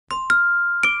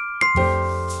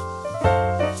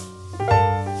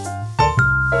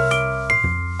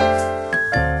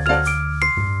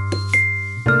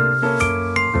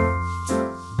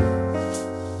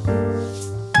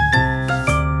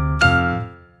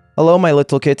Hello, my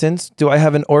little kittens. Do I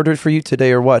have an order for you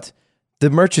today or what?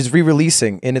 The merch is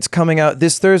re-releasing, and it's coming out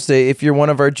this Thursday if you're one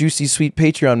of our Juicy Sweet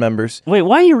Patreon members. Wait,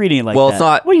 why are you reading it like that? Well, it's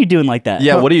not... What are you doing like that?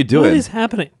 Yeah, what are you doing? What is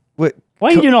happening? Wait, Why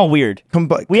are you doing all weird?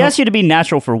 We asked you to be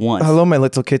natural for once. Hello, my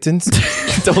little kittens.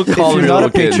 Don't If call you're me not little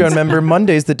a Patreon kids. member,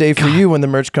 Monday's the day for you when the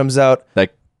merch comes out. That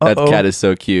cat is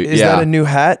so cute. Is that a new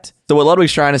hat? So what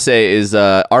Ludwig's trying to say is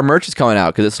our merch is coming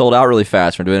out because it sold out really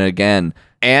fast. We're doing it again.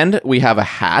 And we have a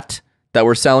hat that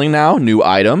we're selling now, new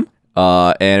item.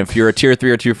 And if you're a tier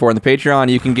 3 or tier 4 in the Patreon,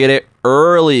 you can get it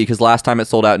early because last time it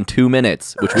sold out in 2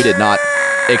 minutes, which we did not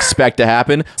expect to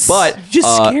happen. But You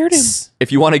just scared him.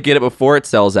 if you want to get it before it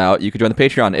sells out, you can join the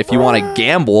Patreon. If you want to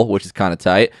gamble, which is kind of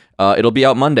tight, it'll be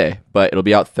out Monday, but it'll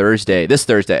be out this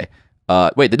Thursday.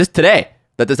 Today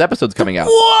that this episode's coming out.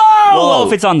 Whoa!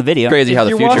 If it's on the video. Crazy how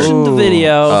the You're future. watching the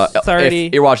video. If Sorry.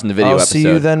 you're watching the video I'll episode. see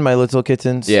you then, my little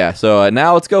kittens. Yeah, so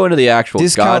now let's go into the actual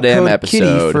Discount goddamn code episode.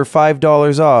 Kitty for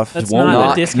 $5 off. That's won't not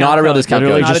work. a discount. Not a real code. discount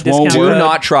Literally code. Not a just won't discount Do code.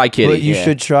 not try Kitty. But you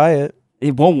should try it.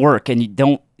 It won't work, and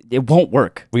it won't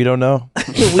work. We don't know.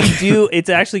 We do. It's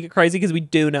actually crazy because we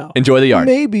do know. Enjoy the yard.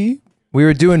 Maybe. We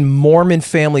were doing Mormon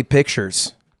family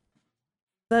pictures.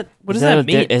 What does that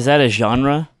mean? Is that a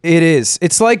genre? It is.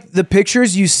 It's like the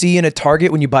pictures you see in a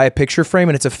Target when you buy a picture frame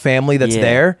and it's a family that's Yeah,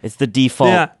 there. It's the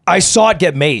default. Yeah. I saw it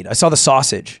get made. I saw the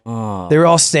sausage. Oh. They were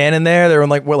all standing there. They were in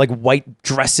like white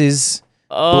dresses,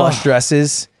 blush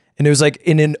dresses. And it was like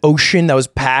in an ocean that was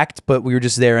packed, but we were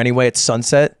just there anyway at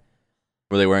sunset.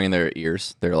 Were they wearing their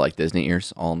ears? They're like Disney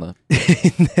ears all in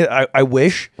the... I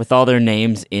wish. With all their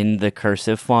names in the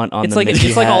cursive font on It's the like Mickey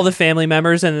it's like hat. all the family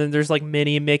members, and then there's like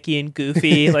Minnie, Mickey, and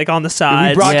Goofy like on the We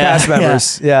sides. brought Yeah. cast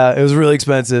members. Yeah, it was really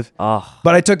expensive. Oh.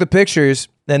 But I took the pictures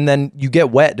and then you get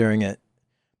wet during it.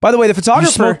 By the way, the You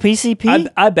photographer... smoke PCP?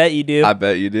 I bet you do. I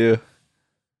bet you do.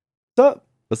 What's up?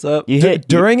 What's up? You hit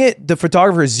During it, the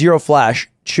photographer is zero flash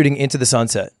shooting into the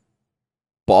sunset.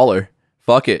 Baller.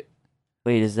 Fuck it.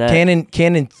 Wait, is that...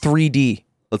 Canon 3D.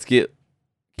 Let's get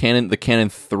the Canon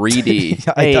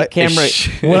 3D. Hey, camera.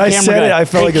 When I camera said guy. it, I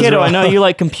felt hey, like it was kiddo, I wrong. know you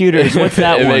like computers. What's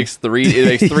that it one? makes 3D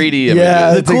images.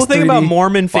 Yeah, The it cool takes thing 3D. about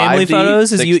Mormon family 5D,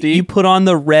 photos is 6D. you put on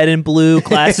the red and blue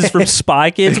glasses from Spy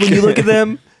Kids when you look at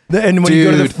them. And when Dude, you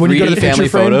go to the 3D picture family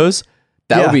frame, photos,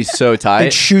 that Yeah. would be so it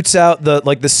tight. shoots out the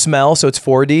smell, so it's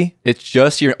 4D. It's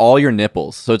just all your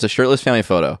nipples. So it's a shirtless family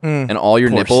photo, and all your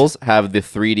course. nipples have the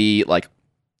 3D like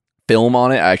film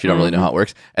on it. I actually don't really know how it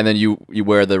works. And then you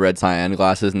wear the red cyan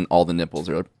glasses, and all the nipples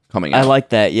are coming out. I like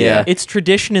that, yeah. It's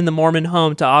tradition in the Mormon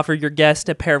home to offer your guest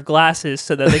a pair of glasses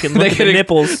so that they can look at the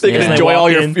nipples. They can as enjoy walk all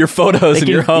in. your photos in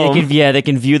your home. They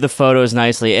can view the photos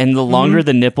nicely. And the longer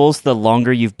the nipples, the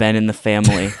longer you've been in the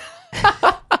family.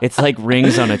 It's like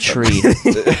rings on a tree.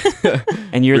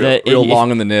 And you're real long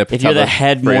in the nip. If How you're the the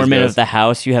head phrase Mormon goes. of the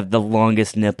house, you have the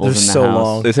longest nipples They're in the so house.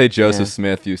 long. They say Joseph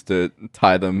Smith used to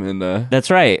tie them in the...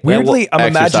 That's right. Weirdly, I'm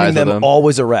exercise imagining of them, them.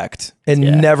 always erect and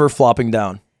Yeah. never flopping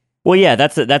down. Well, yeah,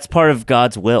 that's part of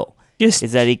God's will. Just-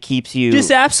 Is that He keeps you.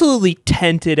 Just absolutely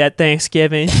tented at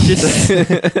Thanksgiving. Just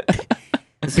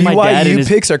This is my dad and BYU his,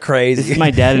 picks are This crazy. is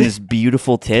my dad and his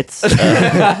beautiful tits.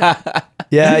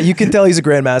 Yeah, you can tell he's a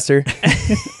grandmaster.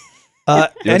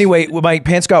 Anyway, my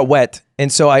pants got wet,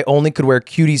 and so I only could wear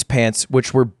Cutie's pants,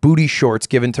 which were booty shorts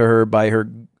given to her by her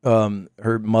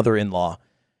mother-in-law.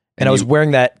 And I was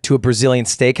wearing that to a Brazilian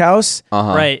steakhouse.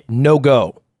 right. No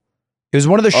go. It was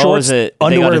one of the Oh, shorts. is it? They got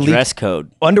Underwear a leaked. dress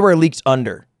code. Underwear leaked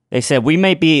under. They said we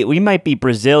might be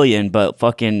Brazilian, but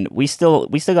fucking we still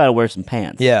got to wear some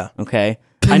pants. Yeah. Okay.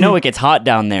 I know it gets hot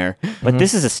down there, but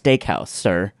this is a steakhouse,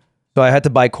 sir. So I had to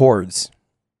buy cords.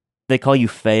 They call you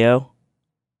feo.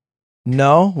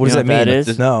 No, what does know that what mean? that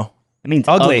is? No, It means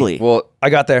Ugly. ugly. Well, I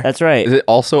got there. That's right. is it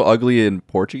also ugly in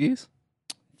Portuguese?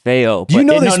 Feo. You But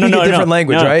know they speak a different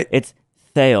language, no, right? It's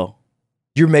theo.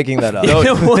 You're making that up. You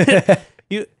know what?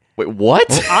 Wait, what?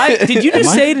 Did you just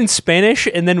Am I? say it in Spanish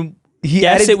and then He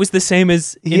guess added, it was the same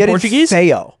as he in added Portuguese?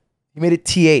 Feo. He made it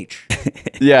TH.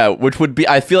 Yeah, which would be...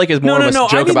 I feel like is more of a I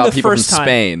joke mean about the people from first time.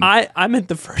 Spain. I meant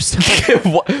the first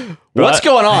time. What's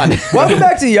going on? Welcome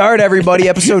back to the yard, everybody.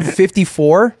 Episode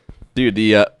 54. Dude,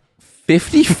 the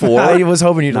 54? I was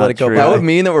hoping you'd Not let it go. true. That by. would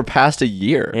mean that we're past a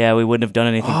year. Yeah, we wouldn't have done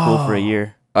anything cool for a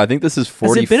year. I think this is Has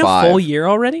 45. it been a full year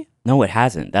already? No, it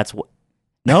hasn't. That's what.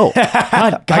 No.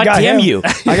 God I got damn him. you.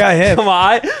 I got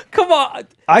him. Come on.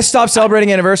 I stopped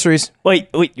celebrating anniversaries.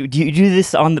 Wait. Do you do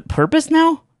this on the purpose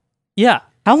now? Yeah.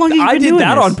 How long have you I been did doing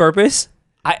that this? on purpose.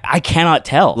 I cannot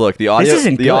tell. Look, the This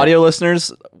isn't good. audio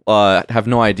listeners have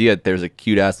no idea that there's a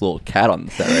cute ass little cat on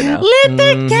the set right now.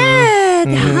 Little cat.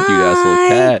 Cute ass little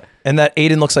cat. And that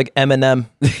Aiden looks like Eminem.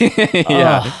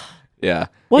 Yeah. Yeah.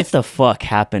 What the fuck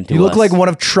happened to us? You look like one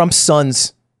of Trump's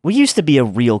sons. We used to be a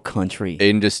real country.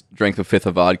 Aiden just drank the fifth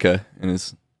of vodka and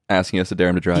is asking us to dare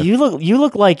him to drive. You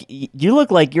look like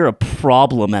you're a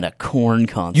problem at a Korn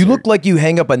concert. You look like you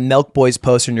hang up a Nelk Boys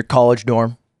poster in your college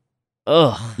dorm.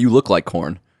 Ugh. You look like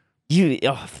corn.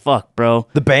 Fuck, bro.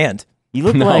 The band. You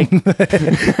look like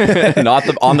Not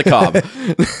on the cob.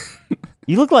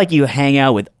 you look like you hang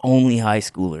out with only high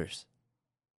schoolers.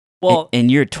 Well, and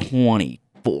you're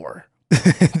 24.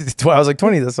 I was like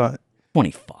 20. That's not.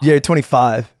 25. Yeah, you're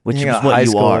 25. Which You is got what high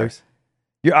you are. schoolers.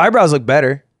 Your eyebrows look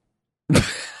better.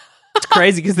 it's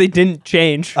crazy because they didn't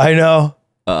change. I know.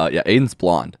 Yeah, Aiden's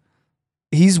blonde.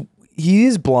 He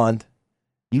is blonde.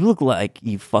 You look like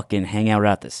you fucking hang out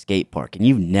at the skate park and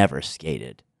you've never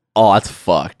skated. Oh, that's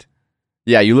fucked.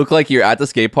 Yeah, you look like you're at the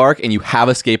skate park and you have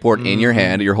a skateboard in your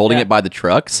hand. You're holding it by the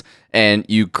trucks and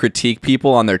you critique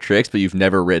people on their tricks, but you've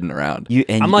never ridden around.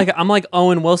 I'm like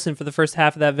Owen Wilson for the first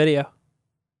half of that video.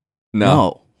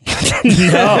 No.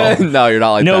 No. No, you're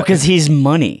not like that. No, because he's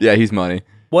money. Yeah, he's money.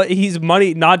 What? He's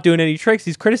money, not doing any tricks.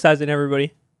 He's criticizing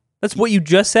everybody. That's what you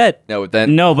just said. No, but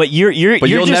then No, but you'll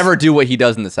you'll never do what he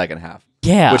does in the second half.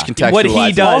 Yeah. Which contextualizes What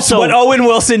he does, Also- what Owen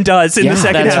Wilson does in the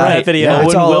second that's half of right. that video. Yeah,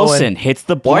 it's Owen all Wilson Owen. hits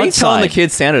the Why are you blunt telling the side.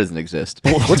 kids Santa doesn't exist?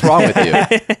 What's wrong with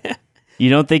you? You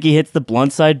don't think he hits the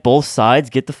blunt side both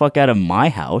sides? Get the fuck out of my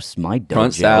house, my dojo.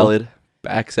 Front salad,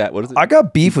 back salad. What is it? I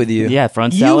got beef with you. Yeah,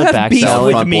 front You salad, have back beef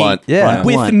salad. front with me. blunt. Yeah. Front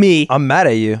With blunt. me. I'm mad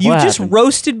at you. You What just happened?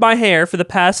 roasted my hair for the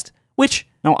past, which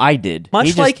No, I did. Much He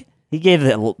just- like- he gave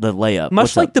the layup. much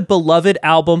What's like up? the beloved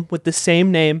album with the same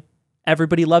name,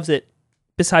 everybody loves it.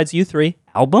 Besides you three.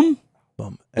 album.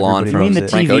 Blonde Everybody from mean loves the it.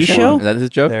 Frank TV Ocean? show? Is that his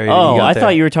joke? There you Oh, got I there.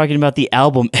 thought you were talking about the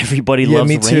album Everybody Yeah, Loves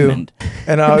me too. Raymond.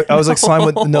 And I was like, slime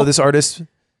with this artist.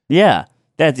 Yeah,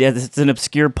 it's an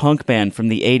obscure punk band from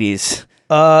the 80s.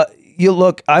 You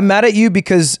look, I'm mad at you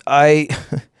because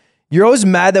you're always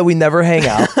mad that we never hang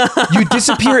out. You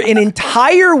disappear an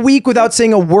entire week without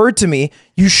saying a word to me.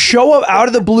 You show up out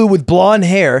of the blue with blonde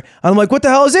hair. I'm like, what the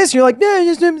hell is this? And you're like, nah,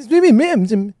 just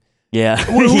Yeah.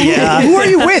 who are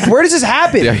you with? Where does this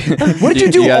happen? What did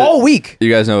you do You guys- all week? You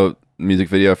guys know music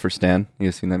video for Stan? You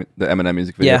guys seen that the Eminem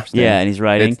music video? Yeah. For Stan? Yeah, and he's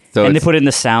writing. So and they it's- put in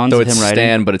the sounds So of it's him writing.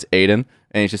 Stan, but it's Aiden,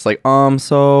 and he's just like,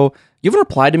 so you haven't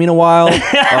replied to me in a while,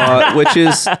 which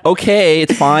is okay.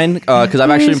 It's fine because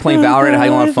I've actually been playing Valorant and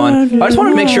having a lot of fun. I just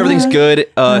wanted to make sure everything's good.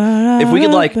 If we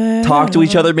could like talk to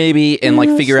each other maybe and like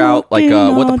figure out like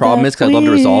what the problem is, because I'd love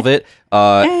to resolve it.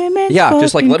 Yeah,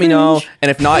 just like let me know, and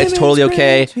if not, it's totally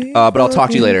okay. But I'll talk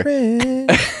to you later.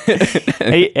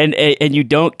 Hey, and you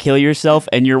don't kill yourself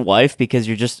and your wife because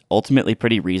you're just ultimately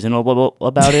pretty reasonable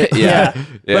about it. Yeah,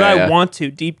 But I want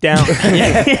to deep down.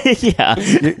 Yeah.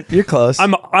 You're close.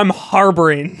 I'm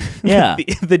harboring Yeah.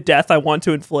 the death I want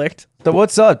to inflict. So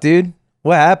what's up, dude?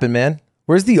 What happened, man?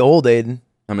 Where's the old Aiden?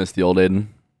 I miss the old Aiden.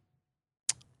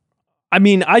 I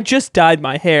mean, I just dyed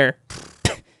my hair.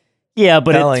 Yeah,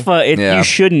 but Telling. it's fun. Yeah. You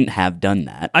shouldn't have done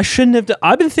that. I shouldn't have.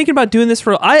 I've been thinking about doing this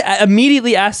for. I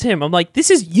immediately asked him. I'm like,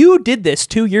 you did this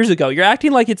 2 years ago. You're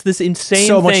acting like it's this insane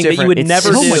So much thing that you different. would It's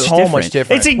never so do. much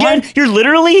different. It's again, you're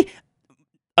literally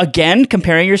again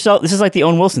comparing yourself. This is like the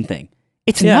Owen Wilson thing.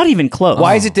 It's Yeah. not even close.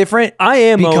 Why is it different? I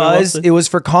am Owen because Wilson. it was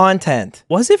for content.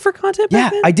 Was it for content? Yeah,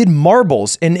 Back then? I did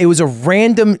marbles, and it was a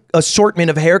random assortment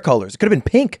of hair colors. It could have been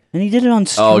pink. And he did it on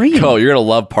Oh, stream. cool. You're gonna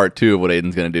love part 2 of what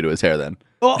Aiden's gonna do to his hair then.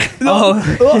 What?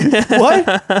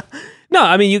 No,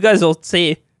 I mean, you guys will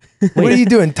see. What are you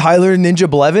doing, Tyler Ninja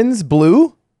Blevins?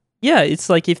 Blue? Yeah, it's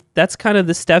like if that's kind of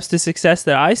the steps to success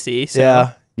that I see. So.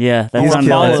 Yeah. Yeah, He's that's on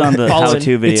killing the it.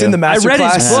 how-to video. It's in the I read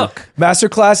his masterclass. book.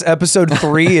 Masterclass episode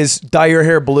 3 is dye your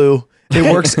hair blue. It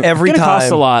works every It's gonna time.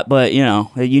 cost a lot, but you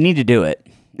know you need to do it.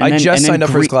 I just signed up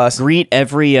for his class. Greet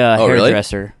every really?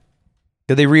 hairdresser.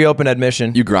 Did they reopen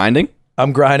admission? You grinding?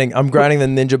 I'm grinding the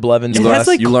Ninja Blevins It class. has,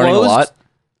 like, You learning a closed- lot?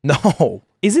 No.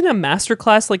 Isn't a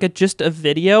masterclass like just a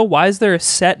video? Why is there a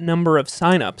set number of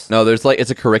signups? No, there's like it's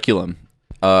a curriculum,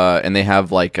 and they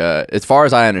have like as far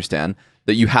as I understand,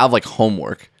 that you have like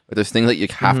homework. There's things that you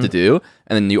have to do,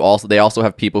 and then they also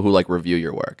have people who like review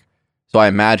your work. So I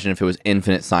imagine if it was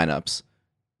infinite signups,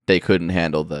 they couldn't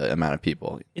handle the amount of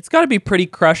people. It's got to be pretty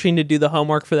crushing to do the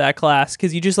homework for that class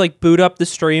because you just like boot up the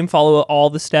stream, follow all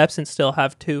the steps, and still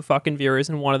have 2 fucking viewers,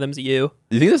 and one of them's you.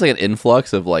 Do you think there's like an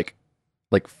influx of like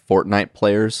Fortnite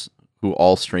players who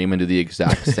all stream and do the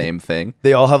exact same thing?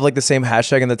 They all have like the same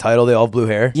hashtag in the title. They all have blue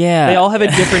hair. Yeah, They all have a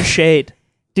different shade.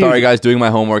 Dude. Sorry guys, doing my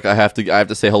homework. I have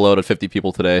to say hello to 50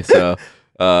 people today. So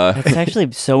It's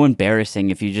actually so embarrassing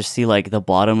if you just see like the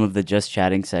bottom of the just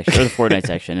chatting section or the Fortnite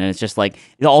section, and it's just like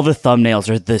all the thumbnails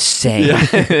are the same.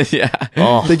 Yeah.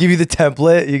 Oh. They give you the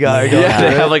template. You got to go. Yeah, through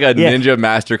they it. have like a ninja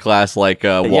masterclass like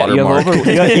watermark.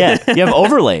 You have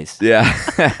overlays. Yeah.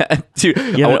 Dude, You have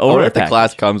I an overlay wonder if the package.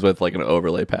 class comes with like an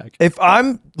overlay pack. If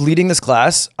I'm leading this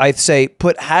class, I'd say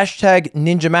put hashtag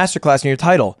Ninja Masterclass in your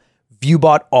title.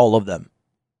 Viewbot all of them.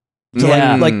 So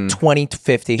Yeah. like 20 to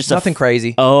 50. Just a Nothing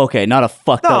crazy. Oh, okay, not a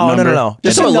fucked up No, number. no.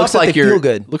 Just so it enough looks that like they feel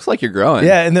good. Looks like you're growing.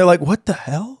 Yeah, and they're like, what the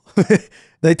hell?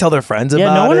 They tell their friends Yeah,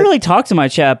 about no one it. really talks in my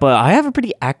chat, but I have a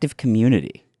pretty active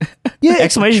community. Yeah,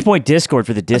 Exclamation point Discord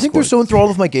for the I Discord. think they're so enthralled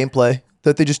with my gameplay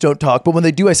that they just don't talk. But when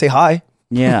they do, I say hi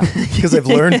Yeah. because I've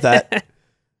learned that.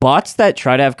 Bots that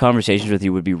try to have conversations with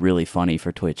you would be really funny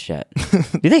for Twitch chat.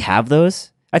 Do they have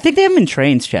those? I think they have them in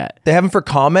Trains chat. They have them for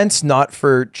comments, not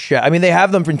for chat. I mean, they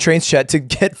have them from Trains chat to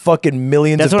get fucking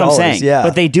millions That's of what dollars. I'm saying. Yeah,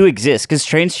 But they do exist because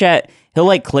Trains chat, he'll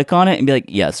like click on it and be like,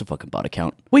 yeah, it's a fucking bot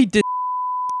account. Wait, did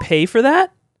pay for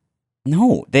that?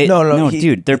 No, No,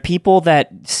 dude. They're people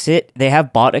that sit. They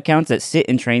have bot accounts that sit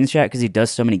in Trains chat because he does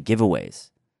so many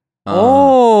giveaways. Yeah,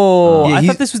 I he's-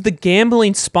 thought this was the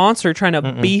gambling sponsor trying to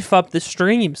beef up the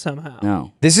stream somehow.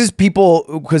 No, this is people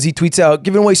because he tweets out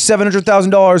giving away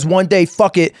 $700,000 one day.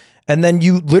 Fuck it. And then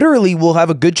you literally will have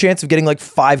a good chance of getting like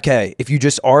 5K if you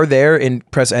just are there and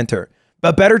press enter.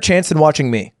 A better chance than watching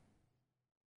me.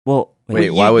 well, Wait,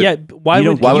 You- why would why you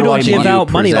would don't- why you would don't I give want out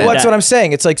you money present- like Well, that's that? what I'm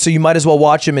saying. It's like, so you might as well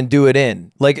watch him and do it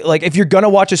in. Like if you're going to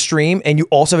watch a stream and you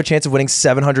also have a chance of winning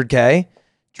 700K,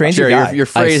 Train's Sure, your guy. your I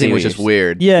see phrasing what was you're just saying.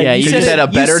 weird. Yeah, you said a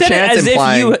better you said chance it as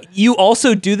implying- if you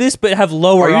also do this but have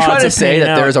lower Are you odds trying to of say paying that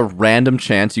out. there's a random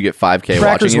chance you get 5K Cracker's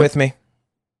watching you? with me.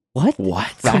 what? What?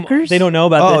 Come on, Crackers? They don't know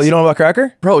about Oh, this. you don't know about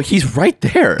Cracker? Bro, he's right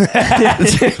there.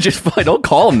 Just don't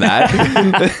call him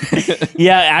that.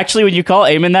 Yeah, actually, when you call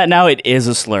Eamon that now, it is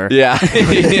a slur. Yeah.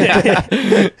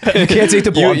 You can't take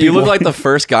the blonde You look people. like the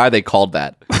first guy they called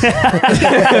that.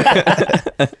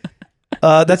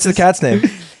 That's the cat's name.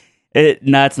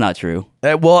 No, it's not true.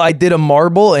 Well, I did a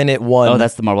marble and it won. Oh,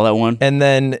 that's the marble that one. And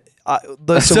then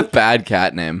That's a bad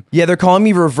cat name. yeah, they're calling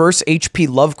me reverse HP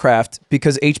Lovecraft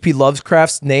because HP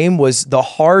Lovecraft's name was the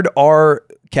Hard R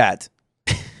Cat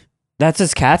That's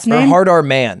his cat's or name. Hard R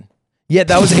Man. Yeah,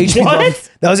 that was HP. What?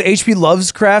 That was HP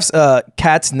Lovecraft's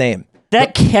cat's name.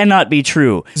 That cannot be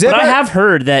true. Is it But I right? have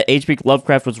heard that H.P.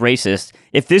 Lovecraft was racist.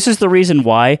 If this is the reason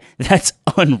why, that's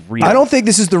unreal. I don't think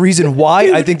this is the reason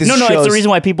why. I think this No, shows. it's the reason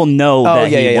why people know that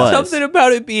yeah, he yeah. was. Something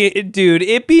about it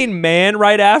being man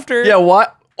right after. Yeah,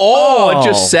 what? Oh, it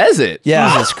just says it. Yeah.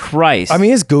 Jesus Christ. I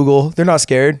mean, it's Google. They're not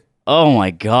scared. oh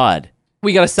my God.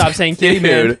 We gotta stop saying kitty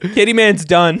man. Dude. Kitty man's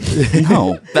done.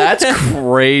 No. That's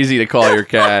crazy to call your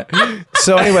cat.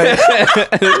 So anyway,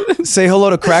 say hello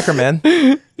to Cracker Man.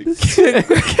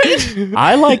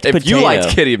 I liked If potato. you liked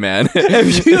Kitty Man,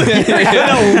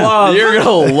 love. you're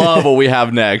gonna love what we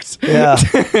have next. Yeah.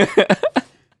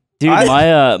 Dude,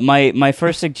 my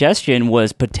first suggestion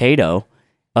was potato,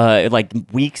 like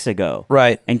weeks ago.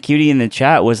 Right. And Cutie in the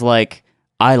chat was like,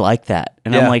 I like that.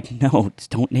 And Yeah. I'm like, no,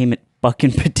 just don't name it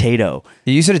fucking potato.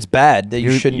 You said it's bad that you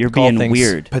You're- shouldn't you're call being things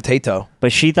weird. potato.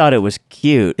 But she thought it was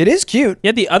cute. It is cute.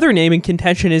 Yeah, the other name in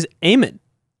contention is Eamon.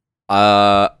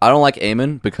 I don't like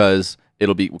Eamon because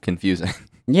it'll be confusing.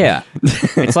 Yeah.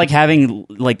 It's like having,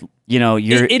 like, you know,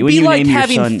 It'd when be you like name your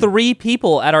having son, 3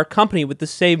 people at our company with the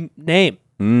same name.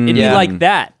 It'd Yeah. be like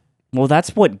that. Well,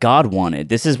 that's what God wanted.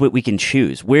 This is what we can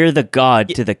choose. We're the God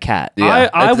to the cat. Yeah,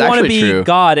 I that's want to actually be true.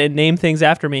 God and name things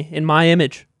after me in my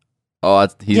image. Oh,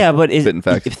 he's Yeah, but spitting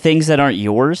facts. if things that aren't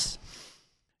yours.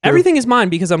 Everything is mine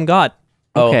because I'm God.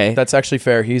 Okay. Oh, that's actually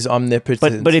fair. He's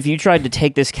omnipotent. But if you tried to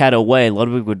take this cat away,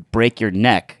 Ludwig would break your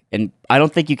neck, and I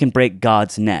don't think you can break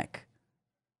God's neck.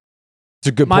 it's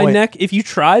a good My point. neck, if you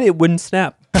tried, it wouldn't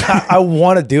snap. I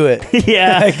want to do it.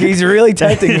 Yeah, Like, he's really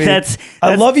tempting me. That's-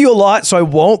 I love you a lot, so I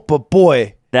won't. But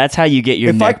boy, that's how you get your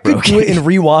if I neck could broken. do it and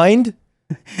rewind,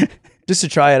 just to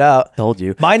try it out. Told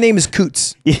you. My name is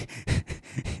Coots.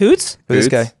 Hoots? For this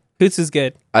Coots? guy. Hoots is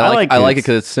good. I like I like it Boots.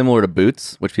 because it's similar to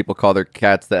Boots, which people call their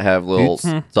cats that have little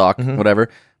sock, whatever,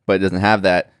 but it doesn't have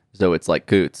that, so it's like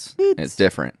Coots. And it's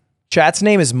different. Chat's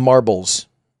name is Marbles.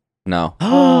 No,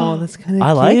 Oh, that's kind of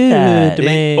I like that.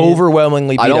 It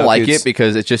overwhelmingly beat I don't out like Coots. it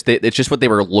because it's just what they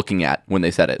were looking at when they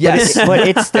said it. Yes. But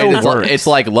it still it's, works. it's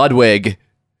like Ludwig.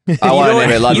 I You want know, to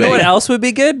name it Ludwig. you know what else would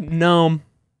be good? Gnome.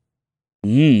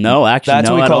 No, actually, That's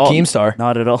no, what we at call all. Keemstar.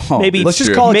 Not at all. Maybe Let's just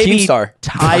True. call it Maybe- Keemstar.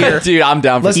 tire. Dude, I'm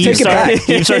down for Let's take it back.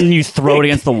 Keemstar, and you throw it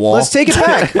against the wall. Let's take it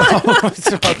back.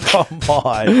 Oh, come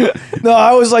on. No,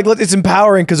 I was like, it's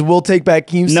empowering because we'll take back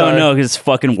Keemstar. no, because it's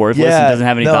fucking worthless Yeah, and doesn't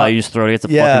have any no. value. You just throw it against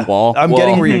the Yeah, fucking wall. I'm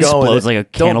getting where It you're going. explodes like a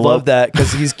Don't cantaloupe. love that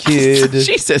because he's cute.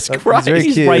 Jesus He's Christ. very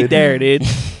He's cute. right there, dude.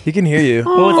 He can hear you.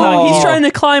 Well, it's not He's trying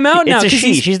to climb out now. It's a 'cause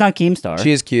she. he's- She's not Keemstar.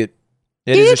 She is cute.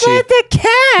 It is a she. the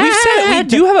cat. We've said we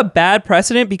do have a bad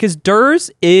precedent because Durs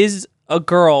is a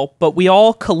girl, but we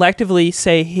all collectively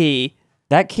say he.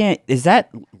 That can't. Is that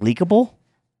leakable?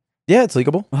 Yeah, it's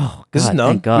leakable. Oh, This is God,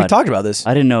 known. thank God. We talked about this.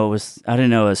 I didn't know it was. I didn't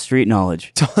know it was street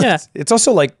knowledge. Yeah. It's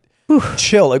also like,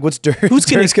 chill. Like, what's Durs? Who's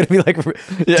gonna- Durs gonna be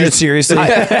like, dude, seriously?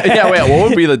 Yeah, wait, what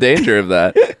would be the danger of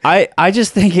that? I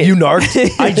just think it, You narked?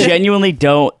 I genuinely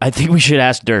don't. I think we should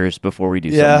ask Durs before we do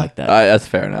Yeah. something like that. That's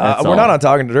fair enough. That's We're not all. on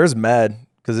talking to Durs mad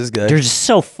because this guy. They're just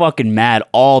so fucking mad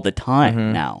all the time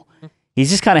Mm-hmm. now. He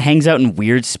just kind of hangs out in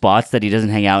weird spots that he doesn't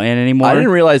hang out in anymore. I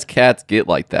didn't realize cats get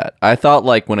like that. I thought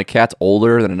like when a cat's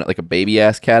older than like a baby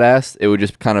ass cat ass, it would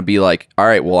just kind of be like, all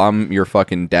right, well, I'm your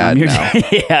fucking dad now.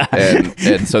 yeah.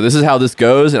 and so this is how this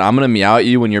goes, and I'm gonna meow at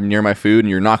you when you're near my food, and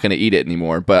you're not gonna eat it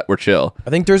anymore. But we're chill. I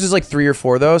think Durs is like 3 or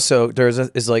 4 though. So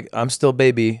Durs is like, I'm still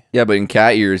baby. Yeah, but in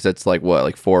cat ears, that's like what,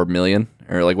 like 4 million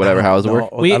or like whatever. How does it No, work?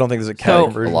 I don't think there's a cat So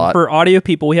version. A lot. for audio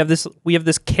people, we have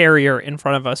this carrier in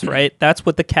front of us, right? That's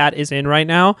what the cat is in right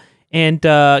now. And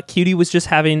Cutie was just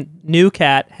having new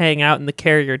cat hang out in the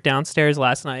carrier downstairs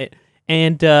last night.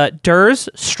 And Durs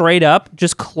straight up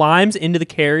just climbs into the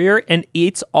carrier and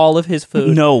eats all of his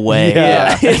food. No way.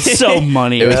 Yeah. It's so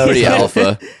money. It was pretty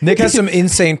alpha. Nick has some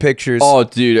insane pictures. Oh,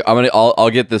 dude, I'll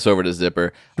get this over to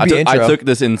Zipper. I Could be intro. took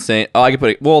this insane. Oh, I could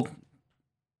put it. Well,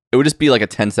 it would just be like a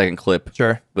 10-second clip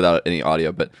Sure. without any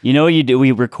audio. But You know what you do?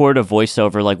 We record a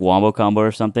voiceover like Wombo Combo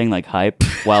or something, like hype,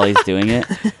 while he's doing it.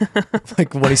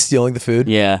 Like when he's stealing the food.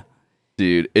 Yeah.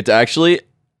 dude, it's actually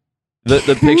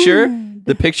the picture.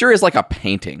 The picture is like a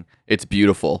painting. It's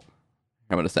beautiful.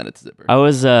 I'm gonna send it to Zipper. I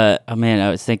was, I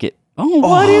was thinking,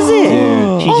 what is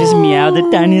it? She just meowed the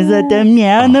tiniest little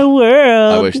meow in the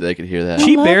world. I wish they could hear that.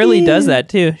 She love barely you. does that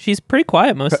too. She's pretty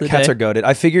quiet most of the Cats day. are goated.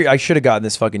 I figure I should have gotten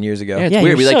this fucking years ago. Yeah, it's Yeah,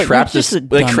 weird. We you're like so- trapped you're this. just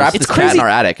We like dumb trapped as this fuck. cat in It's our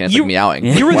attic, and it's You- like meowing.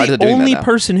 You were Why is the it doing only that now?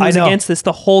 person who I was know. against this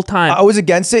the whole time. I was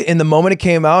against it, and the moment it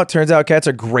came out, turns out cats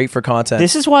are great for content.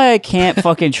 This is why I can't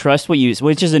fucking trust what you,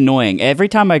 which is annoying. Every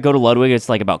time I go to Ludwig, it's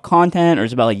like about content or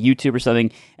it's about like YouTube or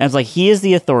something, and it's like he is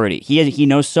the authority. He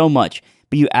knows so much,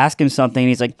 but you ask him something, and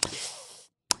he's like,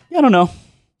 yeah, I don't know.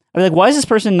 I'm like, why is this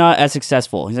person not as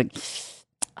successful? He's like,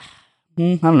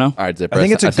 I don't know. All right, Zipper. I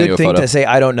think it's a sent you good thing photo. to say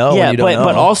I don't know Yeah, when you don't know.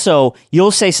 but also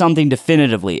you'll say something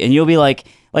definitively, and you'll be like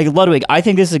Ludwig, I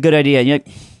think this is a good idea. And you're like,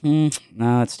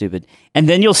 no, that's stupid. And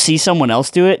then you'll see someone else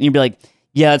do it, and you'll be like,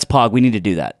 yeah, that's Pog. We need to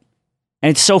do that. And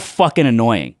it's so fucking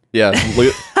annoying. Yeah,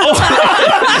 look,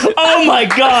 Oh my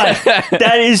god,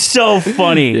 that is so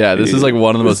funny. yeah. This is like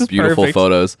one of the This most is beautiful perfect.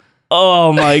 photos.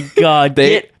 Oh my god,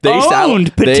 They owned,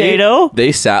 sat potato.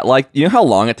 They sat like, you know how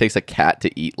long it takes a cat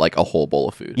to eat like a whole bowl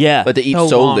of food. Yeah. but they eat So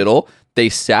so long. little. They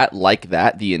sat like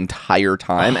that the entire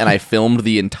time, and I filmed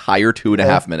the entire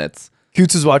 2.5 minutes.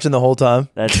 Coots is watching the whole time.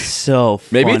 That's so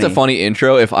funny. Maybe it's a funny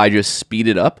intro if I just speed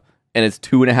it up, and it's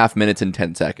 2.5 minutes and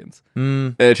 10 seconds.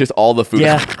 And it's just all the food.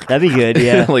 Yeah, that'd be good.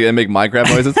 Yeah. like they make Minecraft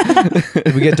noises.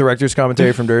 Did we get director's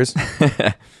commentary from Durs?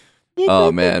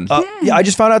 Oh man. Yeah, I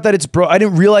just found out that it's I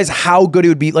didn't realize how good it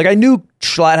would be. Like I knew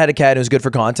Schlatt had a cat and it was good for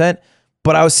content,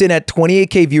 but I was sitting at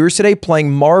 28K viewers today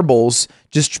playing marbles,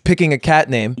 just picking a cat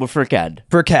name Well, for a cat.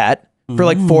 for a cat for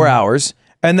like 4 hours.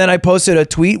 And then I posted a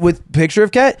tweet with picture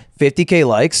of cat, 50K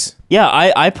likes. Yeah,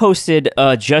 I posted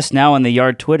just now on the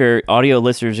Yard Twitter. Audio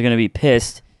listeners are gonna be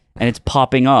pissed, and it's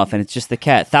popping off, and it's just the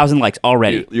cat. 1,000 likes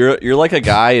already. You're like a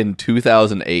guy in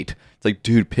 2008. It's like,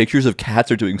 dude, pictures of cats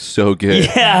are doing so good.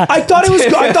 Yeah. I thought it was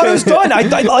I thought it was done. I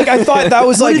thought that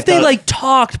was What like if they like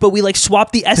talked, but we like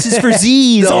swapped the S's for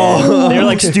Z's? Oh. They're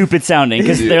like stupid sounding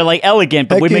because they're like elegant,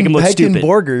 but we make them look stupid.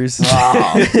 Burgers.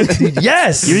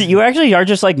 Yes. You actually are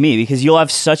just like me because you'll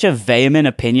have such a vehement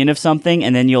opinion of something,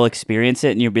 and then you'll experience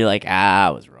it, and you'll be like,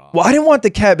 I was wrong. Well, I didn't want the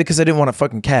cat because I didn't want a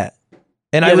fucking cat.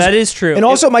 And Yeah, I was, that is true. And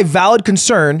also my valid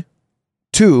concern,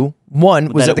 one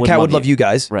was that That it the would cat love would love you. you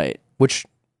guys, Right. which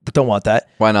don't want that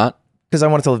Why not? because I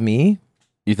want it to love me.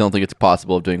 You don't think it's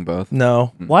possible of doing both?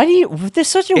 No. Why do you? There's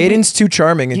such a Aiden's too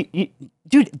charming.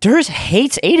 dude. Durs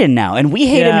hates Aiden now, and we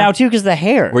hate him Yeah. now too because the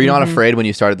hair. Were you not afraid when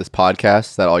you started this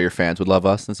podcast that all your fans would love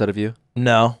us instead of you?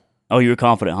 No. Oh, you were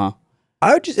confident, huh?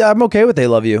 I'm okay with they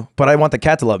love you, but I want the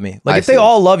cat to love me. Like I if they see.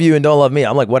 all love you and don't love me,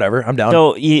 I'm like whatever. I'm down.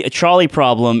 So a trolley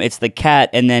problem. It's the cat,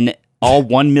 and then all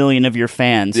 1 million of your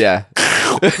fans. Yeah.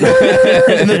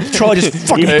 and the trolley just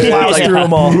fucking plows through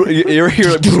them all. You're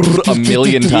here like, a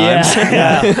million times.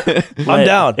 Yeah. I'm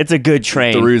down. It's a good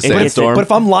train. Through It gets sandstorm. But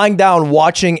if I'm lying down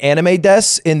watching anime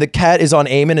deaths and the cat is on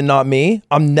Aemon and not me,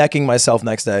 I'm necking myself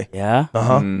next day. Yeah.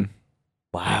 Uh-huh.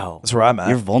 Wow. That's where I'm at.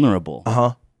 You're vulnerable.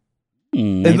 Uh-huh.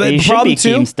 Maybe the you should problem be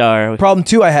too- Keemstar. Problem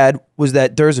 2 I had was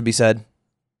that Durzaby said.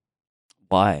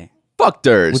 Why? Fuck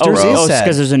Durs, Well, Durs bro. is Oh, sad.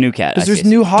 because there's a new cat. Because I there's see.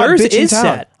 new hot Durs bitch in is town.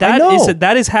 sad. I know.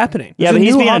 That is happening. Yeah, There's but a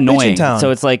he's new being hot bitch in annoying. town.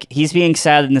 So it's like he's being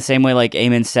sad in the same way like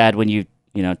Eamon's sad when you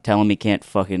tell him he can't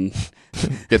fucking.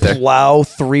 Get there. Plow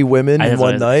 3 women in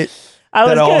one night. I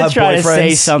was That all gonna have try to say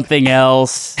boyfriends. something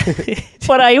else,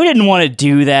 but I didn't want to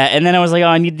do that. And then I was like, oh,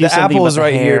 I need to do The something. apple about is the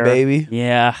right here, hair. baby.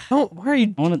 Yeah. Why are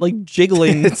you wanna- like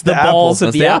jiggling It's the the apple. balls of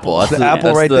That's the apple? That's The apple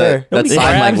that's right there. That's Nobody sign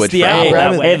grabs language. the for apple. apple.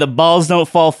 Grab it. Hey, the balls don't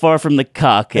fall far from the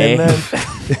cock, eh? Amen.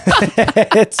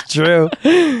 It's true.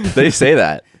 They say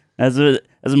that. That's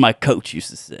what my coach used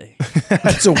to say.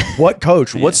 So what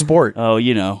coach? What sport? Oh,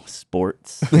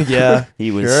 sports. Yeah.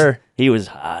 He was Sure. he was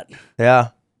hot. Yeah.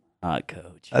 Hot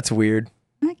coach. That's weird.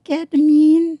 Not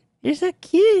ketamine. There's a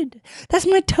kid. That's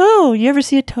my toe. You ever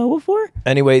see a toe before?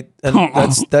 Anyway, and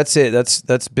that's it.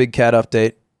 That's big cat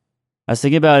update. I was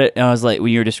thinking about it, and I was like,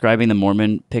 when you were describing the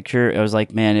Mormon picture, I was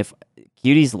like, man, if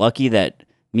Cutie's lucky that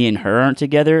me and her aren't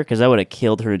together, because I would have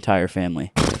killed her entire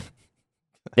family.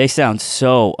 They sound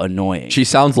so annoying. She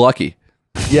sounds lucky.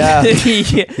 Yeah.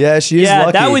 yeah, Yeah, she is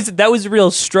lucky. that was a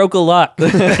real stroke of luck.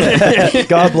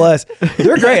 God bless.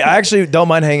 They're great. I actually don't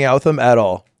mind hanging out with them at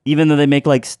all. Even though they make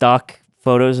like stock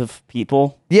photos of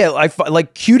people. Yeah,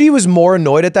 like Cutie was more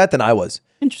annoyed at that than I was.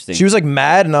 Interesting. She was like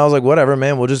mad, and I was like, whatever,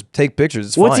 man. We'll just take pictures.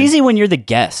 It's Well, fine. it's easy when you're the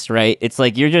guest, right? It's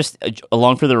like you're just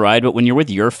along for the ride, but when you're with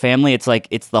your family, it's like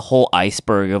it's the whole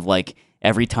iceberg of like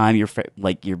every time your I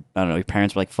don't know, your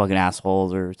parents were like fucking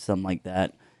assholes or something like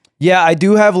that. Yeah, I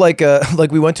do have like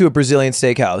we went to a Brazilian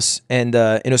steakhouse, and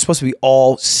it was supposed to be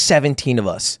all 17 of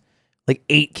us, like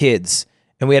 8 kids,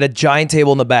 and we had a giant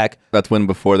table in the back. That's when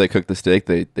before they cook the steak,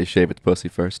 they shave its pussy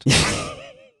first.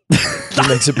 That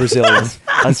makes it Brazilian.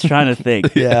 I was trying to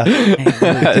think. Yeah.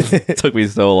 It took me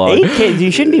so long. 8 kids.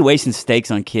 You shouldn't be wasting steaks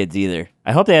on kids either.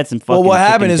 I hope they had some fucking. Well, what chicken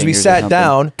happened is we fingers or sat something.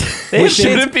 down. They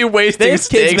shouldn't be wasting There's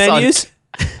kids steaks on. menus.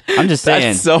 I'm just saying.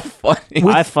 That's so funny.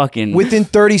 I fucking. Within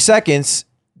 30 seconds,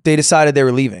 they decided they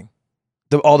were leaving.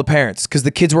 All the parents, because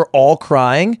the kids were all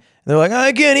crying. And they're like,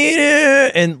 I can't eat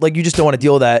it. And like, you just don't want to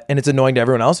deal with that. And it's annoying to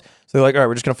everyone else. So they're like, all right,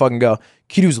 we're just going to fucking go.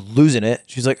 Cutie was losing it.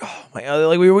 She's like, oh my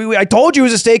God. Like, I told you it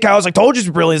was a steakhouse. I told you it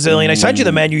was brilliant, Zillion. I sent you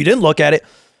the menu. You didn't look at it.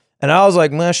 And I was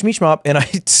like, nah, shmee shmop. And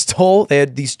I they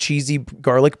had these cheesy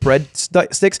garlic bread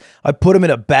sticks. I put them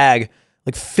in a bag,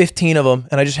 like 15 of them.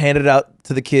 And I just handed it out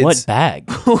to the kids. What bag?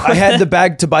 I had the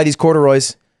bag to buy these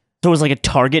corduroys. So it was like a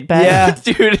Target bag. Yeah,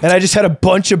 Dude. And I just had a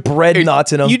bunch of bread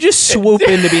knots in them. You just swoop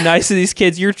in to be nice to these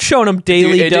kids. You're showing them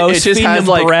daily Dude, it dose, just feeding has, them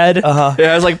like- bread. It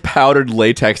has like powdered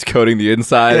latex coating the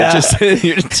inside. Yeah. It just,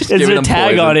 you're just There's giving a them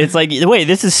tag poison. on it. It's like, wait,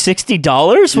 this is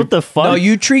 $60? What the fuck? No,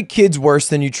 you treat kids worse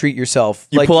than you treat yourself.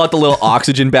 You like, pull out the little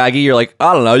oxygen baggie. You're like,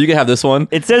 I don't know. You can have this one.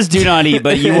 It says do not eat,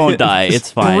 but you won't die.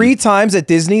 It's fine. 3 times at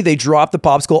Disney, they dropped the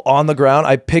popsicle on the ground.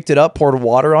 I picked it up, poured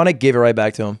water on it, gave it right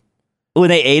back to them. When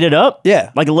they ate it up?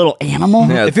 Yeah. Like a little animal?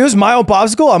 Yeah, If it was my own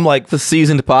popsicle, I'm like, it's a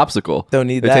seasoned popsicle. Don't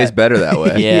need it that. tastes better that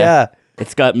way. Yeah. yeah.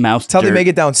 It's got mouse That's how they dirt. make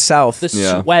it down south. The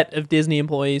Yeah. sweat of Disney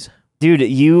employees. Dude,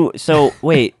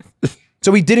 wait.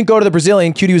 So we didn't go to the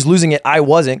Brazilian. Cutie was losing it. I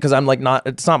wasn't because I'm like,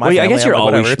 it's not my Well, family. I guess I'm you're like,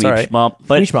 always whatever, it's all right.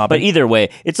 schmeep, but either way,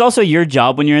 it's also your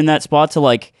job when you're in that spot to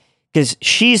like, because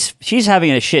she's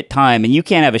having a shit time and you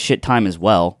can't have a shit time as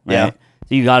well, right? Yeah.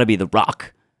 So you got to be the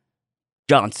Rock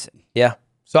Johnson. Yeah.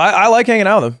 So I like hanging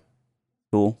out with them.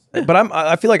 Cool. But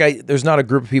I feel like there's not a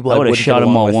group of people I would have wouldn't shot get them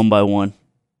along all with. one by one.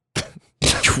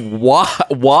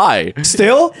 Why?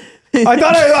 Still?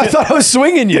 I thought I was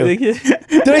swinging you.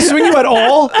 Did I swing you at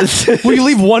all? Will you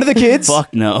leave one of the kids?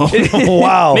 Fuck no.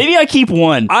 Wow. Maybe I keep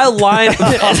one. I line As the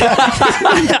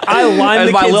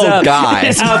my kids little up guy.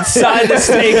 outside the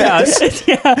steakhouse.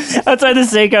 Yeah, outside the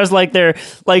steakhouse, like they're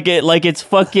like it's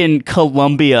fucking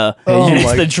Colombia, Oh and it's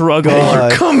my the drug war.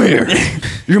 God. Come here.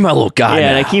 You're my little guy. Yeah,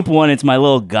 and I now. keep one. It's my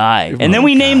little guy, and then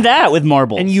we name that with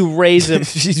marbles. And you raise him.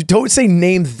 You don't say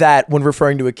name that when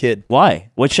referring to a kid. Why?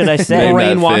 What should I say? Name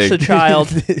that Brainwash the fig.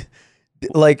 child.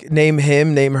 Like name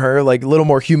him, name her, like a little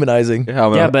more humanizing. Yeah,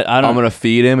 I'm gonna, Yeah, but I don't- I'm gonna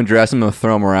feed him and dress him and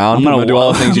throw him around. I'm gonna do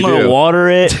all the things I'm you gonna do. water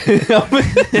it.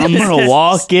 I'm gonna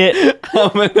walk it.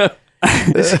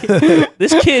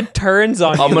 This kid turns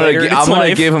on you. I'm later in gonna its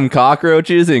life. give him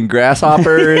cockroaches and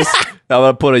grasshoppers. I'm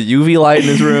gonna put a UV light in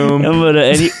his room.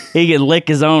 And he can lick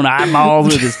his own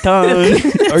eyeballs with his tongue.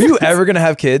 Are you ever gonna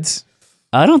have kids?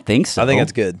 I don't think so. I think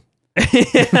it's good.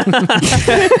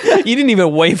 You didn't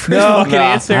even wait for his fucking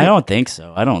answer. I don't think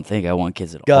so. I don't think I want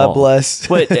kids at all. God bless.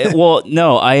 But well,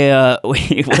 no.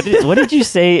 Wait, what did you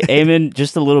say, Eamon?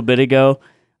 Just a little bit ago,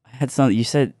 I had something. You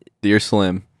said Dear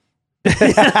Slim. you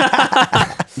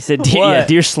said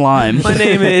dear slime. My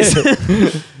name is.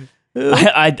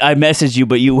 I messaged you,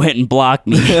 but you went and blocked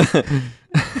me.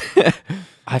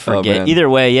 I forget. Man. Either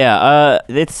way, yeah.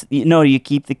 It's you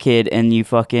keep the kid and you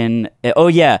fucking. Oh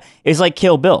yeah, it's like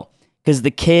Kill Bill because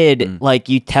the kid, like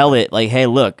you tell it, like, hey,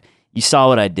 look, you saw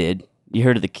what I did. You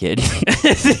heard of the kid,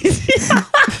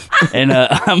 and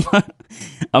I'm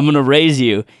gonna raise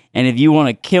you. And if you want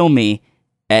to kill me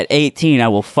at 18, I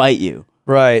will fight you.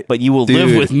 Right. But you will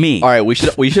live with me. All right, we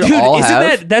should Dude, all isn't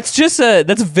have.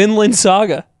 that's Vinland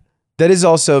Saga. That is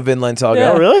also Vinland Saga.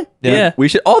 Yeah. Oh really? Yeah. We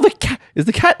should. Oh, the cat is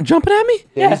the cat jumping at me?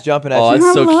 Yeah, he's jumping at Oh, you.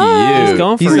 that's so He's cute.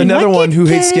 going for He's it. another one who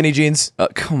hates skinny jeans.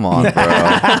 Come on, bro.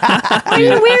 Why are you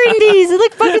wearing these? They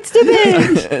look fucking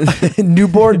stupid.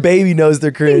 Newborn baby knows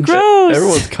they're cringe. Gross.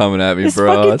 Everyone's coming at me, It's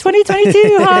bro. fucking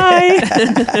 2022.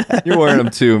 Hi. You're wearing them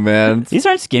too, man. These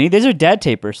aren't skinny. These are dad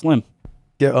taper, slim.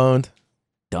 Get owned.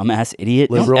 Dumbass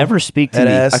idiot. Liberal. Don't ever speak to Head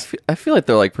me. ass. I feel like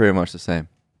they're like pretty much the same.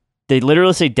 They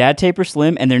literally say dad taper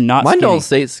slim, and they're not Mine skinny. don't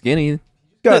say skinny.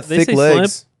 Got They thick say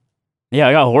legs. Yeah,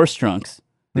 I got horse trunks.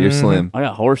 You're slim. I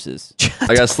got horses.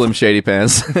 I got slim shady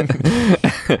pants. I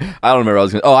don't remember what I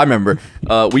was gonna. Oh, I remember.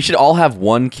 We should all have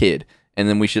one kid, and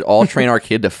then we should all train our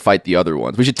kid to fight the other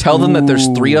ones. We should tell them that there's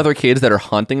 3 other kids that are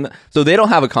hunting them, so they don't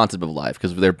have a concept of life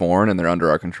because they're born and they're under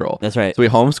our control. That's right. So we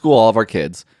homeschool all of our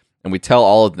kids, and we tell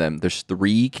all of them there's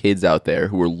 3 kids out there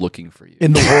who are looking for you.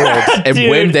 In the world. And Dude.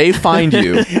 when they find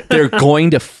you, they're going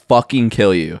to fucking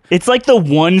kill you. It's like the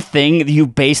one thing that you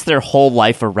base their whole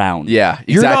life around. Yeah,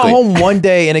 exactly. You're not home one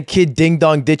day and a kid ding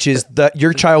dong ditches that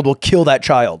your child will kill that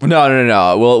child.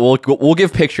 No. We'll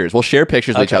give pictures. We'll share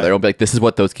pictures with each Okay. other. We'll be like, this is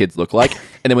what those kids look like.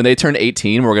 And then when they turn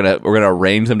 18, we're gonna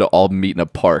arrange them to all meet in a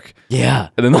park. Yeah.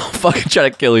 And then they'll fucking try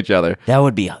to kill each other. That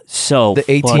would be so The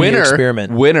 18 funny. year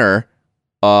experiment. Winner.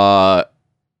 No.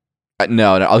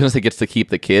 I was gonna say gets to keep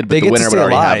the kid, but They the get to winner would stay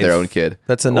already have alive. their own kid.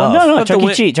 That's Well, enough. no, But the Chuck E.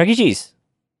 win- Cheese. Chuck E. Cheese.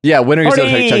 Yeah, winner gets to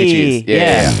Party! Chuck E. Cheese.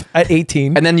 Yeah. At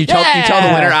 18. And then you tell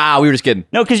the winner, we were just kidding.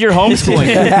 No, because you're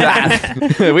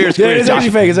homeschooling. We were just Yeah, kidding. it's actually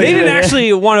fake. It's They actually didn't fake.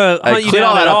 actually want to hunt you clear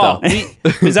all down that at up, all. though.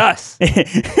 It was us.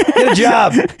 Good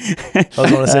job. I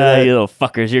was going to say that. You little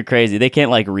fuckers, you're crazy. They can't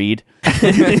like read.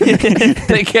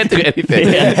 They can't do anything.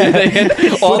 They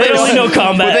can't, all They only know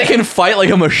combat. But they can fight like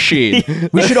a machine.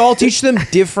 We should all teach them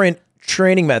different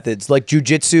training methods like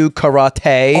jujitsu,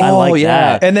 karate. I like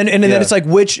that. And then it's like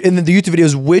and then the YouTube video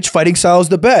is which fighting style is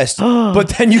the best. But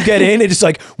then you get in and it's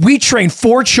like, we trained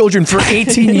 4 children for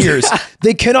 18 years.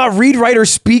 They cannot read, write, or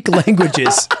speak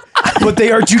languages. But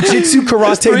they are jujitsu,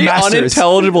 karate 3 masters.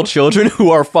 unintelligible children who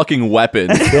are fucking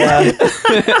weapons. Yeah.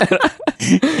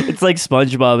 It's like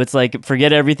SpongeBob. It's like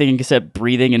forget everything except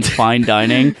breathing and fine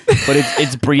dining, but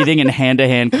it's breathing and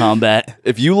hand-to-hand combat.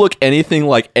 If you look anything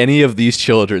like any of these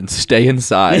children, stay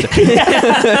inside.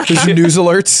 There's news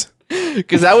alerts.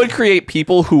 Because that would create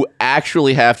people who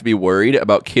actually have to be worried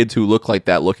about kids who look like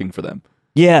that looking for them.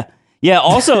 Yeah. Yeah,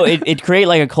 also it create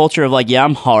like a culture of like, yeah,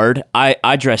 I'm hard.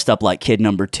 I dressed up like kid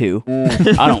number 2.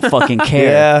 I don't fucking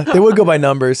care. Yeah, they would go by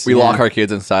numbers. We lock our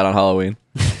kids inside on Halloween.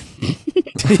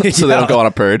 So they don't go on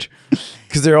a purge.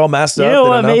 Because they're all masked You up. know they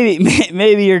what? don't know.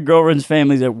 Maybe your girlfriend's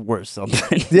family's at worse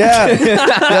something. Yeah.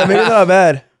 Yeah, maybe not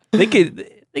bad. They could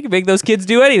make those kids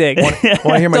do anything. Want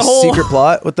to hear my It's a whole- secret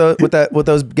plot with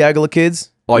those gaggle of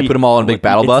kids? Oh, you put them all in a big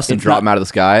battle bus and it's drop not- them out of the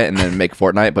sky and then make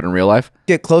Fortnite, but in real life?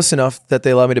 Get close enough that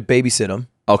they allow me to babysit them,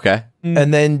 Okay.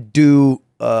 and then do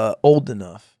old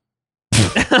enough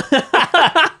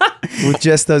with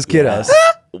just those kiddos.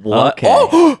 What? Okay.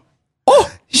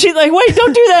 Oh! She's like, wait,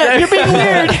 don't do that. You're being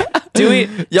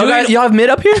weird. Y'all have mid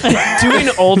up here? Doing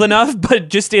old enough, but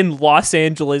just in Los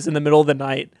Angeles in the middle of the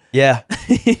night. Yeah,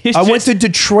 I went to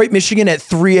Detroit, Michigan at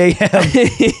 3 a.m.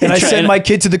 and I sent my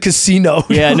kid to the casino.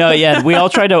 Yeah, no, yeah. We all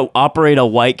tried to operate a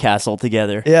White Castle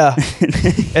together. Yeah,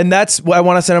 and that's why I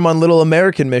want to send them on little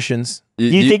American missions. Do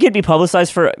you think it'd be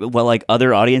publicized for like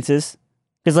other audiences?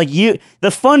 Because like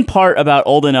the fun part about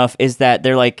Old Enough is that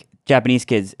they're like Japanese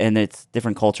kids and it's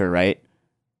different culture, right?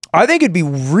 I think it'd be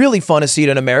really fun to see it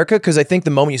in America because I think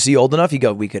the moment you see Old Enough, you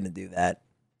go, "We couldn't do that.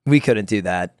 We couldn't do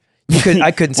that."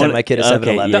 I couldn't send my kid to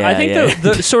 7-Eleven. yeah. I think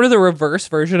the sort of the reverse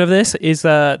version of this is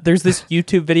there's this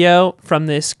YouTube video from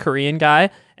this Korean guy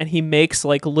and he makes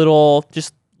like little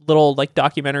like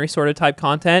documentary sort of type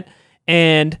content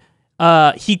and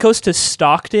he goes to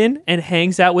Stockton and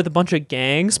hangs out with a bunch of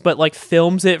gangs, but like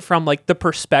films it from like the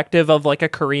perspective of like a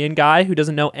Korean guy who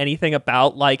doesn't know anything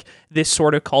about like this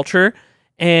sort of culture.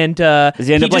 And does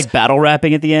he end up like battle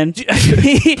rapping at the end?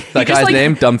 That guy's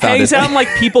name? Dumbfounded. Hangs out in like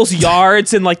people's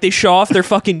yards and like they show off their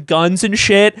fucking guns and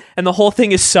shit, and the whole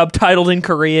thing is subtitled in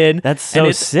Korean. That's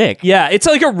so sick. Yeah, it's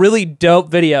like a really dope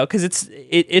video because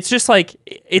it's just like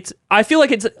I feel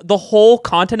like it's the whole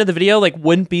content of the video like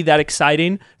wouldn't be that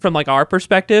exciting from like our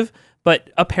perspective.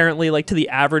 But apparently, like to the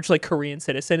average like Korean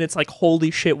citizen, it's like holy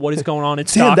shit, what is going on in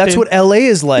Stockton? Damn, that's what LA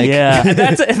is like. Yeah,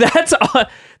 that's our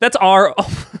That's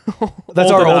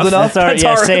our old enough. Say it.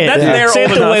 Say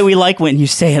it the way we like when you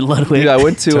say it, Ludwig. Dude, I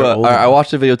went to. I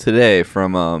watched a video today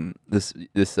from this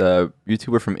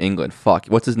YouTuber from England. Fuck,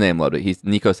 what's his name, Ludwig? He's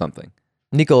Nico something.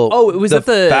 Nico. Oh, was it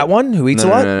the fat one who eats a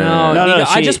lot? No.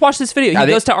 I just watched this video. He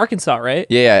goes to Arkansas, right?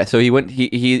 Yeah. So he went.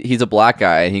 He's a black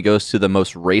guy, and he goes to the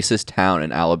most racist town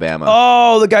in Alabama.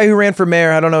 Oh, the guy who ran for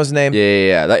mayor. I don't know his name.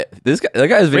 Yeah. That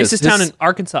guy's video. Racist town in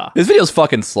Arkansas. His videos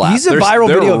fucking slap. He's a viral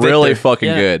video They're really Victor.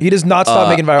 fucking good. He does not stop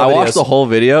making viral videos. I watched the whole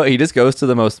video. He just goes to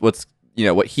the most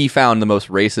what he found the most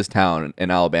racist town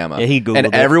in Alabama. Yeah, he Googled and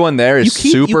it. everyone there is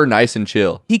super nice and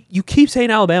chill. You keep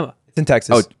saying Alabama. It's in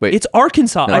Texas. Oh wait, It's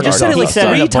Arkansas. No, I just said it like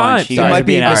Arkansas. 3 times. He It might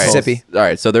be in being assholes. Mississippi. All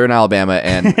right, so they're in Alabama,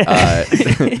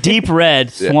 and Deep red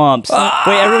swamps.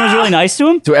 Wait, everyone's really nice to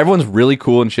him? so everyone's really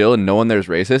cool and chill, and no one there's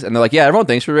racist. And they're like, yeah, everyone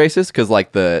thinks we're racist because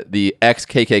like the ex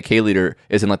KKK leader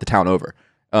is in like the town over,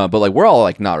 but like we're all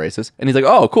like not racist. And he's like,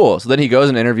 oh, cool. So then he goes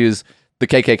and interviews the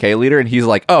KKK leader, and he's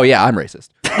like, oh yeah, I'm racist.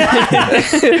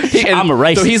 I'm a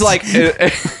racist. So he's like,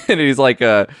 and he's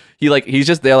like, he's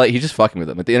just there, like he's just fucking with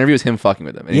him. But the interview is him fucking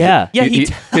with him. And Yeah.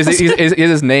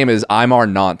 his name is I'm our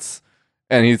nonce.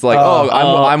 And he's like,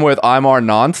 I'm with I'm our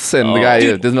nonce, and the guy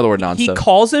doesn't know the word nonce. He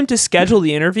calls him to schedule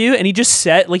the interview, and he just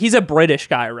said, like, he's a British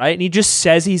guy, right? And he just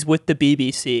says he's with the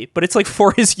BBC, but it's like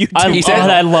for his YouTube.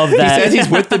 I love that. He says he's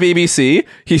with the BBC.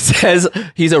 He says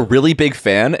he's a really big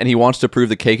fan, and he wants to prove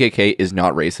the KKK is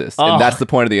not racist, and that's the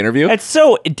point of the interview. It's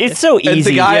so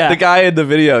easy. And the guy in the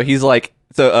video, he's like,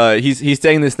 so he's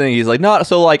saying this thing. He's like, no,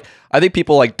 so like I think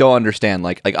people like don't understand.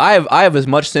 Like I have as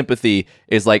much sympathy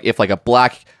as like if like a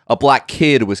black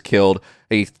kid was killed.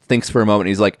 And he thinks for a moment. And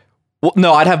he's like, well,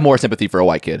 no, I'd have more sympathy for a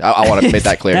white kid. I want to make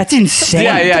that clear. That's insane.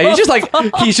 Yeah.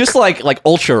 He's just like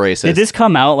ultra racist. Did this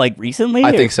come out like recently?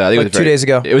 I think so. I think Like it was 2 days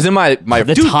ago. It was in my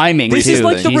The timing. This too. is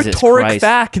like the Jesus rhetoric Christ.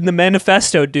 back in the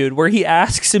manifesto, dude, where he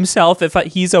asks himself if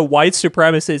he's a white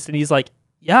supremacist, and he's like,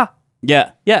 yeah.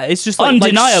 Yeah. Yeah, it's just like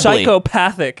Undeniably.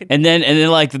 psychopathic. And then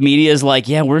like the media is like,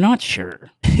 yeah, we're not sure.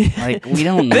 Like we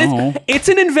don't know. It's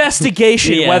an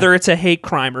investigation Yeah. whether it's a hate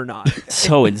crime or not.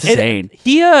 So insane.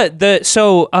 Is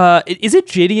it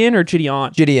Gideon or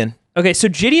Gideon? Gideon. Okay, so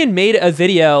Gideon made a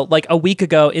video like a week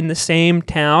ago in the same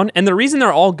town, and the reason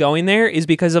they're all going there is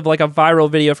because of like a viral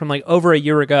video from like over a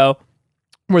year ago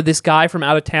where this guy from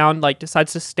out of town like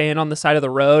decides to stand on the side of the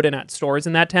road and at stores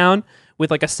in that town with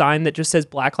like a sign that just says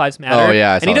Black Lives Matter. Oh,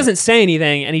 yeah, I and saw he doesn't that. say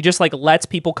anything, and he just like lets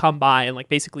people come by and like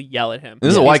basically yell at him. This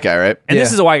is a white guy, right? And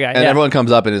this is a white guy. And yeah. everyone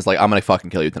comes up and is like, I'm gonna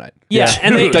fucking kill you tonight. Yeah,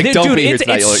 and Like, don't be here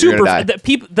tonight, it's you're super. gonna die.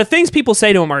 The things people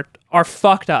say to him are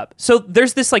fucked up. So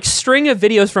there's this like string of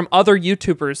videos from other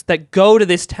YouTubers that go to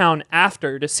this town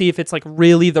after to see if it's like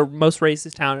really the most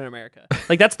racist town in America.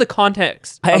 Like that's the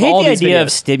context. I of hate all the these idea videos.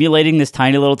 of stimulating this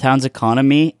tiny little town's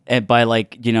economy by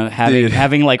like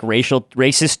having like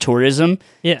racist tourism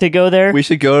to go there. We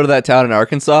should go to that town in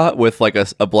Arkansas with like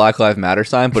a Black Lives Matter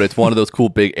sign, but it's one of those cool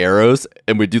big arrows,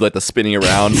 and we do like the spinning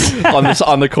around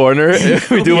on the corner.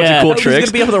 We do a bunch of cool Who's tricks.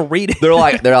 gonna be able to read it? They're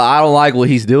like, I don't like what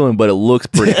he's doing, but it looks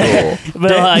pretty cool.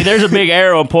 But like, there's a big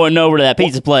arrow pointing over to that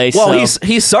pizza place. Well, so.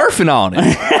 he's surfing on it.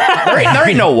 there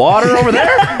ain't no water over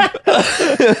there.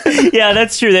 Yeah,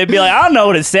 that's true. They'd be like, I don't know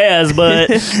what it says, but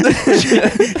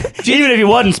even if you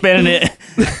wasn't spinning it.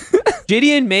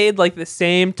 Gideon made like the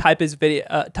same type of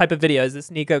video as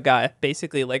this Nico guy,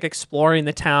 basically like exploring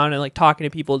the town and like talking to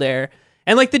people there.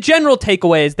 And like the general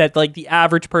takeaway is that like the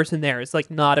average person there is like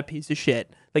not a piece of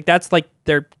shit. Like that's like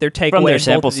their takeaway From their in both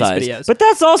sample of these size. videos. But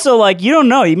that's also like, you don't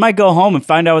know. You might go home and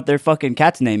find out what their fucking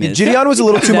cat's name is. Gideon was a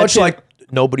little too much it. like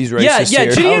nobody's racist yeah,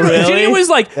 here. Gideon, Oh, really? Gideon was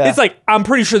like, it's like, I'm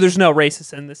pretty sure there's no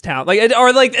racists in this town. Like,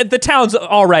 or like the town's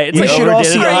all right. It's We like, should all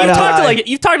see eye to eye.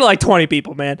 you've talked to like 20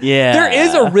 people, man. Yeah. There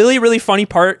is a really, really funny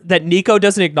part that Nico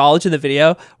doesn't acknowledge in the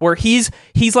video where he's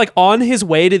like on his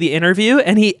way to the interview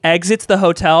and he exits the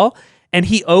hotel and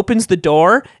he opens the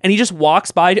door and he just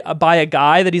walks by a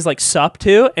guy that he's like sup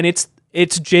to, and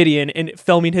it's Gideon and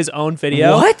filming his own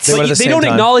video. What? They went at the They same don't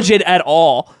time. acknowledge it at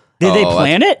all. Did they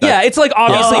plan it? Yeah, it's like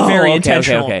obviously Oh, very okay,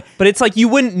 intentional. okay. But it's like you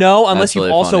wouldn't know unless That's you've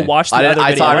really also funny. watched the I other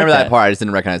video. I remember like that part. I just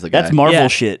didn't recognize the guy. That's Marvel Yeah.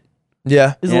 shit.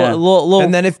 Yeah. It's Yeah. a little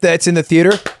And then if that's in the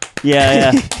theater,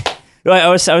 Yeah. I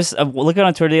was looking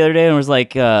on Twitter the other day and was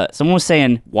like, someone was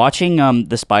saying, watching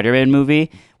the Spider-Man movie.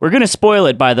 We're gonna spoil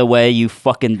it, by the way, you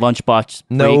fucking lunchbox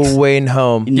no freaks. way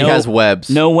home. He has webs.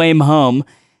 No way home.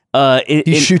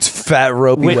 He shoots fat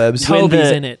ropey webs.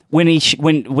 Toby's in it. When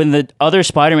when the other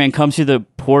Spider-Man comes through the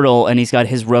portal and he's got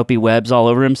his ropey webs all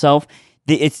over himself,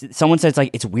 someone said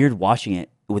it's weird watching it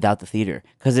without the theater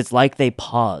because it's like they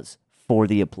pause for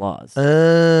the applause.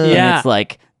 And Yeah. it's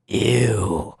like,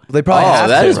 ew. They probably Oh, have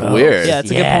that to. is weird. Yeah,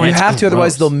 it's a good Yeah. point. You have to,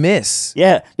 otherwise gross. they'll miss.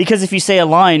 Yeah, because if you say a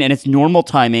line and it's normal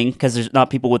timing, because there's not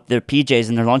people with their PJs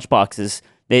and their lunchboxes,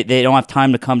 they don't have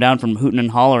time to come down from hooting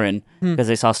and hollering because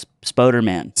they saw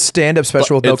Spoderman. Stand-up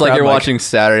special with no It's like crowd you're mic. watching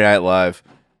Saturday Night Live.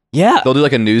 Yeah, They'll do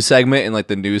like a news segment and like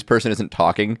the news person isn't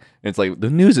talking. And it's like, the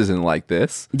news isn't like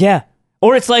this. yeah.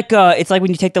 Or it's like when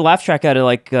you take the laugh track out of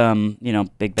like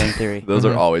Big Bang Theory. Those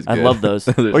are always good. I love those.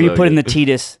 Those are Or you so put in the good.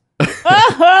 Titus.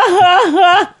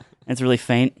 It's really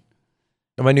faint.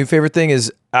 And my new favorite thing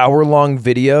is hour-long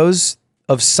videos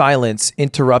of silence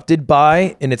interrupted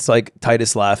by, and it's like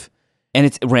Titus laugh. And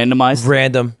it's randomized.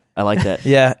 Random. I like that.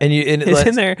 Yeah. And It's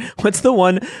in there. What's the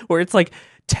one where it's like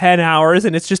 10 hours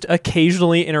and it's just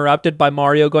occasionally interrupted by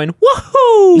Mario going,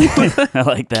 woohoo! I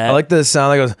like that. I like the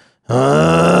sound that goes,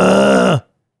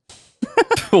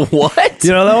 What?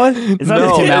 you know that one? it's not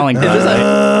a Tim Allen guy,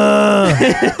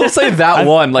 right? Don't say that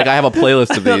one. Like I have a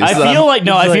playlist of these. I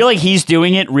feel like he's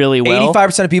doing it really well.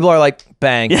 85% of people are like,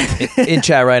 bang, in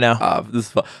chat right now. This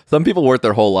is some people work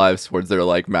their whole lives towards their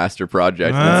like master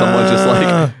project, and then someone's just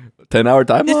like 10-hour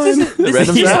timeline.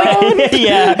 Random He's sound. like,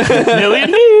 yeah, million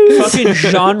views. Fucking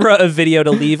genre of video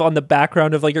to leave on the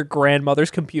background of like your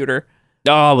grandmother's computer.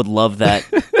 Oh, I would love that.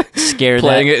 Scare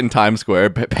Playing that. it in Times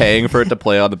Square, paying for it to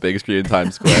play on the big screen in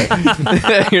Times Square.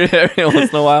 Every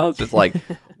once in a while, it's just like,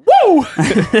 woo!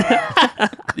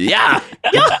 Yeah.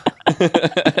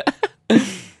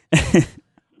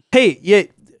 Hey, yeah, do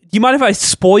you mind if I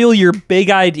spoil your big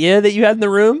idea that you had in the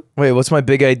room? Wait, what's my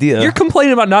big idea? You're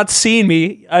complaining about not seeing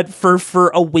me for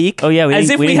a week. Oh, yeah, as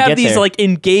if we didn't have get these there. like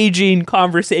engaging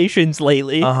conversations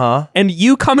lately. Uh-huh. And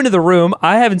you come into the room.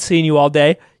 I haven't seen you all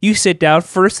day. You sit down.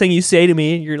 First thing you say to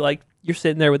me, you're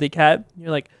sitting there with the cat. You're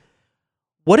like,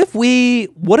 what if we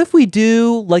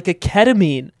do like a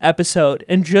ketamine episode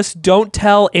and just don't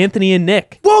tell Anthony and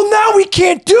Nick? Well, now we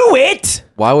can't do it.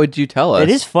 Why would you tell us? It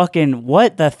is fucking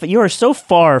what the. You are so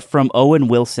far from Owen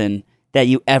Wilson that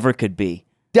you ever could be.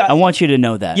 Yeah. I want you to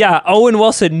know that. Yeah, Owen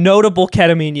Wilson, notable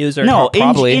ketamine user. No,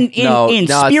 Probably. in No, in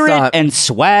no, it's spirit not. and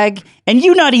swag, and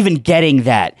you not even getting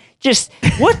that. Just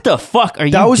what the fuck are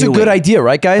you? That was doing? a good idea,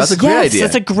 right, guys? That's a great Yes, idea.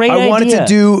 that's a great I idea. wanted to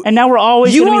do- and now we're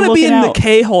always you want to be in the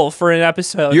K-hole for an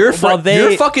episode. Your while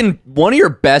your fucking one of your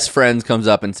best friends comes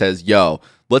up and says, "Yo,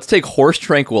 let's take horse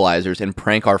tranquilizers and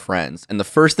prank our friends." And the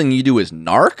first thing you do is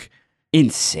narc.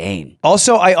 Insane.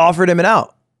 Also, I offered him an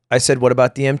out. I said, what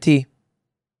about DMT?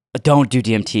 Don't do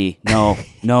DMT. No.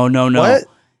 What?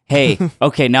 Hey,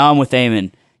 okay, now I'm with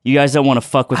Eamon. You guys don't want to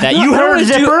fuck with that. You I heard wanna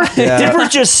Zipper? Yeah. Zipper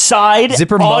just sighed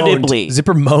Zipper audibly. moaned.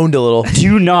 Zipper moaned a little.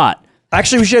 Do not.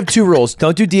 Actually, we should have two rules.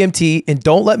 Don't do DMT and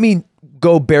don't let me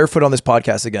go barefoot on this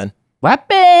podcast again.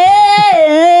 Weapon.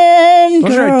 I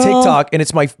was trying girl. TikTok and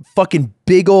it's my fucking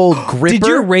big old gripper.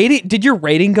 Did your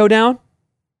rating go down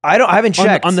I haven't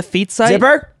checked. on the feet site?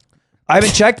 Zipper? I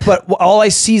haven't checked, but all I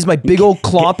see is my big old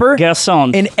clomper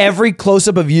Garçon. in every close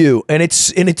up of you. And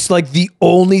it's like the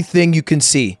only thing you can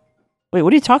see. Wait,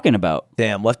 what are you talking about?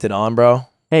 Damn, left it on, bro.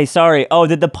 Hey, sorry. Oh,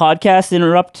 did the podcast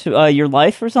interrupt your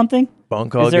life or something? Phone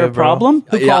call. Is there a good, bro. problem?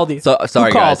 Who called you? So,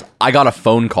 sorry, Who called? guys. I got a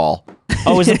phone call.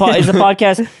 Oh, is the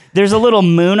podcast? There's a little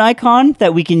moon icon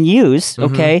that we can use,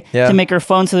 okay, Yeah. to make our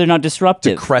phones so they're not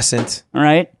disruptive. Crescent. All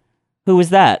right. Who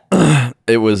was that?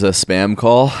 It was a spam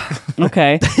call.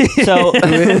 Okay. So,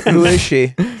 Who is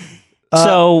she?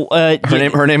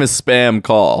 Her name is Spam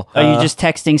Call. Are you just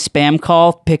texting spam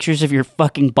call pictures of your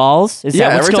fucking balls? Is Yeah,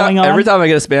 that what's going on? every time I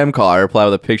get a spam call, I reply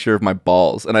with a picture of my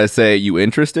balls, and I say, "You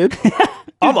interested?"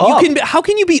 I'm You up. how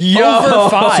can you be Yo. over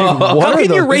 5? What How are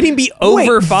can your the- rating be Wait,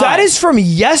 over 5? that is from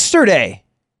yesterday.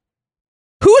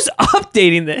 Who's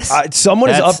updating this? Someone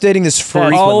is That's- updating this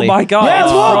frequently. Oh my god! Yeah,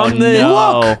 it's look. from the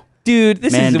no. dude.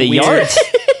 This Man, is the weird. yard.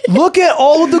 Look at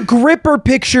all of the gripper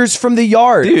pictures from the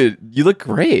yard. Dude, you look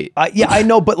great. Yeah, I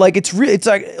know, but like it's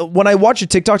like when I watch the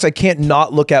TikToks, I can't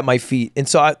not look at my feet, and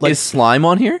so I like Is slime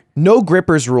on here? no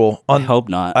grippers rule. I hope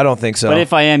not. I don't think so. But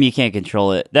if I am, you can't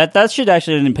control it. That shit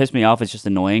actually didn't piss me off. It's just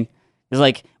annoying It's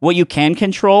like what you can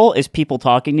control is people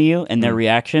talking to you and their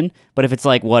reaction. But if it's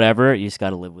like whatever, you just got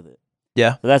to live with it.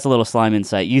 Yeah. So that's a little slime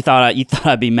insight. You thought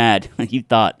I'd be mad. You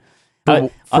thought.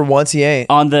 For once, he ain't.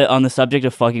 On the subject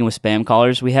of fucking with spam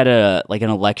callers, we had a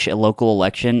local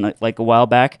election like a while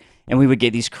back, and we would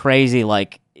get these crazy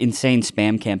like insane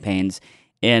spam campaigns.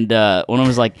 And one of them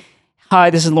was like, "Hi,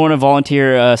 this is Lorna,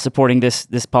 volunteer supporting this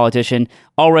politician.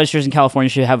 All registers in California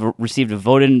should have received a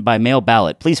voted by mail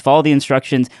ballot. Please follow the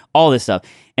instructions." All this stuff,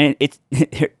 and it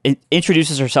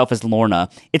introduces herself as Lorna.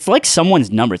 It's like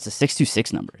someone's number. It's a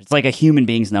 626 number. It's like a human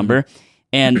being's number,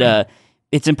 and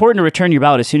it's important to return your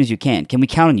ballot as soon as you can. Can we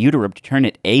count on you to return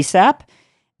it ASAP?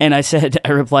 And I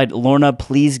replied, "Lorna,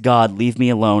 please God, leave me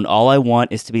alone. All I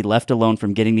want is to be left alone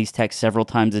from getting these texts several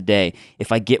times a day.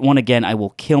 If I get one again, I will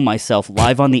kill myself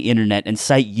live on the internet and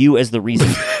cite you as the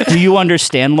reason. Do you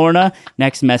understand, Lorna?"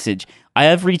 Next message. "I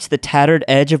have reached the tattered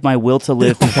edge of my will to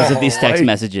live because of these text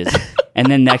messages." And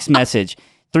then next message.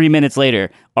 3 minutes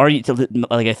later, I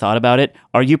thought about it.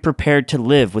 "Are you prepared to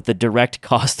live with the direct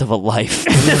cost of a life?"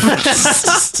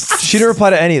 She didn't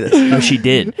reply to any of this. No, she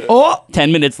did.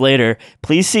 10 minutes later,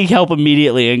 "Please seek help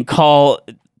immediately and call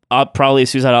probably a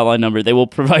suicide hotline number. They will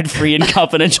provide free and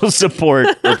confidential support."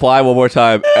 Reply one more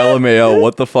time. LMAO.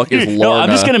 What the fuck is Lorna? No, I'm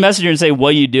just gonna message her and say,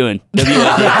 "What you doing?"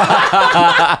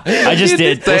 I just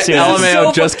did. We'll see what happens.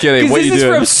 LMAO. Just kidding. What you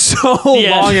doing? This is from so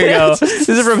Yeah. long ago. This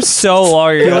is from so long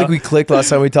I feel ago. like we clicked last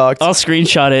time we talked. I'll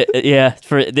screenshot it. Yeah,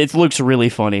 it looks really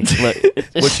funny. Look,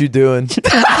 What you doing?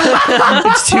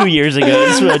 it's 2 years ago.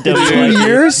 This is what 2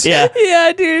 years? Yeah,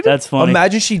 Yeah, dude. that's funny.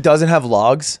 Imagine she doesn't have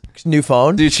logs. New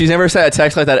phone. Dude, she's never sent a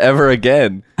text like that ever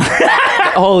again.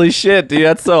 Holy shit, dude.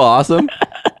 That's so awesome.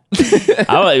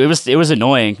 It was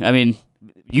annoying. I mean,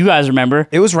 you guys remember?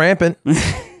 It was rampant.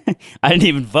 I didn't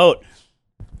even vote.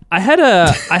 I had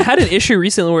an issue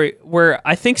recently where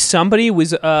I think somebody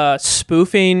was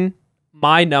spoofing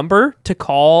my number to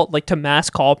call, like to mass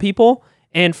call people,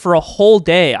 and for a whole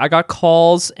day I got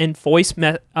calls and voice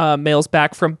mails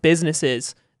back from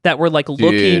businesses that were like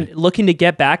looking to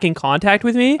get back in contact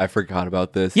with me. I forgot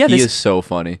about this. Yeah, he this- is so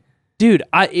funny. Dude,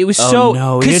 it was Oh so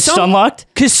no, cause it's some- unlocked.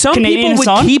 Because some Canadian people would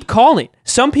song? keep calling.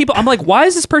 Some people, I'm like, why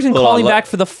is this person calling back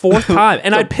for the fourth time?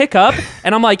 And I'd pick up,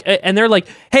 and I'm like, and they're like,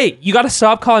 "Hey, you got to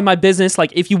stop calling my business.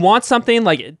 Like, if you want something,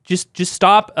 like, just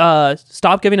stop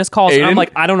giving us calls." And I'm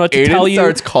like, I don't know what to tell you. Aiden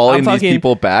starts calling I'm these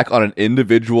people back on an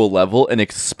individual level and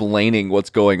explaining what's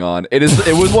going on. It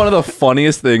was one of the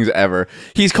funniest things ever.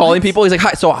 He's calling people. He's like,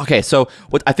 "Hi, so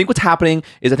what's happening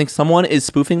is I think someone is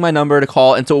spoofing my number to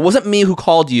call, and so it wasn't me who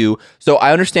called you. So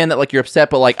I understand that like you're upset,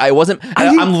 but like I wasn't.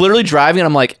 I'm literally driving, and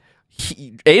I'm like."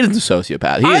 Aiden's a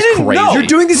sociopath. He is crazy. You're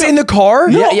doing this in the car?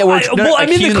 No, Yeah, I'm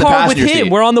in the car with him.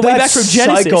 We're on the way back That's from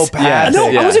Genesis. psychopath. No,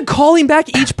 Yeah. I wasn't calling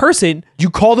back each person. You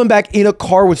called them back in a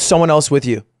car with someone else with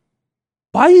you.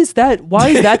 Why is that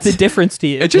the difference to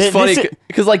you? It's just funny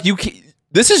because like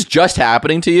this is just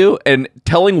happening to you, and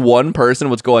telling one person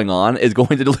what's going on is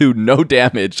going to do no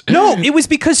damage. No, it was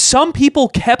because some people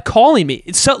kept calling me.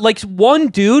 So, like, one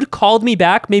dude called me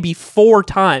back maybe 4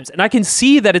 times, and I can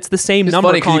see that it's the same It's number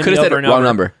funny because calling you could me have said over and wrong over.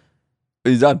 number.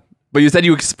 He's done. But you said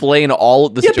you explain all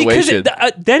the situation.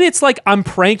 Because then it's like I'm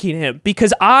pranking him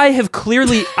because I have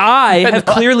clearly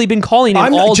been calling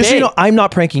him all just day. so you know, I'm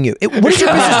not pranking you. What does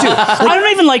your business do? I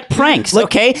don't even like pranks,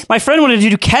 okay? My friend wanted to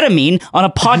do ketamine on a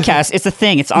podcast. It's a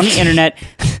thing. It's on the internet.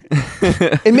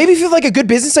 And maybe if you have like a good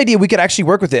business idea, we could actually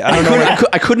work with it. I don't know.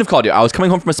 I couldn't have called you. I was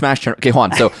coming home from a Smash tournament. Okay,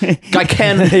 Juan. So, guy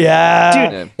Ken. Yeah.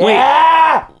 Dude, wait.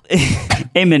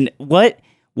 Eamon,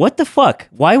 what the fuck?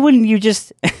 Why wouldn't you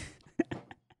just...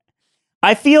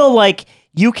 I feel like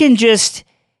you can just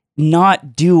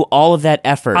not do all of that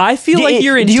effort. I feel like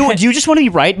you're do you just want to be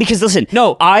right? Because listen,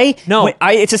 No.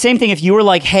 it's the same thing if you were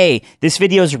like, "Hey, this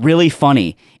video is really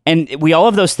funny," and we all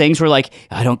have those things where like,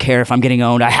 I don't care if I'm getting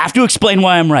owned. I have to explain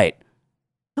why I'm right.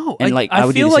 No, And, like, I I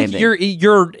would do feel the like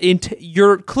same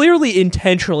you're clearly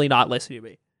intentionally not listening to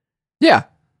me. Yeah.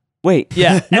 Wait,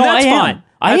 Yeah, and no, that's I am. fine.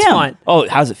 I That's am. fine. Oh,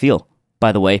 how's it feel?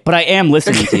 By the way, but I am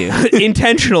listening to you.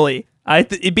 Intentionally,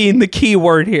 it being the key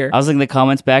word here. I was looking at the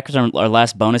comments back because our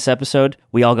last bonus episode,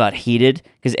 we all got heated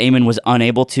because Eamon was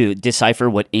unable to decipher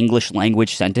what English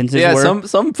language sentences Yeah, were.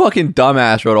 some fucking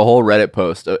dumbass wrote a whole Reddit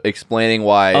post explaining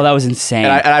why. Oh, that was insane.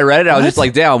 and I read it. I was just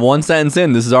like, damn, one sentence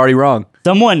in, this is already wrong.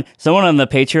 Someone on the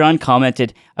Patreon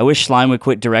commented, "I wish Slime would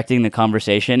quit directing the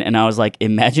conversation," and I was like,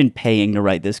 imagine paying to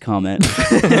write this comment.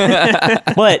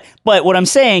 But what I'm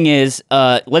saying is,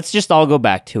 let's just all go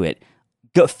back to it.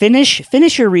 Go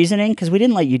finish your reasoning because we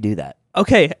didn't let you do that.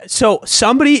 Okay, so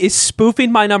somebody is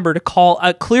spoofing my number to call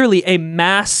clearly a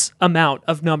mass amount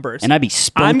of numbers. And I'd be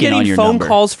spunking I'm getting on your phone number.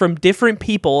 calls from different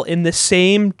people in the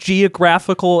same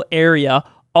geographical area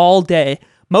all day.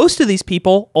 Most of these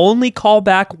people only call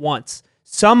back once.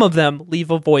 Some of them leave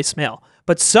a voicemail.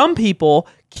 But some people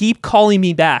keep calling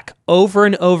me back over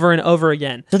and over and over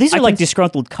again. So these are like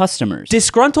disgruntled customers.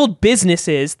 Disgruntled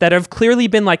businesses that have clearly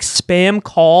been like spam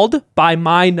called by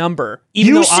my number. Even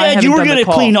You though I said haven't you were done the going to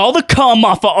call. clean all the cum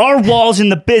off of our walls in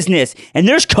the business, and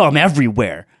there's cum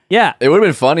everywhere. Yeah. It would have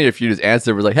been funny if you just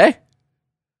answered, was like, hey.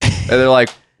 And they're like,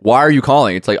 why are you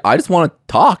calling? It's like, I just want to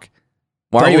talk.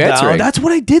 Why are you Double down. answering? That's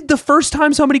what I did the first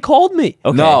time somebody called me.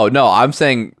 Okay. No, I'm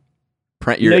saying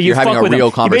you're having fuck a with real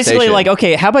them. conversation. You're basically like,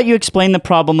 okay, how about you explain the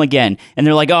problem again? And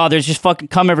they're like, oh, there's just fucking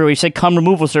cum everywhere. You said cum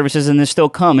removal services and there's still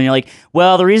cum. And you're like,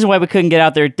 well, the reason why we couldn't get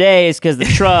out there today is because the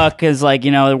truck is like,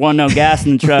 there wasn't no gas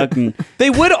in the truck. And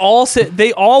They would all say,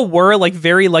 they all were like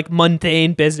very like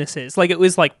mundane businesses. Like it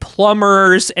was like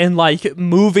plumbers and like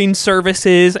moving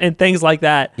services and things like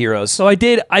that. Heroes. So I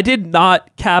did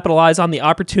not capitalize on the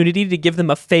opportunity to give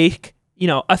them a fake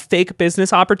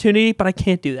business opportunity, but I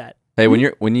can't do that. hey, when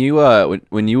you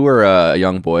were a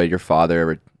young boy, your father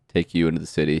ever take you into the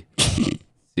city, see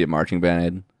a marching band,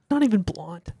 Aiden? Not even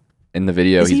blonde. In the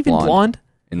video, Is he he's even blonde?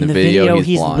 In in the video,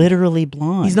 he's blonde. literally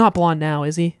blonde. He's not blonde now,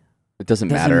 is he? It doesn't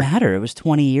Doesn't matter. It was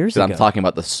 20 years 'Cause ago. I'm talking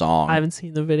about the song. I haven't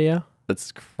seen the video.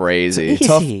 That's crazy.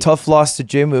 Easy. Tough loss to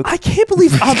J-Mook. I can't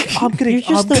believe I'm gonna You're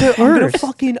just I'm the gonna worst.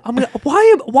 fucking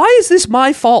why is this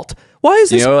my fault? Why is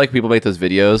this? You know, like people make those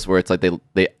videos where it's like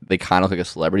they kind of look like a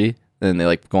celebrity, and then they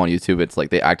like go on YouTube. It's like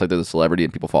they act like they're a celebrity,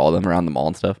 and people follow them around the mall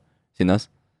and stuff. Seen those?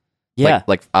 yeah.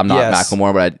 Like I'm not Yes.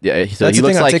 Macklemore, but so That's he the looks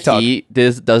thing on like TikTok. he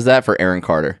does that for Aaron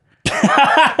Carter.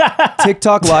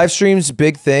 TikTok live streams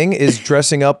big thing is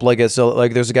dressing up like there's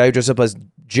a guy who dressed up as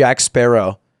Jack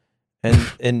Sparrow,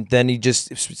 and then he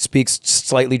just speaks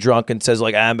slightly drunk and says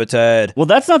like I'm a Ted. Well,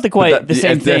 that's not the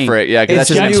same it's thing. different, yeah, because It's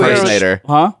that's just an just new age. impersonator.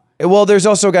 Huh? Well, there's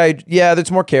also a guy. Yeah,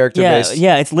 that's more character Yeah, based.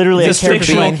 yeah, it's literally It's a a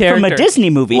fictional character from a character. Disney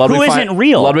movie who isn't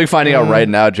real. Ludwig finding out right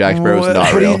now Jack Sparrow's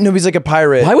not real. He's like a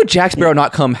pirate. Why would Jack Sparrow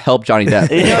not come help Johnny Depp?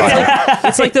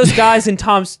 It's like those guys in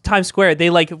Times Square.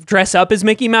 They like dress up as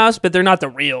Mickey Mouse, but they're not the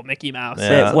real Mickey Mouse.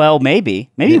 Yeah. Well, maybe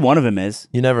one of them is.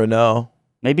 You never know.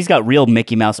 Maybe he's got real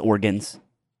Mickey Mouse organs.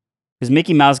 Because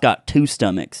Mickey Mouse got 2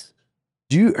 stomachs.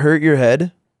 Do you hurt your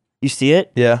head? You see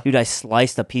it? Yeah. Dude, I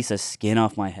sliced a piece of skin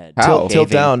off my head. How? Tilt Caving.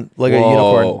 down like a Whoa.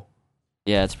 unicorn.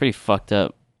 Yeah, it's pretty fucked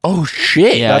up. Oh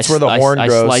shit! Yeah, That's where the horn I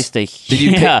grows. sliced a.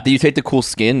 Did you take the cool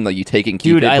skin? Like you take it and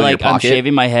keep Dude, it put I it in your like I'm pocket?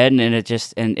 shaving my head and I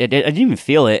didn't even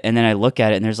feel it, and then I look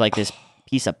at it and there's like this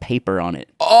piece of paper on it.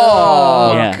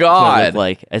 Oh yeah, that's what it god! looked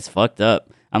like it's fucked up.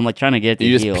 I'm like trying to get it to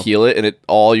You heal. just peel it and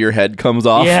all your head comes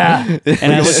off. Yeah,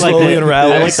 and I look like slowly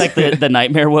unravels. the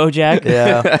nightmare Wojak.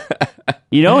 Yeah.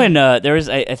 You know, and there was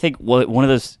I think one of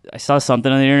those I saw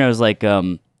something on the internet. It was like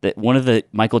that one of the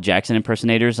Michael Jackson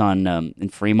impersonators on in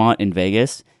Fremont in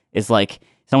Vegas is like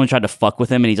someone tried to fuck with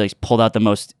him and he's like pulled out the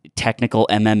most technical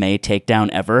MMA takedown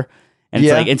ever. And it's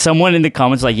Yeah. like, and someone in the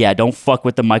comments like, yeah, don't fuck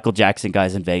with the Michael Jackson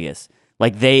guys in Vegas.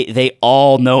 Like they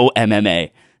all know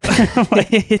MMA.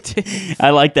 I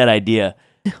like that idea.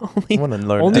 I want to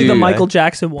learn. Only that. the Dude, Michael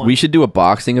Jackson one. We should do a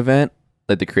boxing event,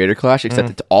 like the Creator Clash, except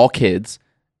it's all kids,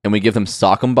 and we give them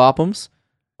sock'em bop'ems.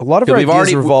 A lot of Yeah, our we've ideas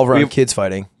already- revolve around we've- kids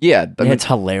fighting. Yeah, I mean, It's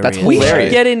hilarious. That's We should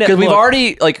hilarious. get into- because we've look.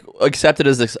 already like accepted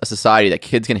as a society that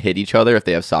kids can hit each other if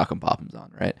they have sock'em bop'ems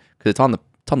on, right? Because it's on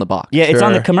the box. Yeah, it's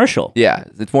on the Sure. commercial. Yeah,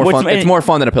 it's more Which- fun. It's more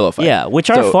fun than a pillow fight. Yeah, which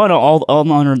are So- fun all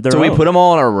on their So own. we put them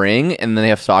all in a ring, and then they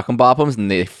have sock'em bop'ems, and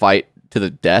they fight to the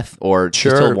death, or just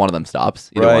Sure. till one of them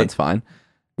stops. Either Right. one's fine.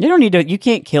 You don't need to. You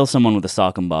can't kill someone with a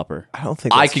sock and bopper. I don't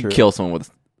think I that's could true. kill someone with.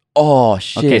 Oh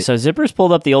shit! Okay, so Zippers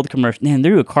pulled up the old commercial. Man,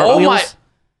 they're doing cartwheels. my-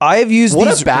 I have used What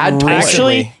a these bad time.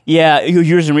 recently. Actually, yeah, you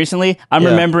used them recently. I'm Yeah.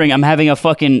 remembering. I'm having a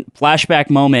fucking flashback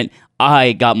moment.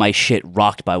 I got my shit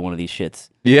rocked by one of these shits.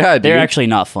 yeah, dude. They're actually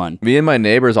not fun. Me and my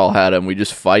neighbors all had them. We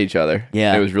just fight each other.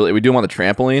 Yeah. it was really. We do them on the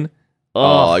trampoline.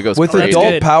 Oh, Oh, it goes With crazy. adult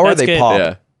good. power, That's they good. pop.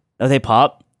 Yeah. oh, they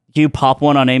pop. Do you pop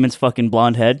one on Eamon's fucking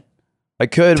blonde head? I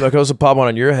could, but I could also pop one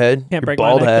on your head. Can't Your break my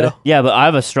bald neck, head. though. Yeah, but I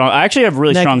have a strong. I actually have a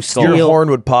really Neck- strong skull. Your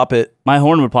horn would pop it. My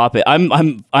horn would pop it.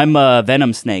 I'm a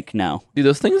venom snake now. Dude,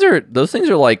 those things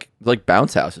are like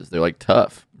bounce houses. They're like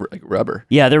tough, like rubber.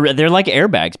 Yeah, they're like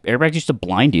airbags. Airbags used to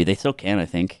blind you. They still can, I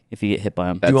think, if you get hit by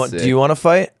them. That's Do sick. you want to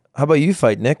fight? How about you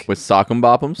fight, Nick? With sock'em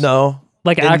bop'ems? No.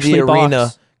 Like in actually the arena.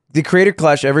 box. The Creator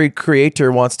Clash, every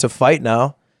creator wants to fight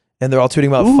now, and they're all tweeting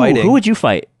about Ooh, fighting. who would you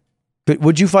fight?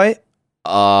 Would you fight?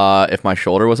 If my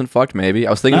shoulder wasn't fucked, maybe. I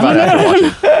was thinking about it after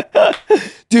watching.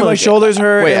 Dude, my shoulders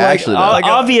hurt. Wait, and, like, actually, though.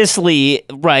 Obviously,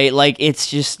 right? Like it's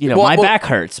just Well, my back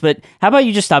hurts. But how about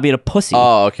you just stop being a pussy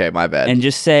Oh, okay, my bad. and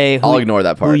just say I'll ignore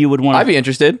that part. who you would want. I'd be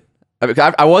interested.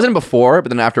 I wasn't before, but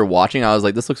then after watching, I was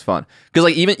like, this looks fun. Because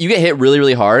like even you get hit really,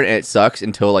 really hard, and it sucks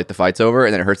until like the fight's over,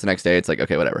 and then it hurts the next day. It's like,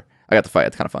 okay, whatever. I got the fight.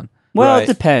 It's kind of fun. Well, Right. it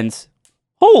depends.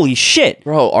 Holy shit,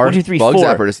 Bro, our 1, 2, 3, bug 4.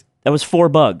 zapper just, That was 4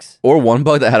 bugs. or one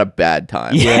bug that had a bad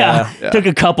time. Yeah. Yeah. Took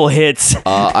a couple hits.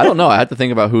 I don't know. I had to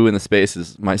think about who in the space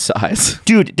is my size.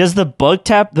 Dude, does the bug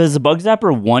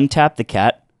zapper one tap the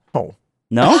cat? Oh.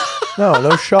 No?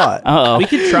 No shot. Uh-oh. We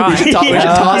could try. We should toss you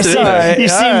it seem, in there. you,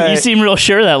 seem, Alright. you seem real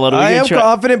sure of that, Ludwig. I am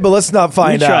confident, but let's not We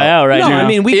find try out right no, now. I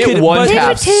mean we It could. one But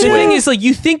tap the thing is, like,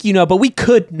 you think you know, but we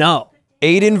could know.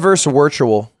 Aiden versus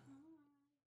Virtual.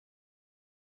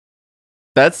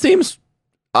 That seems.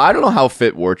 I don't know how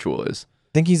fit Virtual is. I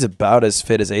think he's about as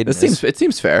fit as Aiden It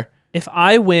seems fair. If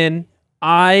I win,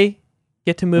 I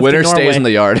get to move Winner to Norway. stays in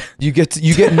the yard. You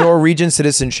get Norwegian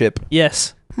citizenship.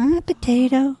 Yes. Hi,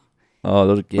 potato. Oh,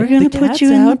 those are We're going to put cat's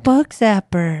you in the out. bug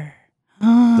zapper.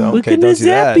 Okay, at don't the do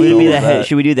that. zappy. Would it Don't be do the head? that.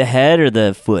 Should we do the head or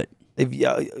the foot?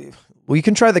 Well, you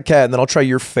can try the cat, and then I'll try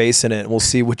your face in it, and we'll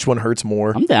see which one hurts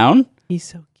more. I'm down. He's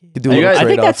so cute. You do a You little guys- I think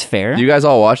trade-off. that's fair. Do you guys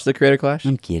all watch the Creator Clash?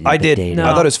 I'm kidding. I did. potato.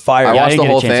 I thought it was fire. I Yeah, I watched didn't the get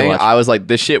a whole chance to thing. watch it. I was like,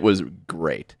 this shit was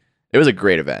great. It was a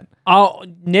great event. Oh,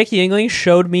 Nick Yingling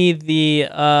showed me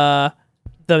the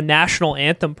national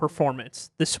anthem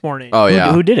performance this morning. Oh Who,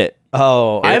 yeah, who did it?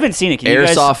 Oh, I haven't seen it. Can you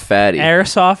Airsoft guys? Fatty.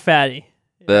 Airsoft Fatty.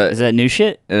 Is that new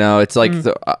shit? It's like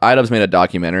Idubbbz made a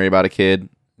documentary about a kid.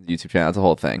 YouTube channel. It's a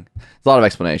whole thing. It's a lot of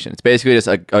explanation. It's basically just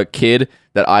a kid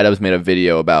that Idubbbz made a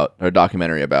video about or a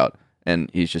documentary about, and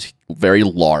he's just very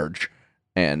large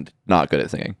and not good at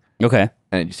singing. Okay.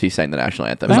 And he sang the national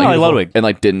anthem. Kinda And, like Ludwig. And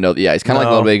like didn't know. Yeah, he's kind of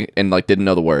like No. Ludwig and like didn't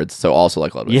know the words. So also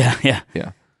like Ludwig. Yeah.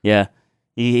 Yeah.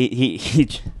 He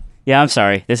yeah, I'm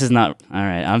sorry. This is not all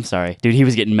right. I'm sorry. Dude, he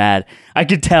was getting mad. I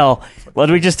could tell.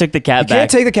 Ludwig just took the cat you back.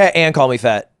 can't take the cat and call me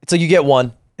fat. It's like you get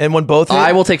one, and when both hit,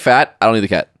 I will take fat. I don't need the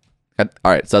cat.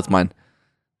 All right, so that's mine.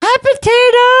 Hi,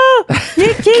 potato.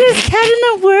 You're cutest cat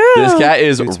in the world. This cat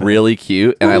is really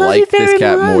cute, and I love you like this very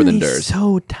cat more than much. Durs.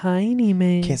 So tiny,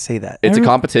 man. can't say that. It's a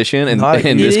competition, and, Not-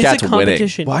 and It this It is cat's a winning.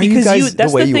 competition. Why are you because guys the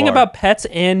that's way the you thing are? about pets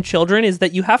and children is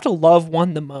that you have to love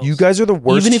one the most. You guys are the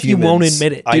worst. Even if you won't humans.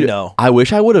 admit it. I Dude, know. I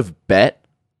wish I would have bet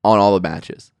on all the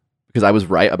matches because I was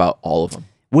right about all of them.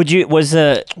 Was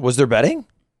Was there betting?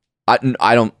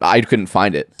 I couldn't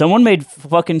find it. someone made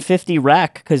fucking 50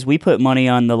 rack because we put money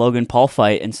on the Logan Paul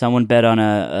fight and someone bet on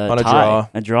a On a tie,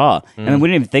 draw. and then we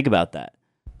didn't even think about that.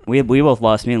 We both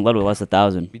lost. Me and Ludwig lost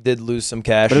 1,000, We did lose some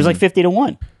cash. but it was like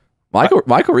 50-1.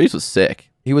 Michael Reeves was sick.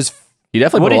 he was. He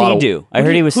definitely What put did a lot he of, do? I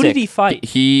heard he was Who sick. did he fight?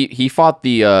 He fought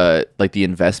the like the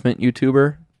investment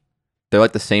YouTuber. They're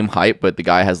like the same height, but the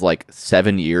guy has like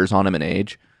 7 years on him in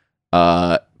age.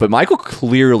 But Michael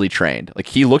clearly trained. Like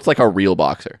he looked like a real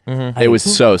boxer. It was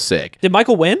so sick. Did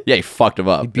Michael win? Yeah, he fucked him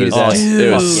up. beat it his was, ass.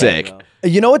 it was Dude. sick.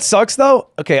 You know what sucks though?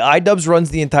 Okay, Idubbbz runs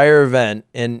the entire event,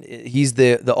 and he's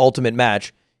the ultimate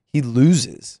match. He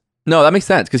loses. No, that makes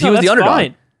sense because he No, was the that's underdog.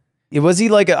 fine. Was he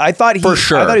like? I thought he. For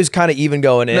sure. I thought he was kind of even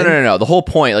going in. No. The whole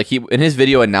point, like he in his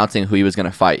video announcing who he was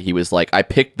gonna fight, he was like, I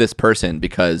picked this person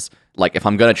because like if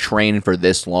I'm gonna train for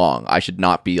this long, I should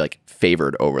not be like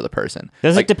favored over the person.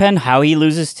 Does like, it depend how he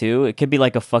loses too? It could be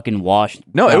like a fucking wash.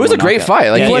 No, it was a great knockout. fight.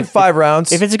 Like He he went 5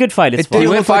 rounds. If it's a good fight, it's It did he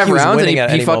fine. look went like 5 he was rounds and winning at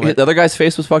any moment. the other guy's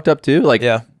face was fucked up too. Like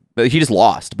Yeah. but he just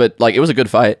lost. But like it was a good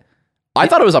fight. I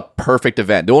thought it was a perfect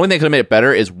event. The only thing that could have made it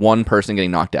better is one person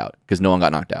getting knocked out because no one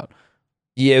got knocked out.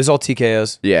 Yeah, it was all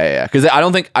TKOs. Yeah. Because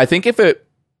I think if it,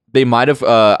 they might have,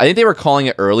 I think they were calling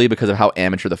it early because of how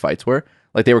amateur the fights were.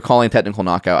 Like they were calling technical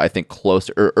knockout, I think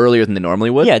closer or earlier than they normally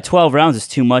would. Yeah, 12 rounds is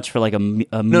too much for like a No,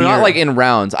 mere- not like in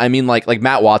rounds. I mean like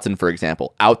Matt Watson, for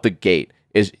example, out the gate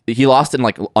he lost in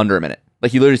like under a minute.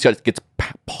 Like he literally just gets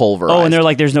pulverized. Oh, and they're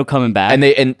like, there's no coming back. and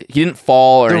he didn't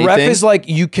fall or The anything. ref is like,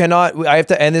 you cannot. I have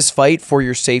to end this fight for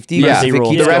your safety. Yeah. because if it The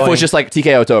keeps the ref going- was just like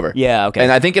TKO, it's over. yeah, okay.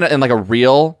 And I think in like a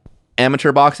real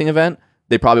amateur boxing event,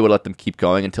 they probably would let them keep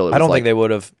going until it was I don't like, think they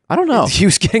would have. I don't know. He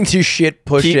was getting to shit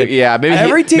pushed in. Yeah, maybe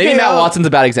Every TKO, maybe Matt Watson's a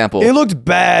bad example. It looked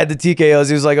bad. The TKOs.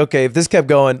 He was like, okay, if this kept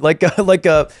going,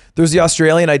 there's the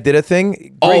Australian I did a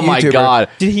thing. Oh Great my YouTuber. god!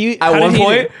 Did he? At how one did he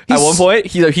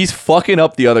point, do? he's fucking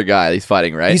up the other guy he's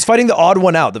fighting, right? He's fighting the odd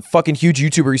one out, the fucking huge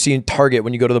YouTuber you see in Target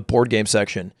when you go to the board game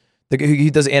section. He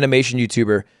does animation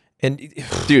YouTuber. And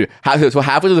Dude, so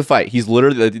halfway through the fight, he's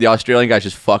literally the Australian guy's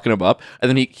just fucking him up, and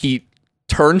then he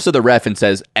turns to the ref and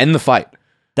says, "End the fight,"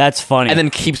 That's funny. and then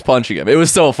keeps punching him. It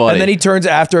was so funny. then he turns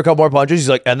after a couple more punches. He's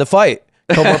like, end the fight.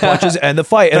 couple more punches, and the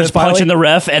fight. And There's then finally, punching the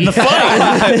ref and the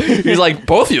fight. He's like,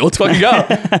 both of you, let's fucking go.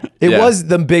 it Yeah. was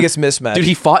the biggest mismatch. Dude,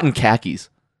 he fought in khakis.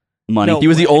 Money. No. He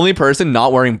was the only person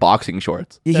not wearing boxing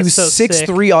shorts. He That's was so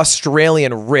 6'3"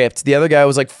 Australian, ripped. The other guy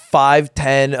was like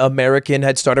 5'10" American,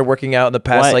 had started working out in the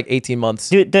past What? like 18 months.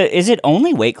 Dude, is it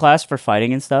only weight class for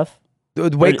fighting and stuff? The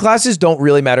weight classes don't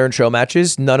really matter in show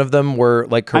matches. None of them were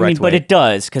like correct I mean, but weight. it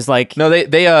does because like No,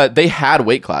 they had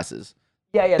weight classes.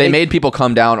 yeah, They made people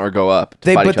come down or go up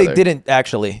to fight but each they other. didn't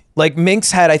actually. Like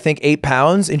Minx had, I think, 8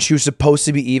 pounds, and she was supposed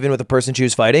to be even with the person she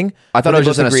was fighting. I thought but it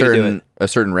was they just in both agreed to do it. a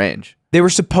certain range. They were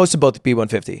supposed to both be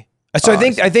 150. So Oh,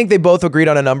 I think they both agreed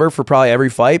on a number for probably every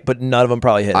fight, but none of them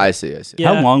probably hit. I see.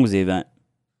 Yeah. how long was the event?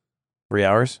 3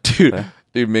 hours.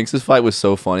 Dude, Minx's fight was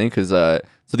so funny because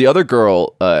so the other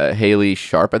girl, Haley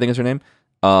Sharp, I think is her name.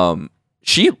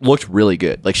 She looked really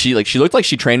good. Like she looked like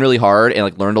she trained really hard and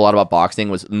like learned a lot about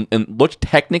boxing. And looked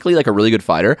technically like a really good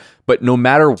fighter. But no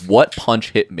matter what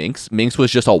punch hit Minx was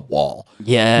just a wall.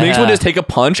 Yeah. Minx would just take a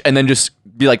punch and then just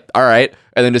be like, all right,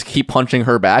 and then just keep punching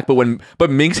her back. But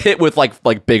Minx hit with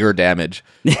like bigger damage.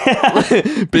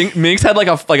 Minx had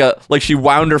like she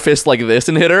wound her fist like this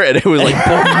and hit her, and it was like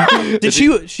boom. Did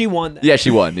she won that? Yeah,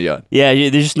 she won. Yeah. Yeah,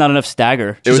 there's just not enough stagger.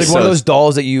 It It's was like one of so- those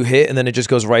dolls that you hit and then it just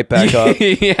goes right back up.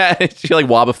 Yeah, she like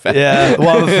Wobba Fett. Yeah,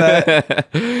 Wobba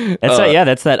Fett.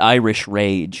 That's that Irish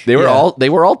rage. They were Yeah.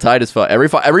 all tight as fuck.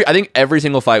 I think every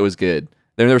single fight was good.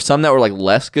 There were some that were like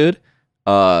less good.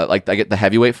 Like I get the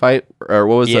heavyweight fight or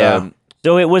what was Yeah.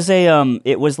 So it was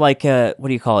like a, what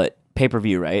do you call it?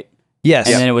 Pay-per-view, right? Yes.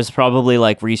 And then it was probably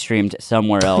like restreamed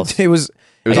somewhere else. It was.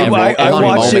 It was I, on I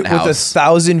Moment watched it with House.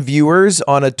 1,000 viewers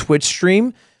on a Twitch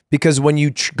stream because when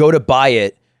you go to buy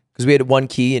it, because we had one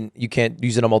key and you can't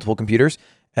use it on multiple computers,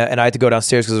 and I had to go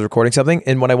downstairs because I was recording something.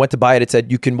 And when I went to buy it, it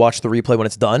said you can watch the replay when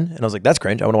it's done. And I was like, that's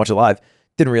cringe. I want to watch it live.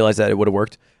 Didn't realize that it would have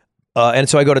worked. And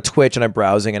so I go to Twitch and I'm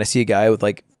browsing and I see a guy with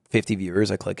like 50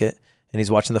 viewers. I click it and he's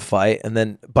watching the fight. And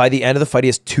then by the end of the fight, he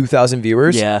has 2,000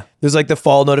 viewers. Yeah. There's like the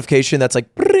fall notification that's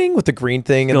like bring with the green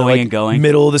thing and Going then, like and going.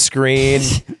 middle of the screen.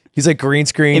 He's like green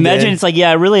screen. Imagine it's like,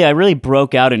 I really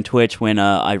broke out in Twitch when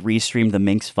I restreamed the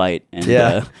Minx fight, and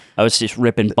Yeah. I was just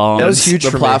ripping bombs. That was huge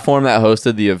The for me. platform that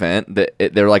hosted the event,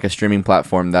 they're like a streaming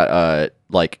platform that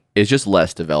like is just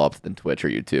less developed than Twitch or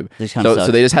YouTube. This kinda So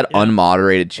sucks. they just had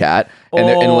unmoderated chat, and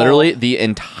Oh. literally the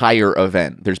entire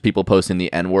event, there's people posting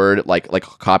the N word, like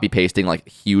copy pasting like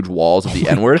huge walls of the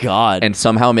N word, God. and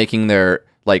somehow making their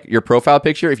like your profile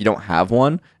picture, if you don't have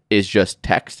one, is just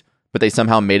text, but they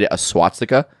somehow made it a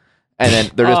swastika. And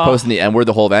then they're just posting the N word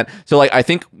the whole event. So like I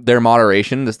think their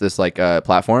moderation, this like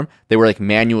platform, they were like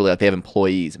manually, like they have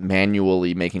employees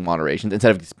manually making moderations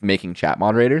instead of making chat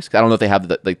moderators. 'Cause I don't know if they have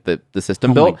the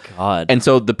system Oh built. my God. And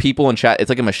so the people in chat, it's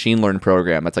like a machine learned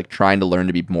program that's like trying to learn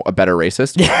to be a better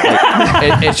racist.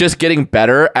 Like, it's just getting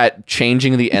better at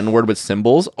changing the N word with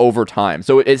symbols over time.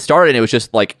 So it started and it was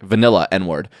just like vanilla N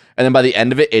word, and then by the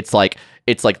end of it, it's like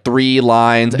 3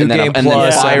 lines New and then game and then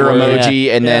plus, fire N-word.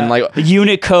 emoji and then like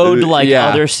Unicode, like Yeah.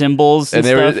 other symbols and,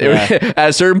 and they stuff. were, Yeah. at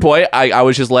a certain point, I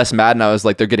was just less mad, and I was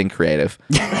like, they're getting creative.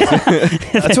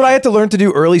 That's what I had to learn to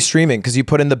do early streaming because you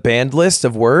put in the banned list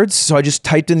of words. So I just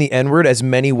typed in the N word as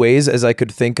many ways as I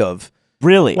could think of.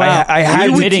 Really? I had you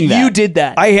to- admitting that? You did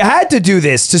that. I had to do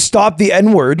this to stop the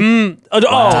N word.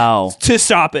 Wow. To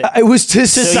stop it. It was to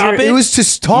stop it. it? It was to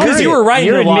stop Because it. you were writing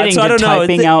You're a lot, admitting so I to don't know.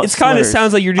 typing out It's kind of slurs.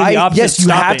 sounds like you're doing the opposite. Yes, you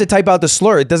of have stopping. to type out the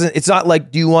slur. It doesn't. It's not like,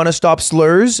 do you want to stop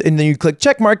slurs? And then you click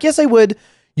check mark. Yes, I would.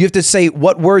 You have to say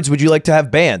what words would you like to have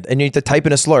banned, and you have to type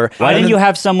in a slur. Why And didn't then- you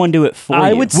have someone do it for I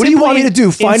you? would What do you want me to do?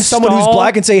 simply Find someone who's install-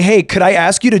 black and say, "Hey, could I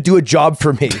ask you to do a job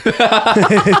for me?"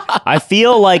 I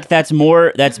feel like that's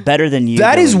better than you.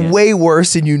 That is doing it. way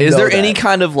worse, and you know Is there that. any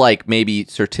kind of like maybe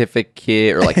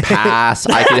certificate or like pass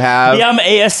I could have? Yeah, I'm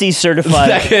ASC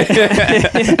certified.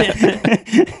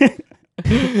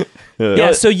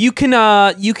 Yeah, so you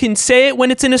can say it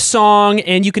when it's in a song,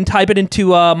 and you can type it into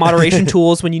moderation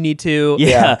tools when you need to.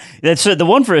 Yeah, that's the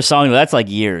one for a song. That's like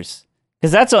years,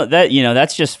 because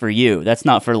that's just for you. That's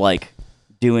not for like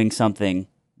doing something.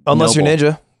 Unless noble. you're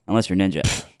ninja, Unless you're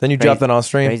ninja. then you Crazy. drop that on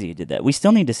stream. Crazy you did that. We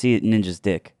still need to see Ninja's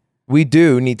dick. We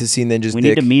do need to see Ninja's We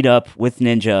dick. need to meet up with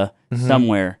Ninja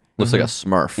somewhere Looks like a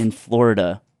Smurf. in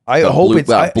Florida. I the hope blue- it's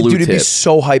that blue dude. It'd be tip.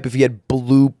 so hype if he had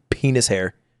blue penis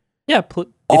hair. Yeah.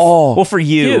 Well, for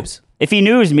you, Pubes. if he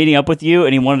knew he was meeting up with you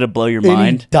and he wanted to blow your And he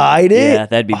mind, dyed it. yeah,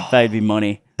 that'd be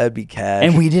money. That'd be cash.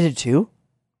 And we did it too.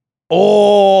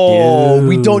 Oh,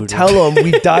 we don't Dude. tell them.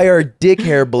 We dye our dick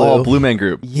hair blue. Oh, Blue Man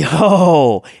Group.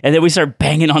 Yo, and then we start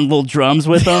banging on little drums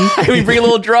with them. We bring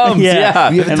little drums.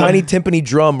 Yeah. We have a And tiny timpani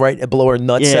drum right below our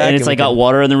nutsack. Yeah, and it's we like can- got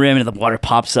water in the rim, and the water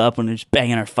pops up when they're just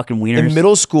banging our fucking wieners. in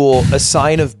middle school, a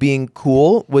sign of being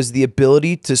cool was the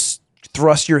ability to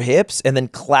thrust your hips and then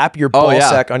clap your ball yeah.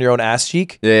 sack on your own ass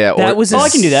cheek. Yeah. That was a I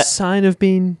can do that. sign of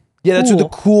being. Yeah, that's what cool.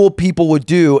 the cool people would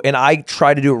do, and I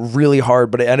tried to do it really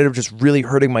hard, but it ended up just really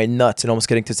hurting my nuts and almost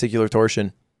getting testicular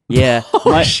torsion. Yeah,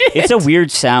 it's a weird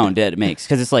sound that it makes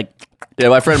because it's like Yeah,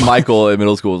 my friend Michael in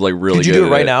middle school was like really Could you good do it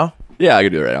at right now? Yeah, I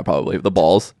could do it right now, probably. The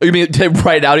balls. You mean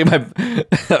right now?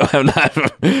 I'm not.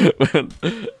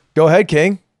 Go ahead,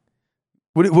 King.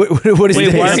 What is Wait, this? why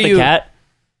it's are the you- cat.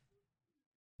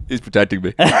 He's protecting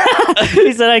me.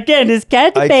 He said, "I can't. It's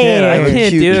cat I bear. can't. I have a can't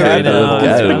cute do it cat right that now. will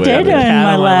Cat get in it. my Potato lap. in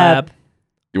my lap."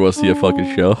 You want to see a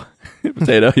fucking show?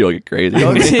 Potato, you'll get crazy.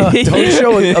 Don't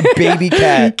show a baby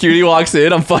cat. Cutie walks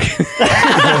in. I'm fucking.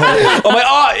 I'm like,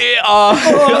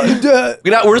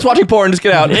 we're just watching porn. Just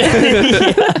get out.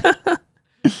 I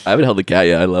haven't held the cat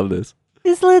yet. I love this.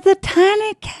 This little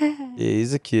tiny cat. Yeah,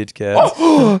 he's a cute cat.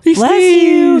 He Bless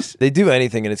you. sneezed. They do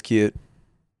anything and it's cute.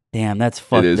 Damn, that's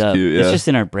fucked is up. cute, It's yeah. just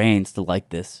in our brains to like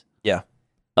this. Yeah.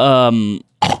 What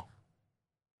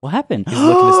happened? He's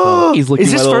licking his thumb. He's licking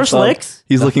Is my this little first thumb. licks?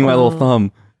 He's licking my little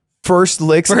thumb. First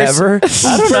licks ever. I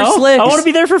don't know. First licks. I want to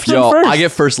be there for some Yo, first. I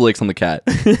get first licks on the cat.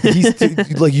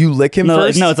 He's like you lick him no,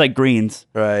 first. no, it's like greens.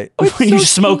 Right. When you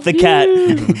smoke the cat,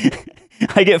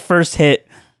 I get first hit.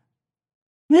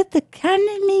 With the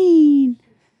cannon.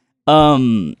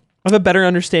 I have a better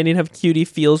understanding of Cutie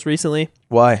feels recently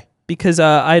Why? because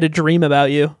I had a dream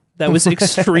about you that was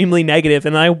extremely negative,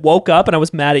 and I woke up and I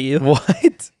was mad at you. What?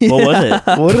 What was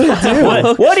it? What did I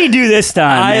do? What did he do this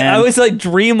time, man? I was like,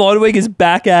 Dream Ludwig is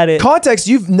back at it. Context,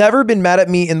 you've never been mad at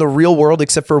me in the real world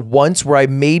except for once where I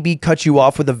maybe cut you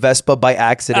off with a Vespa by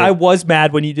accident. I was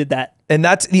mad when you did that. And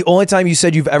that's the only time you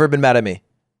said you've ever been mad at me.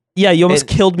 Yeah, you almost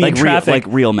It- killed me in like real, traffic.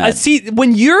 like real mad. See,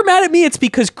 when you're mad at me, it's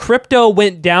because crypto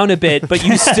went down a bit, but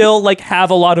you still like have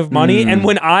a lot of money. And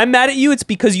when I'm mad at you, it's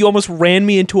because you almost ran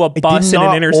me into a bus Did in an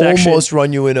not intersection. almost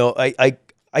run you in a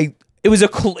It was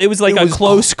like It a was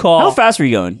close call. How fast were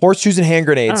you going? horseshoes and hand I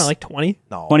grenades. don't know, like 20?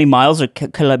 no. 20 miles or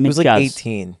It was like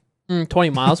 18. 20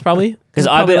 miles probably. Because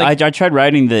Probably like- I tried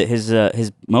riding his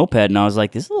moped and I was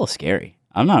like, this is a little scary.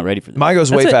 I'm not ready for this. Mine goes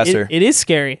way That's faster. it is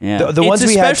scary. Yeah. The ones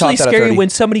it's we had especially topped out at scary 30. when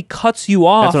somebody cuts you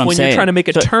off That's what I'm when saying. you're trying to make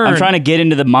a So turn. I'm trying to get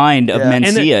into the mind of Yeah. And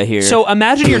then- Mencia here. So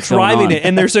imagine you're What's going driving on? it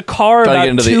and there's a car Trying to about get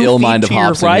into the 2 ill feet mind of to your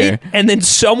Hobson right, here. and then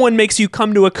someone makes you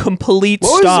come to a complete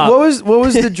What stop. was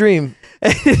the dream?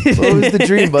 What was the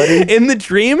dream, buddy? In the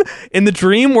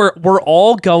dream, we're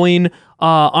all going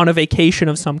on a vacation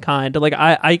of some kind. Like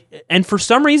and for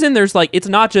some reason, there's like it's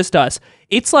not just us.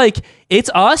 It's like it's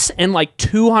us and like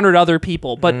 200 other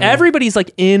people, but everybody's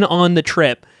like in on the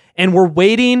trip, and we're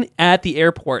waiting at the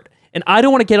airport. And I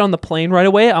don't want to get on the plane right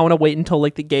away. I want to wait until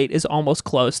like the gate is almost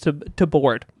close to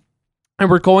board. And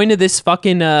we're going to this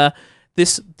fucking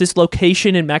this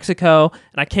location in Mexico,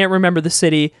 and I can't remember the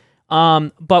city.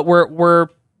 But we're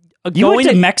you going went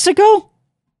to Mexico?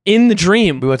 in the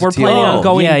dream. We went to We're planning Tijuana. on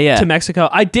going Yeah. to Mexico.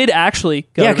 I did actually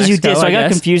go Yeah, to because you did. Mexico, So I got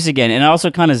guess. confused again. And I also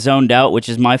kind of zoned out, which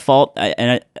is my fault.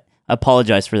 And I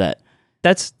apologize for that.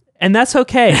 That's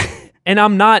okay. And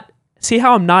I'm not. See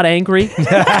how I'm not angry?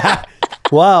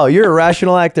 Wow, you're a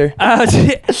rational actor.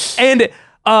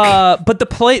 But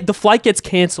the flight gets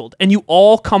canceled, and you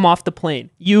all come off the plane.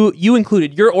 You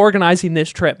included. You're organizing this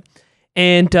trip,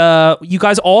 and you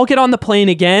guys all get on the plane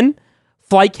again.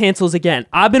 Flight cancels again.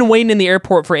 I've been waiting in the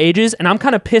airport for ages, and I'm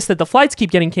kind of pissed that the flights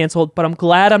keep getting canceled, but I'm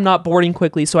glad I'm not boarding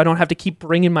quickly so I don't have to keep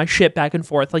bringing my shit back and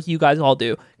forth like you guys all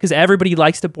do, because everybody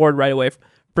likes to board right away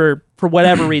for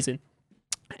whatever reason.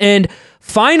 And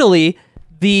finally,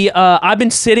 I've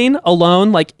been sitting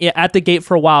alone like at the gate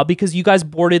for a while because you guys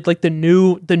boarded like the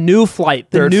new flight,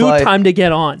 the Third new flight. time to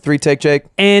get on. 3 take, Jake.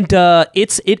 And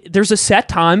there's a set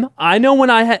time. I know when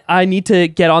I need to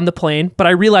get on the plane, but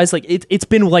I realize like it's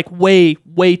been like way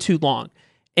too long.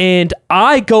 And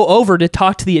I go over to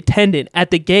talk to the attendant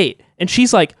at the gate, and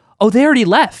she's like, "Oh, they already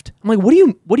left." I'm like, "What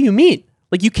do you mean?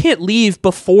 Like you can't leave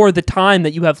before the time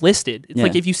that you have listed. It's Yeah.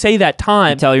 like if you say that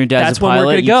time, Tell your dad's that's a when we're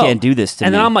pilot, gonna you go. can't do this to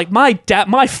and me. then I'm like, my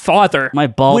father, My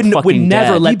bald would fucking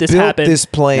never dad. let He this built happen. this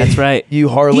plane. That's right. You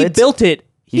harlot. He built it.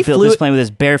 He built flew this it. plane with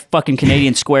his bare fucking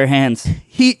Canadian square hands.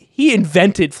 He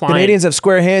invented flying. Canadians have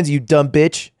square hands, you dumb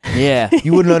bitch. Yeah.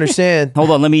 You wouldn't understand. Hold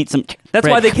on, let me eat some. That's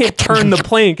bread. why they can't turn the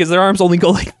plane because their arms only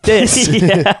go like this.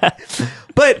 Yeah.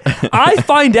 But I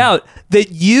find out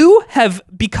that you have,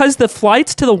 because the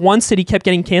flights to the one city kept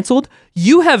getting canceled,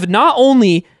 you have not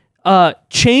only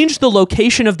changed the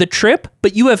location of the trip,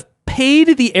 but you have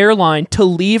paid the airline to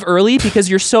leave early because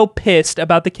you're so pissed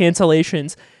about the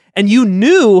cancellations. And you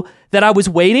knew that I was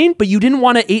waiting, but you didn't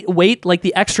want to wait like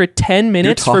the extra 10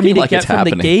 minutes for me to get from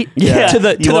the gate to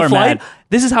the flight. Mad.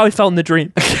 This is how I felt in the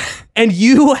dream. And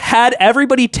you had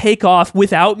everybody take off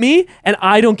without me, and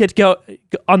I don't get to go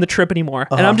on the trip anymore.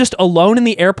 And I'm just alone in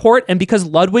the airport, and because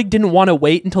Ludwig didn't want to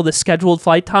wait until the scheduled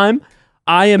flight time,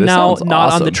 I am now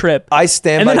not on the trip. I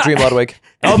stand by Dream Ludwig.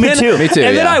 Oh, me too. Me too.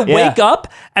 And then I wake up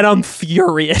and I'm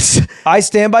furious. I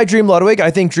stand by Dream Ludwig. I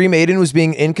think Dream Aiden was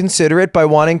being inconsiderate by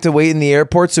wanting to wait in the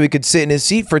airport so he could sit in his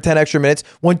seat for 10 extra minutes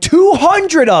when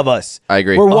 200 of us I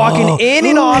agree. were walking in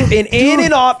and off and in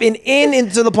and off and in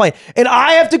into the plane. And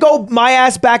I have to go my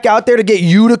ass back out there to get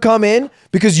you to come in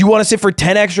because you want to sit for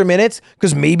 10 extra minutes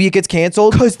because maybe it gets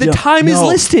canceled. Because the time is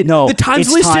listed. No, the time's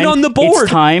it's listed time- on the board.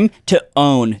 It's time to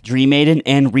own Dream Aiden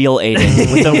and Real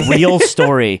Aiden with a real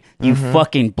story. You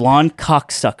fucking blonde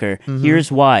cocksucker.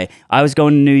 Here's why. I was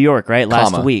going to New York, right,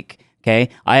 last week. Okay,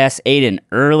 I asked Aiden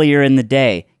earlier in the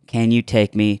day, "Can you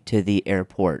take me to the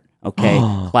airport?" Okay,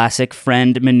 classic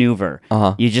friend maneuver.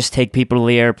 You just take people to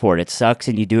the airport. It sucks,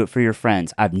 and you do it for your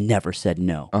friends. I've never said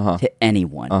no to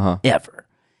anyone ever.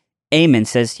 Eamon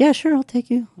says, "Yeah, sure, I'll take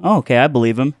you." Oh, okay, I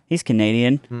believe him. He's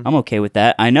Canadian. I'm okay with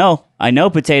that. I know,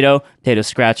 Potato. Potato's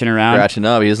scratching around. Scratching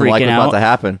up. He doesn't like what's about to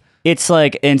happen. It's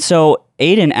like, and so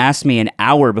Aiden asked me an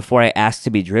hour before I asked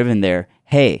to be driven there,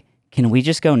 "Hey, can we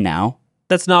just go now?"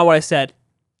 That's not what I said.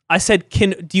 I said,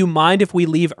 do you mind if we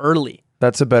leave early?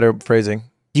 That's a better phrasing.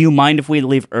 Do you mind if we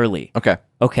leave early? Okay.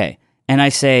 Okay. And I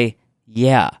say,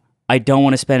 "Yeah, I don't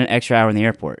want to spend an extra hour in the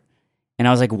airport." And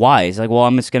I was like, "Why?" He's like, "Well,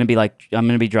 I'm going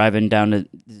to be driving down to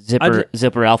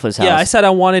Zipper Alpha's house." Yeah, I said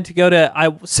I wanted to go to. I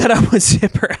said I was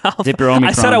Zipper Alpha. Zipper Omicron.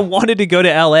 I said I wanted to go to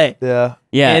LA. Yeah.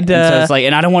 Yeah, And, so it's like,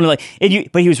 and I don't want to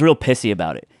like, but he was real pissy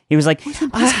about it. He was like,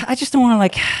 I just don't want to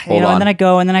like, Hold on. and then I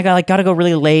go, and then I gotta go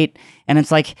really late, and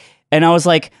it's like, and I was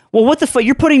like, well, what the fuck?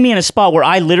 You're putting me in a spot where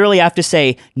I literally have to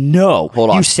say, no, Hold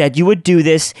on. you said you would do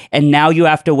this, and now you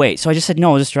have to wait. So I just said,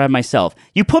 no, I'll just drive myself.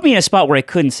 You put me in a spot where I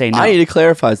couldn't say no. I need to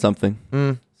clarify something.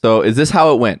 So is this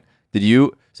how it went?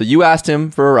 So you asked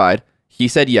him for a ride. He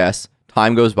said yes.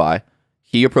 Time goes by.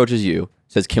 He approaches you,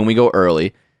 says, "Can we go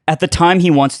early?" At the time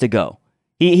he wants to go.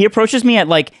 He approaches me at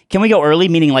like, "Can we go early?"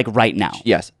 Meaning like right now.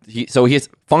 Yes. So he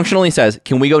functionally says,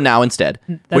 "Can we go now instead?"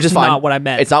 Which is fine. not what I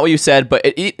meant. It's not what you said, but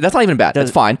that's not even bad. That's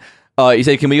fine. You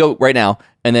said, "Can we go right now?"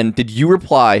 And then did you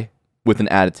reply with an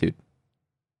attitude?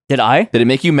 Did I? Did it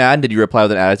make you mad? Did you reply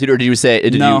with an attitude, or did you say?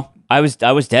 No. I was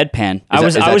deadpan. I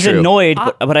was true? annoyed,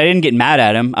 but I didn't get mad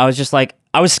at him. I was just like,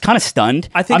 I was kind of stunned.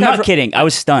 I'm not kidding. I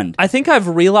was stunned. I think I've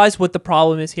realized what the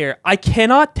problem is here. I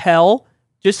cannot tell.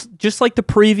 Just like the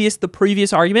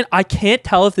previous argument, I can't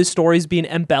tell if this story is being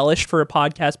embellished for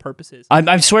podcast purposes.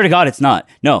 I swear to God, it's not.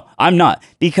 No, I'm not.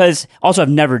 Because also, I've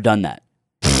never done that.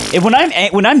 When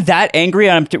I'm that angry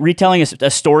and I'm retelling a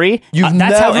story, You've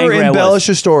that's how never angry embellished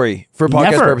a story for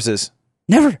podcast Never. purposes.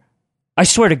 Never. I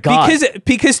swear to God.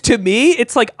 Because to me,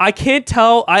 it's like I can't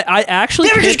tell. I actually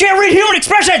just can't read human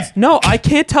expressions. No, I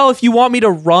can't tell if you want me to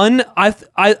run.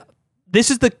 This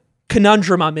is the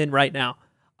conundrum I'm in right now.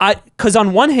 Because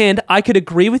on one hand, I could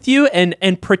agree with you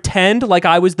and pretend like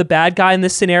I was the bad guy in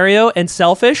this scenario and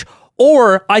selfish,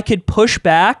 or I could push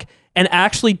back and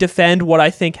actually defend what I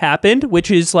think happened,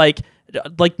 which is like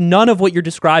none of what you're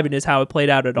describing is how it played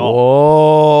out at all.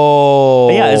 Oh.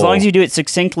 But yeah, as long as you do it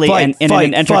succinctly and in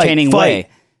an entertaining way,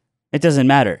 it doesn't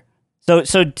matter. So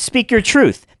speak your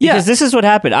truth. Because this is what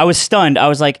happened. I was stunned. I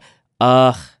was like,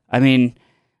 that's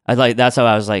how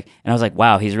I was like, and I was like,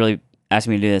 wow, he's really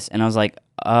asking me to do this. And I was like,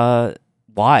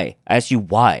 why? I asked you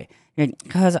why.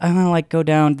 Because I'm going to like go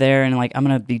down there and like I'm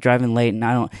going to be driving late and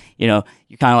I don't, you're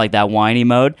kind of like that whiny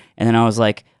mode. And then I was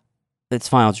like, it's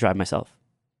fine, I'll just drive myself.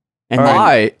 And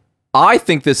I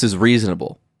think this is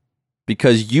reasonable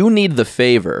because you need the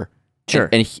favor. Sure.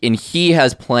 And he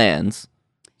has plans.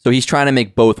 So he's trying to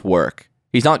make both work.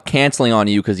 He's not canceling on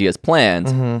you because he has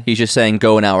plans. Mm-hmm. He's just saying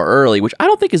go an hour early, which I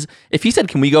don't think is. If he said,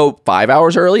 "Can we go 5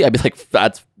 hours early?" I'd be like, it's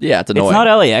annoying. It's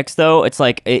not LAX though. It's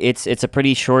like it's a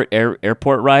pretty short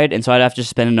airport ride, and so I'd have to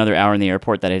spend another hour in the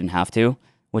airport that I didn't have to,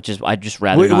 which is I'd just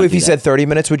rather. Not If he said 30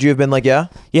 minutes, would you have been like, yeah?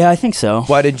 Yeah, I think so.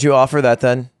 Why didn't you offer that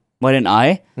then? Why didn't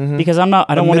I? Because I'm not.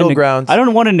 I don't want middle to. ground. I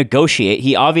don't want to negotiate.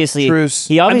 He obviously. Truce.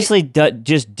 He obviously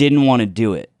just didn't want to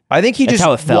do it. I think he That's just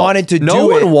how it felt. wanted to No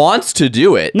do it. one wants to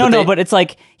do it. But it's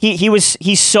like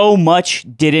he so much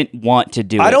didn't want to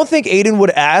do it. I don't think Aiden would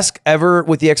ask ever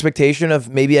with the expectation of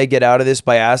maybe I get out of this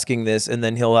by asking this and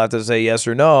then he'll have to say yes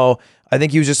or no. I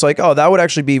think he was just like, oh, that would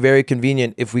actually be very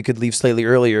convenient if we could leave slightly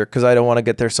earlier because I don't want to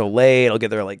get there so late. I'll get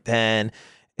there at like 10.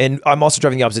 And I'm also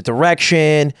driving the opposite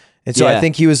direction. And so I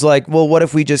think he was like, well, what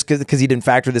if we just, because he didn't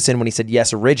factor this in when he said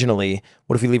yes originally,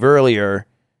 what if we leave earlier?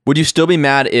 Would you still be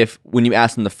mad if, when you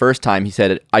asked him the first time, he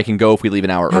said, I can go if we leave an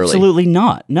hour early? Absolutely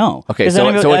not. No. Okay, so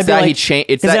it's that he changed.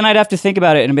 Because then I'd have to think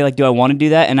about it and be like, do I want to do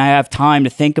that? And I have time to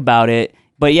think about it.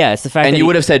 But yeah, it's the fact that you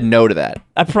would have said no to that.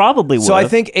 I probably would. So I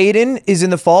think Aiden is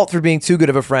in the fault for being too good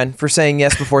of a friend, for saying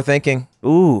yes before thinking.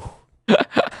 Ooh.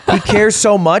 He cares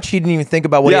so much, he didn't even think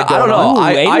about what he had I going don't know.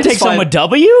 on. Ooh, Aiden I just takes home find- a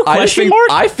W? Question mark?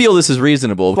 I feel this is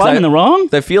reasonable. Well, I'm in the wrong?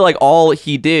 I feel like all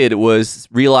he did was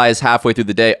realize halfway through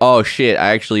the day, oh shit,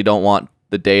 I actually don't want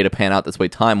the day to pan out this way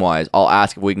time-wise. I'll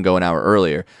ask if we can go an hour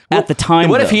earlier. At the time,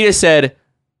 What if though? he just said,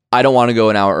 I don't want to go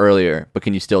an hour earlier, but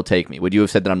can you still take me? Would you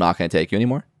have said that I'm not going to take you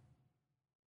anymore?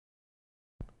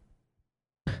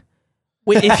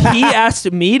 Wait, if he asked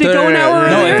me to go an hour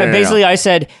No, earlier? if basically I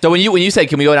said, So when you said,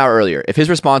 can we go an hour earlier? If his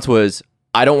response was,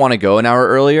 I don't want to go an hour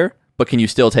earlier, but can you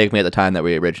still take me at the time that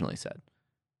we originally said?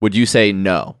 Would you say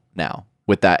no now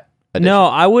with that addition? No,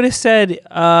 I would have said,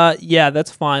 yeah,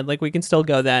 that's fine. Like, we can still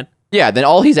go then. Yeah, then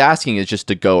all he's asking is just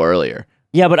to go earlier.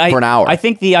 yeah, but For an hour. I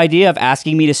think the idea of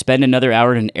asking me to spend another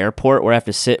hour in an airport where I have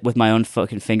to sit with my own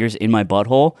fucking fingers in my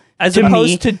butthole, As to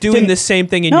opposed me- to doing the same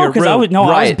thing in no, your because room. I was I was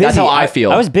Right, busy. that's how I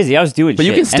feel. I was busy. I was doing But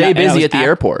shit. you can stay And I busy was at the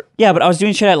airport. Yeah, but I was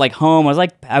doing shit at like home.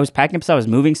 I was packing up stuff. I was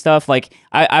moving stuff. Like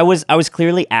I was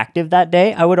clearly active that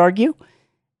day, I would argue.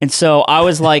 And so I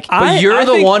was like, But you're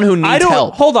the think- one who needs I don't,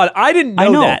 help. Hold on, I didn't know, I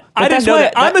know, that. but I didn't that's know why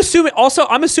that. that-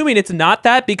 I'm assuming it's not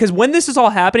that because when this is all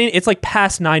happening, it's like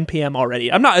past 9 p.m.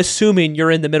 already. I'm not assuming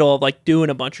you're in the middle of like doing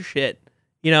a bunch of shit.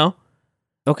 You know?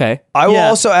 okay. I will Yeah.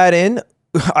 also add in,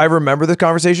 I remember this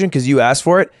conversation because you asked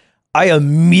for it. I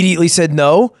immediately said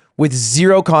no with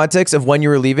zero context of when you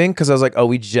were leaving because I was like, oh,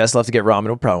 we just left to get ramen.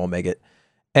 We probably won't make it.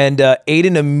 And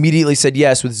Aiden immediately said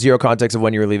yes with zero context of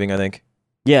when you were leaving, I think.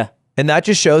 Yeah. And that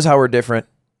just shows how we're different.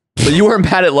 But you weren't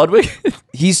mad at Ludwig?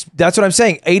 That's what I'm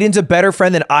saying. Aiden's a better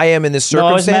friend than I am in this No,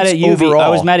 I was circumstance mad at you. overall. I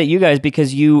was mad at you guys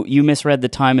because you misread the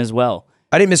time as well.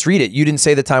 I didn't misread it. You didn't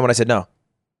say the time when I said no.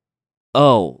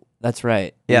 Oh, that's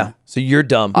right. Yeah. So you're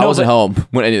dumb. I wasn't home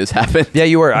when any of this happened. Yeah,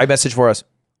 you were. I messaged for us.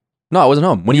 No, I wasn't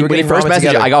home. When You you were when you getting first ramen messaged,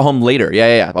 together. I got home later.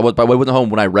 Yeah. I wasn't home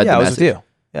when I read Yeah, the I was message. with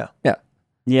you. Yeah.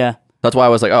 Yeah. That's why I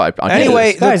was like, oh, I can't do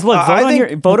Anyway, this. Guys, look,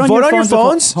 vote on your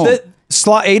phones. Home.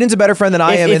 Aiden's a better friend than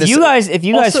I am. If you guys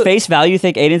Also- face value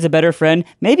think Aiden's a better friend,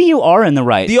 maybe you are in the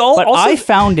right. But also- I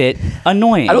found it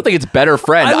annoying. I don't think it's better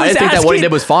friend. I was didn't think that what he asking-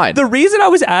 did was fine. The reason I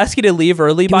was asking to leave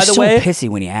early, he by was the so way, pissy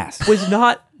when he asked. was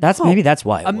not. Maybe that's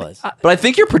why it was. But I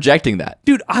think you're projecting that.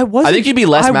 Dude, I wasn't. I think you'd be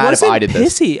less mad if wasn't I did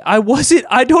this. Pissy. I wasn't.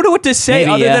 I don't know what to say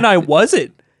Maybe, other yeah. than I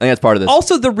wasn't. I think that's part of this.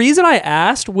 Also, the reason I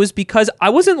asked was because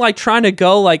I wasn't like trying to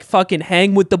go like fucking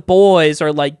hang with the boys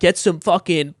or like get some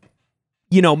fucking,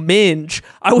 minge.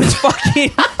 I was fucking.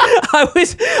 I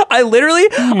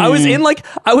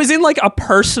was in like a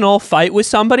personal fight with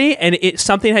somebody, and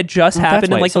something had just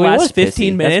happened in like the last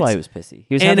 15 minutes. That's why he was pissy.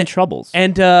 He was having troubles.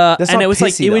 And not it was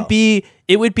like pissy,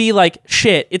 it would be like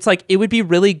shit. It's like it would be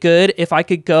really good if I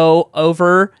could go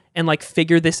over and like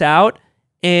figure this out.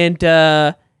 And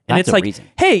That's it's the like, reason.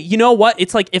 hey, you know what?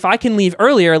 It's like if I can leave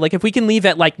earlier, like if we can leave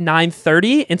at like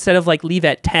 9:30 instead of like leave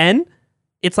at 10,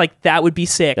 it's like that would be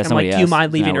sick. That's I'm like, somebody do you else.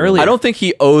 mind leaving Now we're- earlier? I don't think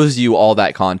he owes you all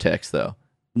that context, though,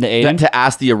 The Aiden? to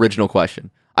ask the original question.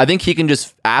 I think he can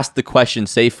just ask the question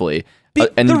safely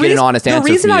and The get reason- an honest answer.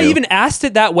 The reason from I you. even asked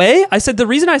it that way, the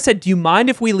reason I said, do you mind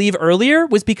if we leave earlier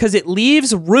was because it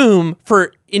leaves room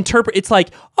for interpret. It's like,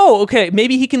 oh, okay,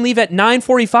 maybe he can leave at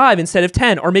 9:45 instead of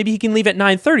 10, or maybe he can leave at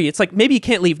 9:30. It's like, maybe he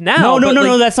can't leave now.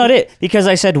 No, that's not it. Because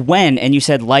I said when, and you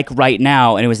said like right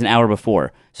now, and it was an hour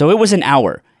before. So it was an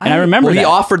hour. And I remember Well, that.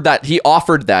 he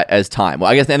offered that as time.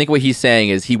 Well, I think what he's saying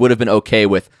is he would have been okay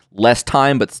with less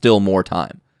time, but still more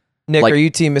time. Nick, Like- are you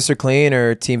team Mr. Clean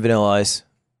or team Vanilla Ice?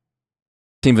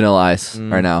 Team Vanilla Ice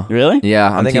right now. Really? Yeah,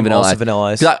 I I'm think Team I'm Vanilla also Ice. Vanilla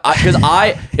Ice. Because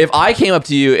if I came up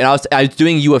to you and I was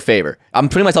doing you a favor, I'm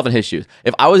putting myself in his shoes.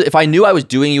 If I knew I was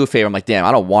doing you a favor, I'm like, damn,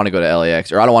 I don't want to go to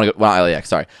LAX, or I don't want to go. Well, not LAX,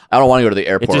 sorry, I don't want to go to the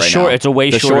airport. It's a right now. it's a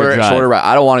way shorter drive. Shorter ride.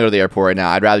 I don't want to go to the airport right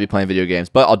now. I'd rather be playing video games,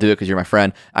 but I'll do it because you're my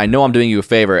friend. I know I'm doing you a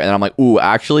favor, and I'm like, ooh,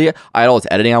 actually, I had all this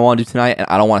editing I want to do tonight, and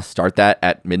I don't want to start that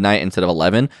at midnight instead of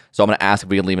 11. So I'm gonna ask if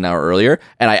we can leave an hour earlier.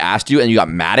 And I asked you, and you got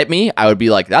mad at me. I would be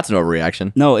like, that's an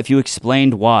overreaction. No, if you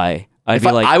explained why, I'd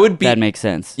be like, I would be, that makes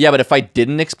sense. Yeah, but if I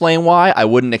didn't explain why, I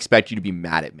wouldn't expect you to be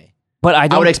mad at me. But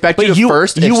I would expect you to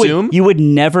first assume. You would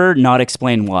never not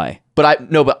explain why. But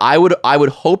I would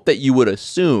hope that you would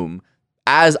assume,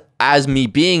 as me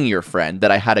being your friend,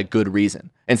 that I had a good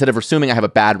reason instead of assuming I have a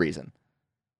bad reason.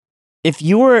 If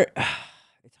you were,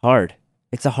 it's hard.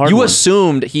 It's a hard. You one.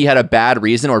 assumed he had a bad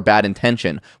reason or bad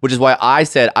intention, which is why I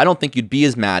said I don't think you'd be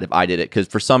as mad if I did it, because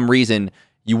for some reason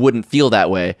you wouldn't feel that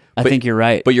way. I think you're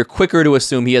right. But you're quicker to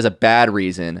assume he has a bad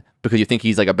reason because you think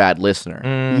he's like a bad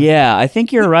listener. Yeah, I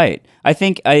think you're right. I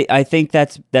think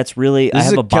that's really. This I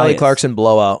have is a a Kelly bias. Clarkson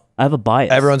blowout. I have a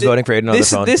bias. Everyone's voting for Aiden on their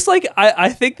phone. I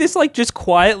think this like just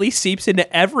quietly seeps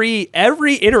into every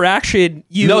interaction.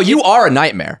 You are a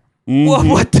nightmare.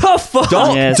 What the fuck?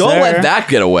 Don't Yes, let sir. that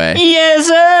get away. Yes,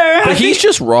 sir. But he's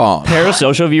just wrong.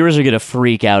 Parasocial viewers are gonna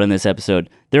freak out in this episode.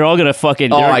 They're all gonna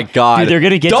fucking. Oh my god! Dude, they're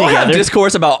gonna get Don't together. have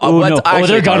discourse about. Ooh, What's no. actually,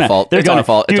 They're it's gonna. our fault. They're It's gonna. our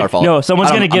fault. It's Dude, our fault. No,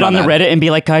 someone's gonna get on the Reddit and be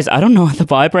like, guys, I don't know the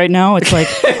vibe right now. It's like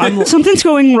something's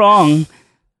going wrong.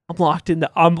 I'm locked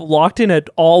in an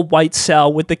all white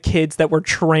cell with the kids that were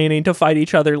training to fight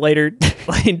each other later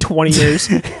in 20 years.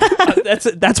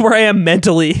 That's where I am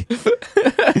mentally.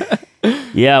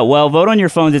 Yeah, well, vote on your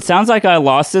phones. It sounds like I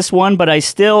lost this one, but I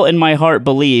still, in my heart,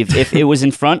 believe if it was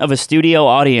in front of a studio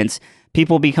audience,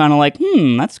 people would be kind of like,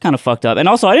 that's kind of fucked up. And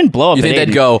also, I didn't blow up You at think Aiden.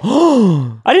 they'd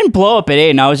go? I didn't blow up at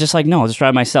Aiden. I was just like, no, I'll just try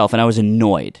it myself. And I was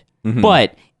annoyed.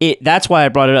 But that's why I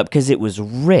brought it up, because it was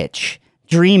rich.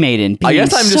 Dream Aiden being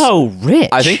guess I'm so rich.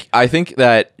 I think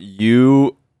that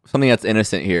you something that's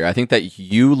innocent here. I think that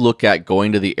you look at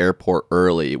going to the airport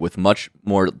early with much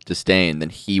more disdain than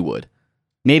he would.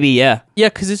 Maybe, yeah. Yeah,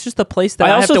 because it's just a place that I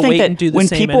have also to think wait that and do the when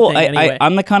same people, thing anyway.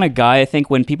 I'm the kind of guy, I think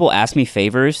when people ask me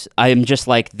favors, I'm just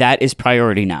like, that is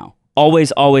priority now.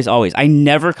 Always, always, always. I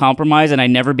never compromise, and I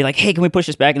never be like, hey, can we push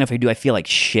this back? And if I do, I feel like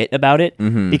shit about it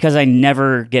because I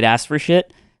never get asked for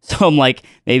shit. So I'm like,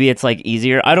 maybe it's like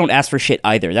easier. I don't ask for shit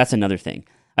either. That's another thing.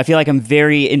 I feel like I'm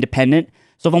very independent.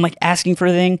 So if I'm like asking for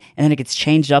a thing and then it gets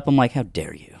changed up, I'm like, how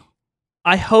dare you?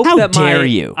 I hope How that dare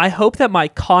you? I hope that my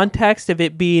context of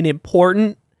it being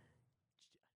important.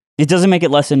 It doesn't make it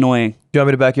less annoying. Do you want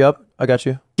me to back you up? I got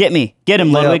you. Get me. Get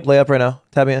him, Ludwig. Lay up right now.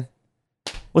 Tap me in.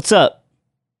 What's up?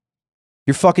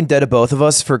 You're fucking dead to both of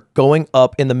us for going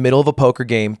up in the middle of a poker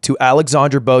game to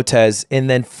Alexandre Botez and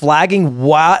then flagging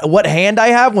what hand I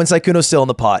have when Saikuno's still in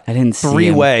the pot. I didn't see him.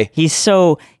 Three-way. He's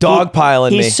so...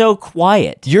 Dogpiling me. He's so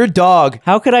quiet. Your dog.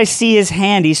 How could I see his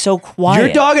hand? He's so quiet.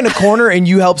 Your dog in a corner and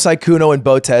you help Saikuno and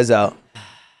Botez out.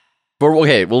 But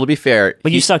okay, well, to be fair,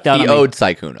 But you sucked out He on me. owed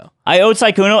Saikuno. I owed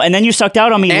Saikuno, and then you sucked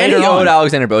out on me And later he owed on.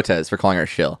 Alexander Botez for calling her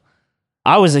shill.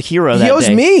 I was a hero that He owes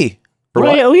day. me. What do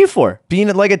I owe you for? Being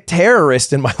like a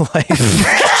terrorist in my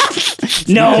life.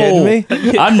 No. kidding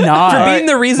me? I'm not. For being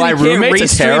the reason My you can't roommate's a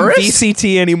race stream terrorist?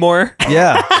 VCT anymore.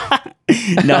 Yeah.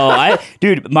 No,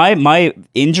 dude, my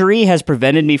injury has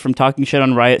prevented me from talking shit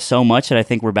on Riot so much that I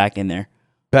think we're back in there.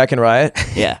 Back in Riot.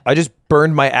 Yeah. I just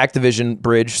burned my Activision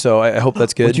bridge, so I hope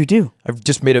that's good. What'd you do? I've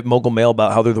just made a mogul mail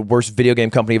about how they're the worst video game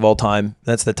company of all time.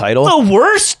 That's the title. The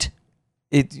worst?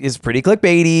 It is pretty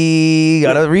clickbaity.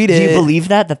 Gotta read it. Do you believe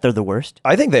that they're the worst?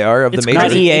 I think they are of It's the major.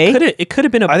 not EA? It could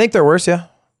have been a. I think they're worse. Yeah.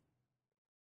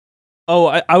 Oh,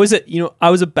 I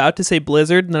was about to say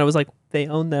Blizzard, and then I was like, they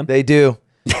own them. They do.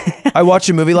 I watched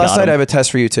a movie last Got night. 'em. I have a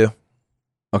test for you too.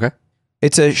 Okay.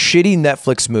 It's a shitty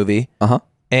Netflix movie. Uh-huh.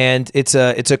 And it's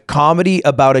a comedy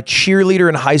about a cheerleader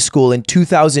in high school in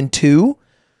 2002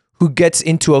 who gets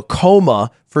into a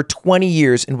coma for 20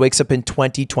 years and wakes up in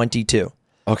 2022.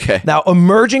 Okay. Now,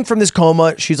 emerging from this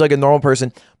coma, she's like a normal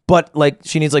person, but like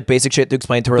she needs like basic shit to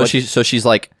explain to her. So she's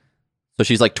like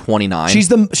 29.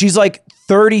 She's like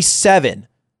 37.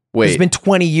 Wait. It's been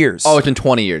 20 years. Oh, it's been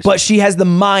 20 years. But she has the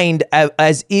mind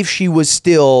as if she was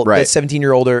still a Right.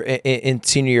 17-year-old in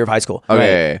senior year of high school.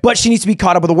 Okay. But she needs to be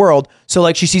caught up with the world. So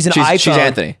like she sees an iPhone. She's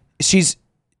Anthony.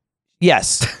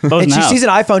 Yes. Both And she now. sees an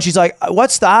iPhone. She's like,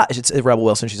 what's that? It's Rebel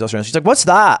Wilson. She's Australian. She's like, what's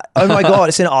that? Oh my God,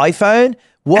 it's an iPhone?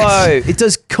 Whoa.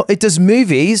 It does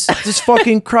movies. It's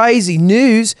fucking crazy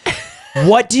news.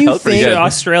 What do you think good.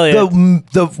 Australia.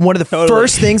 the one of the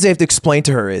first things they have to explain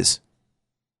to her is?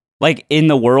 Like in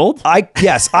the world? I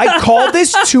called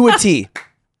this to a T.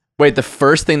 Wait, the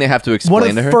first thing they have to One explain of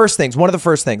to the her? first things. One of the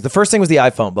first things. The first thing was the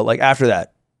iPhone, but like after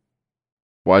that,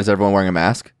 Why is everyone wearing a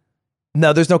mask?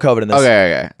 no, there's no COVID in this.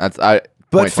 Okay. That's But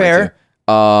point fair.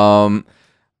 22.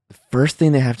 The first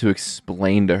thing they have to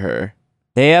explain to her.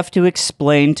 They have to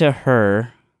explain to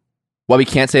her. Why we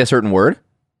can't say a certain word?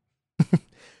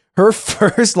 Her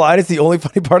first line is the only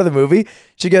funny part of the movie.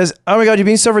 She goes, "Oh my God, you're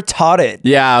being so retarded."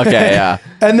 Yeah, okay, yeah.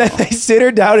 And then they sit her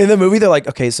down in the movie. They're like,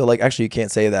 "Okay, so like actually you can't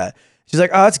say that." She's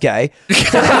like, oh, that's gay.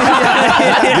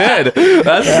 That's good.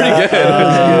 That's pretty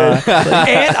good.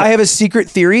 And I have a secret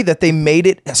theory that they made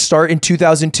it start in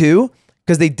 2002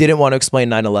 because they didn't want to explain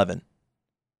 9/11.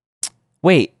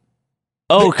 Wait.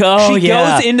 Oh, She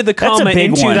goes into the That's a coma big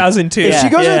in one. 2002. If she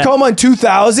goes in the coma in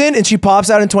 2000 and she pops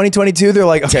out in 2022, they're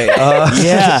like, okay,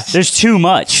 Yeah, there's too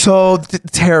much. so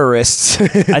terrorists.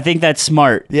 I think that's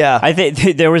smart. Yeah. I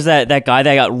think there was that guy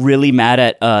that got really mad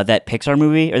at that Pixar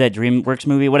movie or that DreamWorks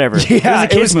movie, whatever. It was a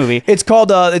kids movie. It's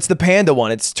called, it's the panda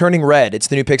one. It's Turning Red. It's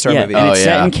the new Pixar movie. And it's Oh,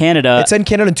 set yeah. in Canada. It's set in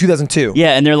Canada in 2002.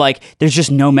 Yeah, and they're like, there's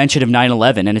just no mention of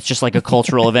 9/11, and it's just like a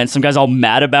cultural event. Some guy's all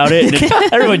mad about it, and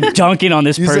everyone dunking on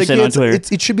this He's like, person yeah, on Twitter.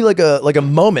 it should be like a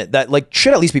moment that like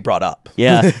should at least be brought up.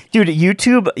 Yeah, dude,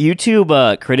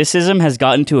 YouTube criticism has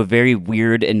gotten to a very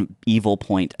weird and evil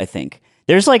point. I think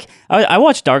there's like I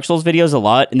watch Dark Souls videos a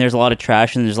lot, and there's a lot of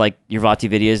trash, and there's like your Vati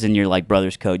videos and your like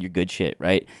Brothers Code, your good shit,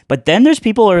 right? But then there's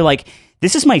people who are like,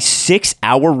 this is my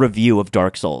 6-hour review of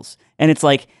Dark Souls, and it's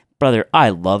like, brother, I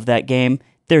love that game.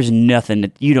 There's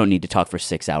nothing you don't need to talk for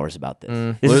 6 hours about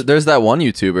this. There's that one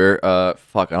YouTuber.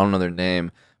 Fuck, I don't know their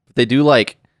name. But they do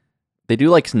like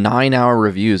 9-hour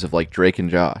reviews of like Drake and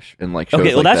Josh and like shows Okay,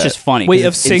 well like that's that. just funny. Wait, 'cause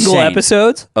of it's single insane.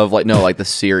 episodes? Of like no, like the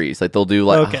series. Like they'll do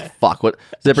like Okay. fuck what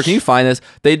Zipper, can you find this?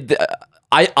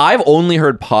 I've only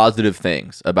heard positive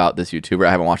things about this YouTuber.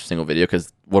 I haven't watched a single video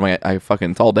because what am I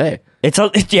fucking it's all day.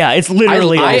 It's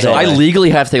literally all day. I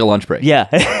legally have to take a lunch break. Yeah.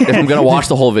 If I'm gonna watch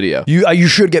the whole video. You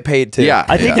should get paid too. Yeah.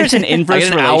 I think there's an I inverse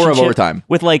get an hour of relationship overtime.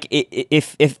 with like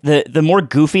if the more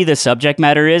goofy the subject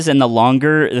matter is and the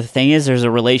longer the thing is, there's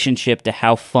a relationship to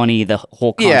how funny the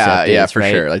whole concept is. Yeah, for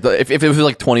right? sure. Like if it was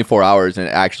like 24 hours and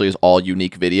it actually is all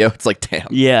unique video, it's like damn.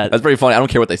 Yeah. That's pretty funny. I don't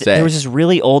care what they say. There was this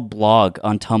really old blog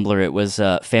on Tumblr. It was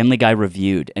Family Guy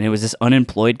Reviewed, and it was this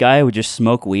unemployed guy who would just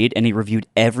smoke weed, and he reviewed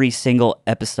every single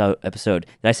episode. Did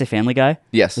I say Family Guy?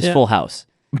 Yes. It's Full House.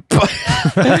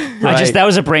 That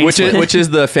was a brain slip. which is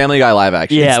the Family Guy live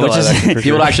action. Yeah, It's which the is- live action for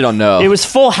people actually don't know. It was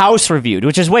Full House reviewed,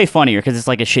 which is way funnier because it's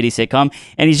like a shitty sitcom,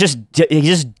 and he's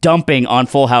just dumping on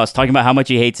Full House, talking about how much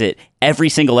he hates it every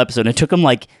single episode. It took him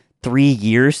like 3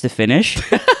 years to finish.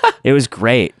 It was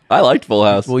great. I liked Full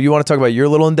House. Well, you want to talk about your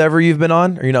little endeavor you've been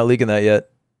on? Or you're not leaking that yet?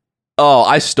 Oh,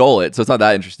 I stole it, so it's not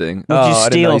that interesting. What'd you I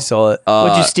didn't know steal? you saw it.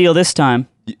 What'd you steal this time?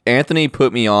 Anthony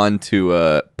put me on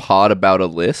to Pod About a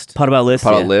List. Pod About List.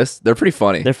 Pod Yeah. About a List. They're pretty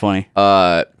funny. They're funny.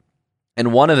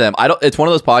 And one of them, it's one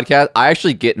of those podcasts. I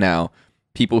actually get now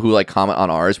people who like comment on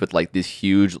ours with like these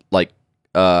huge like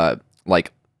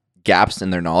gaps in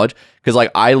their knowledge because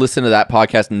like I listen to that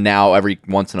podcast now every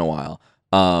once in a while.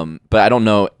 But I don't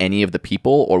know any of the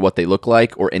people or what they look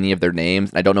like or any of their names.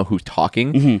 And I don't know who's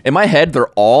talking. Mm-hmm. In my head, they're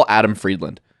all Adam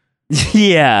Friedland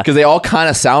Yeah. because they all kind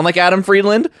of sound like Adam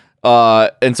Friedland.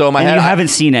 And so in my And head, you haven't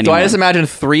seen So anyone. I just imagine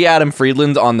 3 Adam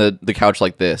Friedlands on the couch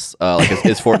like this, like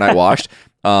is Fortnite washed.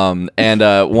 And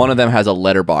one of them has a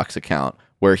Letterbox account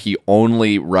where he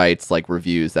only writes like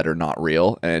reviews that are not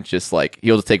real, and it's just like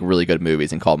he'll just take really good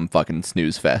movies and call them fucking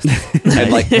snooze fest.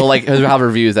 And like he'll have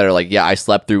reviews that are like, yeah, I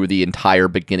slept through the entire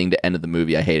beginning to end of the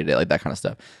movie, I hated it, like that kind of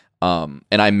stuff. And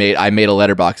I made a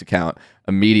Letterbox account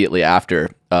immediately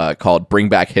after called Bring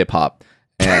Back Hip Hop.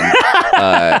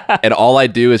 And all I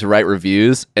do is write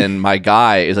reviews, and my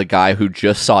guy is a guy who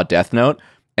just saw Death Note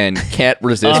and can't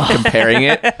resist comparing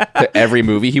it to every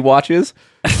movie he watches.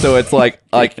 So it's like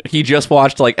he just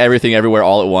watched like Everything Everywhere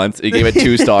All at Once. He gave it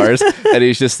 2 stars, and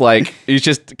he's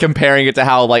just comparing it to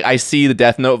how like I see the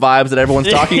Death Note vibes that everyone's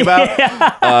talking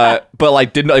about. But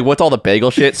like didn't like what's all the bagel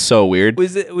shit? So weird.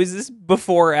 Was this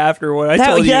before or after what I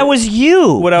told you? That was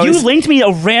you. What I You was- linked me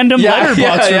a random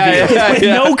Letterbox review with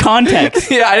no context.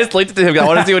 Yeah, I just linked it to him. I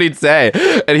want to see what he'd say,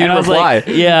 and he'd And I was reply. like,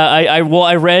 yeah, I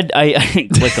read, I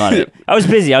clicked on it. I was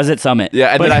busy. I was at Summit.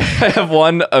 Yeah, and then I have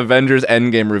one Avengers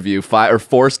Endgame review,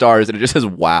 4 stars, and it just says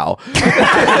wow.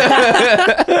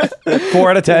 4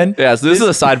 out of 10. Yeah, so this is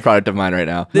a side product of mine right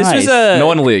now. This Nice. was a No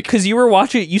one leaked. because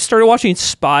you started watching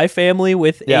Spy Family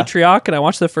with Yeah. Atrioc, and I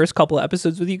watched the first couple of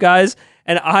episodes with you guys,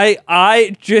 and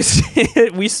I just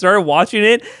we started watching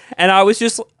it, and I was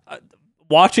just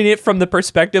watching it from the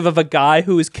perspective of a guy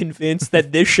who is convinced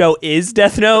that this show is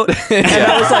Death Note, and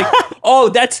I was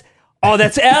like, that's L.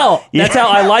 That's L.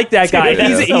 I like that guy. Dude,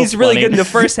 that's so He's really funny. good in the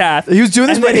first half. He was doing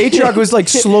this, but Atrioc was like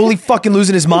slowly fucking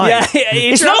losing his mind. Yeah,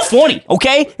 It's not funny,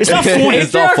 okay? It's not funny.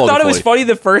 It's all Atrioc fucking thought it was funny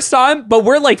the first time, but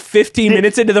we're like 15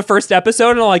 minutes into the first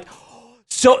episode, and I'm like,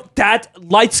 So that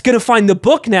Light's gonna find the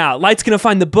book now. Light's gonna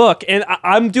find the book, and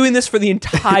I'm doing this for the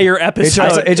entire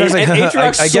episode. H-Rock's like, and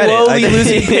H-Rock's I get it. slowly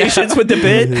losing patience with the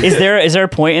bit. Is there a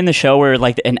point in the show where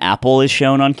like an apple is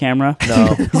shown on camera?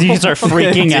 No. You start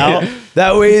freaking out.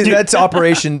 That way, that's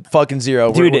Operation fucking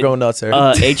Zero. We're going nuts there.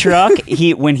 H-Rock,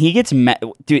 when he gets mad,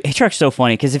 dude, H-Rock's so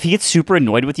funny because if he gets super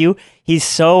annoyed with you, he's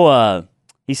so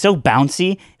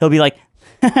bouncy. He'll be like,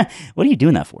 "What are you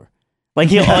doing that for?" Like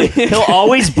he'll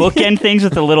always bookend things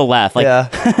with a little laugh. Like,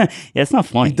 yeah, it's not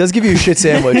funny. He does give you a shit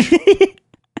sandwich.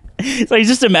 So you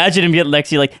just imagine him getting next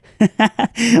to you like,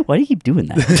 why do you keep doing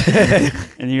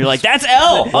that? And you're like, that's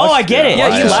L. Oh, I get it.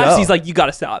 Yeah, he the laughs. show. He's like, you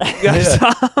gotta stop. You gotta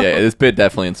stop. Yeah, this bit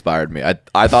definitely inspired me.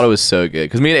 I thought it was so good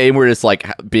because me and Aiden were just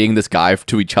like being this guy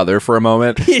to each other for a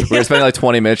moment. We were spending like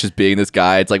 20 minutes just being this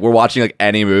guy. It's like we're watching like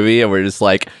any movie and we're just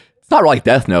like, it's not like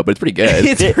Death Note, but it's pretty good.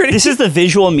 This is the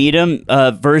visual medium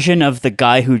version of the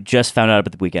guy who just found out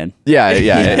about the weekend. Yeah,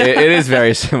 it is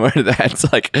very similar to that.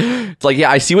 It's like yeah,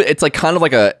 I see what it's like, kind of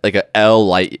like a L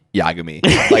Light Yagami,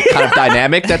 like kind of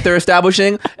dynamic that they're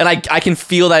establishing, and I can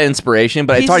feel that inspiration,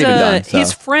 but it's already been done. So.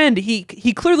 His friend, he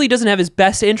clearly doesn't have his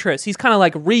best interests. He's kind of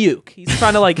like Ryuk. He's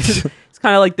kind of like he's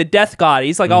kind of like the death god.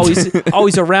 He's like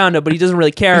always around him, but he doesn't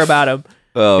really care about him.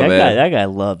 Oh man, that guy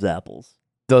loves apples.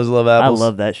 Does love apples. I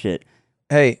love that shit.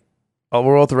 Hey, I'll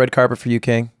roll out the red carpet for you,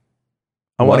 King.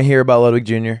 I want to hear about Ludwig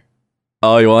Jr.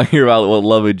 Oh, you want to hear about what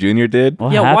Ludwig Jr. did?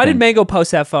 What Why happened? did Mango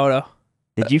post that photo?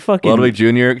 Did you fucking... Ludwig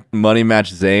Jr. money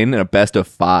match Zayn in a best of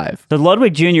 5. So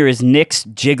Ludwig Jr. is Nick's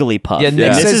Jigglypuff. Yeah,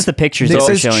 Nick This says- is the pictures Nick that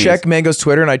we're says showing check us. Mango's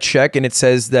Twitter, and I check, and it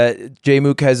says that J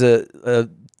Mook has a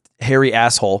hairy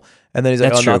asshole, and then he's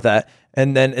like, That's "Oh, true. not that."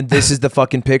 And this is the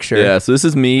fucking picture. Yeah, so this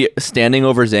is me standing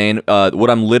over Zayn. What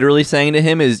I'm literally saying to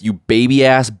him is, "You baby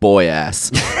ass boy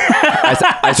ass."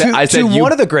 I said to you,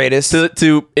 one of the greatest.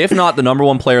 to if not the number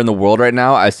one player in the world right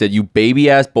now. I said, "You baby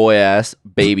ass boy ass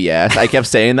baby ass." I kept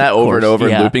saying that over and over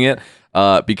yeah. and looping it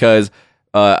because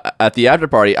at the after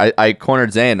party I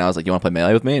cornered Zayn and I was like, "You want to play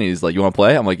Melee with me?" And he's like, "You want to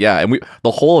play?" I'm like, "Yeah." And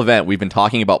the whole event we've been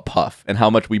talking about Puff and how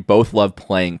much we both love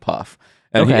playing Puff.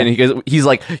 And, he's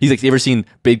like, you ever seen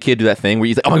Big Kid do that thing where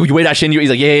he's like, "Oh my god, you wait, I shin you." He's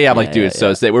like, yeah. I'm like, dude, it's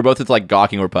so sick. We're both just like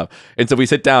gawking over Puff. And so we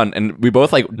sit down and we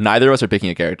both like, neither of us are picking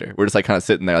a character. We're just like kind of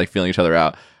sitting there like feeling each other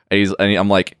out. And I'm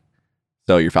like,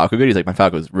 "So your Falco good?" He's like, "My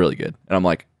Falco is really good." And I'm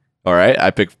like, "All right."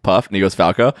 I pick Puff and he goes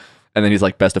Falco. And then he's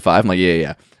like, "Best of 5." I'm like,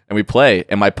 yeah. And we play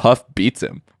and my Puff beats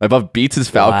him. My Puff beats his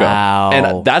Falco. Wow.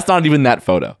 And that's not even that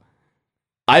photo.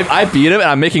 I beat him and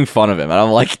I'm making fun of him and I'm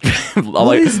like,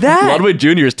 What is that? Ludwig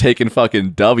Jr. is taking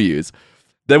fucking W's.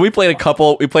 Then we played a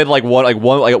couple. We played like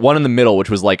one in the middle, which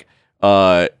was like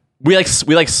we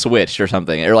switched or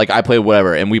something, or like I played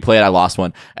whatever, and we played. I lost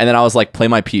one, and then I was like, "Play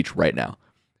my Peach right now,"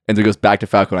 and so it goes back to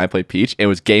Falco, and I played Peach. It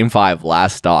was game 5,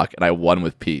 last stock, and I won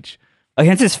with Peach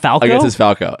Against his Falco? against his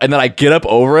Falco, and then I get up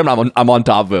over him. I'm on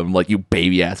top of him, I'm like, "You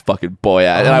baby ass fucking boy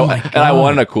ass," and I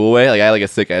won in a cool way. Like I had like a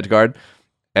sick edge guard.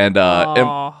 And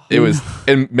it was,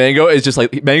 and Mango is just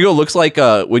like, Mango looks like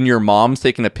when your mom's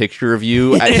taking a picture of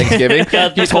you at Thanksgiving.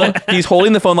 He's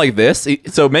holding the phone like this.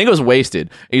 So Mango's wasted.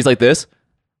 And he's like this,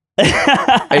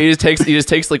 and he just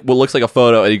takes like what looks like a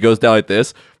photo, and he goes down like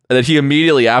this. And then he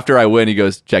immediately after I win, he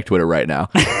goes, "Check Twitter right now."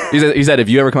 He said, "If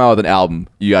you ever come out with an album,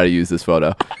 you got to use this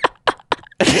photo."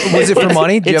 Was it for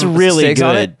money? Did you It's have really stakes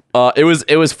on it? good.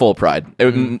 It was full pride. It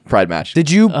was pride match.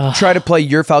 Did you try to play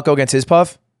your Falco against his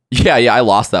Puff? Yeah, I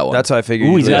lost that one. That's how I figured.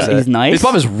 Ooh, you did that. he's nice. His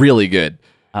Puff is really good.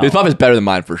 His Puff is better than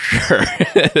mine for sure.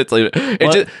 It's like,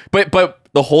 but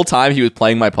the whole time he was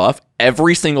playing my Puff,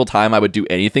 every single time I would do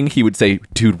anything, he would say,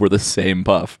 "Dude, we're the same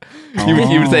Puff." He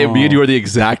would say, "Me and you are the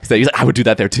exact same." He's like, "I would do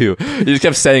that there too." He just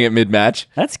kept saying it mid match.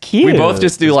 That's cute. We both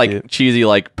just do That's like cute. cheesy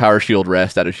like power shield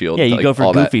rest out of shield. Yeah, you like, go for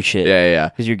all that. goofy shit. Yeah.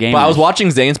 'Cause you're gamers. But I was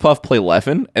watching Zane's Puff play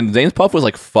Leffen, and Zane's Puff was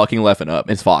like fucking Leffen up.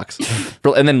 His Fox,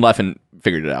 and then Leffen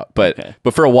figured it out. But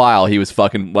for a while he was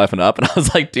fucking Leffen up, and I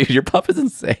was like, "Dude, your Puff is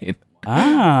insane." Oh.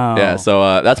 Yeah,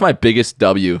 so that's my biggest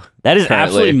W. That is currently.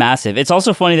 absolutely massive. It's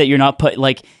also funny that you're not put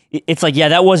like it's like, yeah,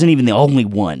 that wasn't even the only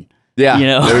one. Yeah, You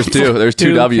know? there's two. There's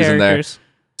two W's in there. characters.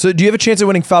 So do you have a chance of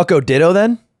winning Falco Ditto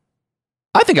then?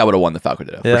 I think I would have won the Falco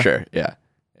Ditto Yeah. for sure. Yeah.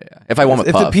 If I won with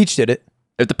If Puff. the Peach did it.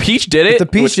 If the Peach did it. If the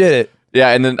Peach did it. Yeah,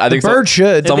 and then I think Bird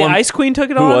should. If Someone- the Ice Queen took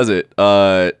it who on? was it?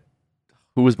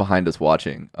 Who was behind us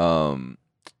watching?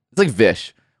 It's like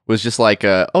Vish was just like,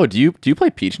 "Oh, do you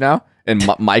play Peach now?" And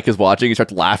Mike is watching. He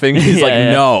starts laughing. He's like,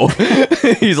 Yeah. "No."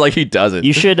 He's like, he doesn't.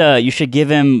 You should give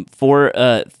him four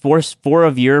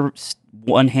of your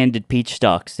one-handed Peach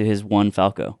stocks to his one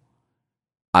Falco.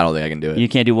 I don't think I can do it. You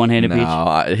can't do one-handed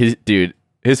Peach. No,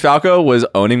 his Falco was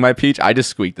owning my Peach. I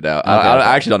just squeaked it out. Okay.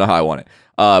 I actually don't know how I won it.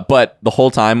 But the whole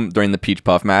time during the Peach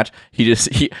Puff match,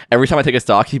 he every time I take a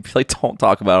stock, he'd be like, "Don't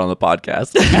talk about it on the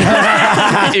podcast."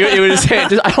 he would just say,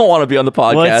 "I don't want to be on the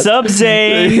podcast." What's up,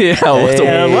 Zane? Yeah, what's up?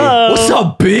 Hello. What's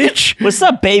up, bitch? What's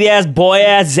up, baby ass, boy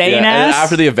ass, Zane And ass?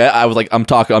 after the event, I was like, I'm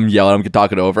yelling, I'm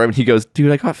talking over him, and he goes,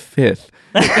 "Dude, I got 5th."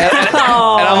 and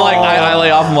I'm like, I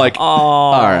lay off. I'm like,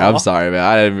 all right, I'm sorry,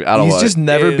 man. I don't. He's want just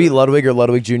never beat Ludwig or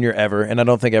Ludwig Jr. ever, and I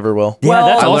don't think ever will. Yeah,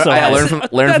 that's I also learned from the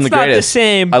That's greatest. not the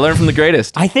same. I learned from the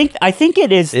greatest. I think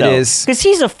it is. Though, is. because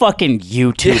he's a fucking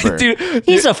YouTuber. Dude,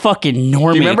 he's a fucking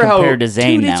normie remember how- compared to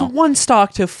Zane Dude, now. it's 1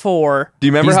 stock to 4. Do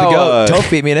you remember He's the how? goat.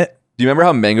 Toph beat me in it. Do you remember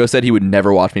how Mango said he would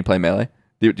never watch me play Melee?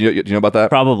 Do you know about that?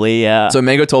 Probably, yeah. So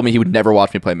Mango told me he would never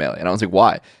watch me play Melee, and I was like,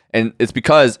 why? And it's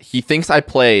because he thinks I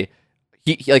play.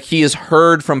 He has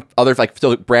heard from other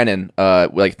so Brandon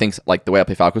thinks like the way I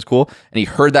play Falco is cool, and he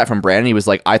heard that from Brandon. He was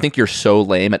like, I think you're so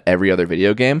lame at every other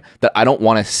video game that I don't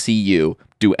want to see you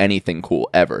do anything cool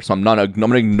ever. So I'm gonna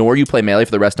ignore you play Melee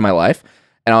for the rest of my life.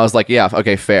 And I was like, yeah,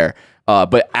 okay, fair.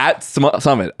 But at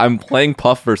Summit, I'm playing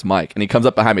Puff versus Mike, and he comes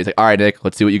up behind me. He's like, all right, Nick,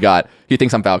 let's see what you got. He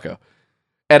thinks I'm Falco,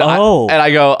 and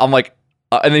I go, I'm like.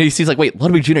 And then he sees like, wait,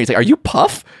 Ludwig Jr. He's like, are you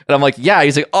Puff? And I'm like, yeah.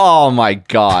 He's like, oh my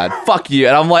God, fuck you.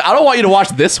 And I'm like, I don't want you to watch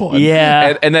this one.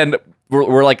 Yeah. And then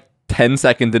we're like 10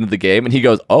 seconds into the game, and he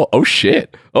goes, oh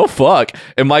shit, oh fuck.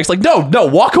 And Mike's like, no,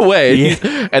 walk away.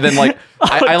 Yeah. And then like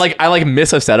I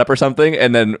miss a setup or something,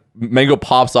 and then Mango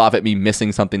pops off at me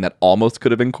missing something that almost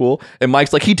could have been cool. And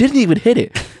Mike's like, he didn't even hit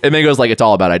it. And Mango's like, it's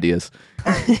all about ideas.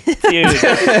 Dude,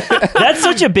 that's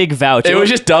such a big vouch. It was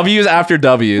just W's after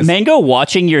W's. Mango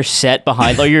watching your set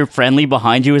behind, or your friendly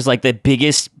behind you, is like the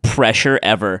biggest pressure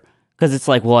ever. Because it's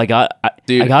like, well, I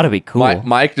gotta be cool.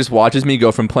 Mike just watches me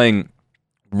go from playing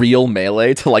real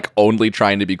Melee to like only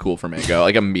trying to be cool for Mango,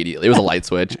 like immediately. It was a light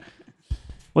switch.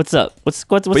 What's up? What's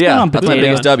But going yeah, on, that's my Potato?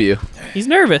 biggest W. He's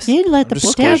nervous. You let the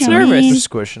Just potato squishing nervous. Just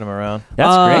squishing him around.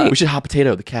 That's great. We should Hot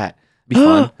Potato, the cat. Be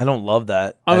fun. I don't love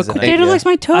that. I'm as a an potato idea. likes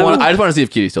my toe. I just want to see if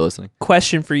Cutie's still listening.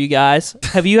 Question for you guys.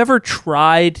 Have you ever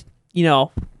tried,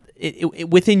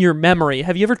 within your memory,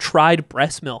 have you ever tried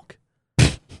breast milk?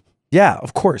 Yeah,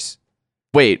 of course.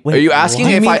 Wait, are you asking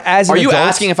what? if You I mean as an are you adult?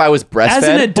 asking if I was breastfed? As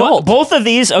an adult. Both of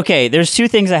these, okay, there's two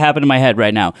things that happen in my head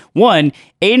right now. One,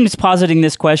 Aiden's positing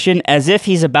this question as if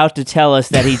he's about to tell us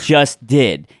that he just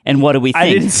did. And what do we think? I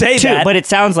didn't say Two, that. but it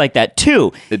sounds like that.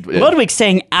 Two, Ludwig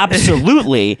saying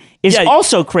absolutely is Yeah,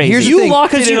 also crazy. here's the You thing.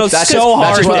 locked it in That's so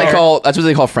hard. just what they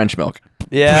there. call French milk.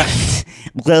 Yeah.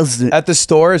 Is At the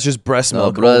store, it's just breast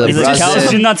milk. brother, it Breast- cows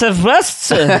do not have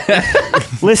breasts?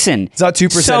 Listen, It's not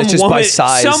 2%. It's just by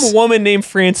size. Some woman named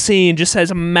Francine just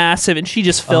has a massive, and she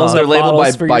just fills They're up labeled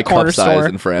bottles for by your corner cup size store.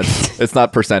 in France. It's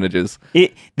not percentages.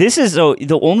 this is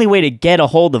the only way to get a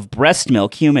hold of breast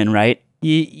milk, human, right?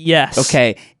 Yes.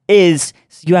 Okay, is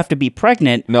you have to be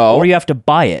pregnant, No. or you have to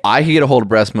buy it. I can get a hold of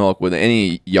breast milk with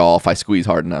any y'all if I squeeze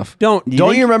hard enough. Don't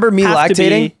Don't you remember me have to be-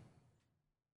 lactating?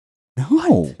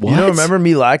 No. You don't remember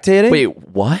me lactating? Wait,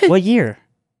 what? What year?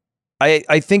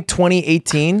 I think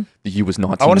 2018. You was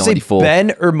not. I want to say 94.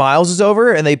 Ben or Miles was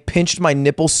over, and they pinched my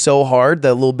nipple so hard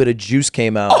that a little bit of juice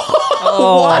came out.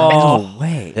 No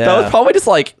way. Yeah. That was probably just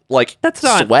like That's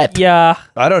not sweat. Yeah.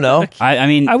 I don't know. I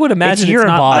mean, I would imagine it's your it's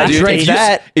not body. I drank if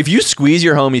that. if you squeeze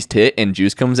your homie's tit and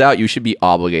juice comes out, you should be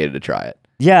obligated to try it.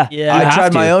 Yeah, Yeah. you I have tried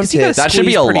to. my own 'Cause you gotta tits. That should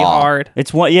be squeeze a pretty law. hard.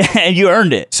 It's what? Yeah, and you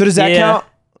earned it. So does that Yeah. count?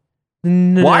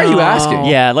 No. Why are you asking?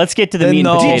 Yeah, let's get to the Then meat and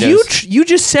no. potatoes. Did you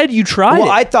just said you tried Well,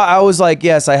 it. I thought I was like,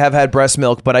 yes, I have had breast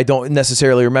milk, but I don't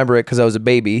necessarily remember it because I was a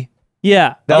baby.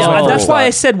 Yeah. That was my That's first why thought. I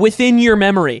said within your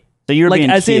memory. So you're like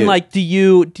being as cute. in like do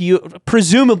you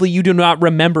presumably you do not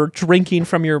remember drinking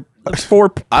from your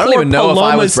I don't even know if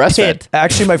I was breastfed.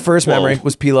 Actually, my first memory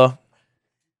was Pilo.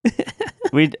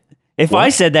 If I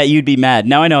said that, you'd be mad.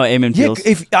 Now I know how Eamon Yeah, feels.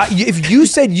 if you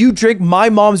said you drink my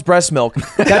mom's breast milk,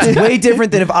 that's way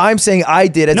different than if I'm saying I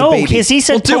did as a no, baby. because he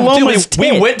said Dude, Paloma's we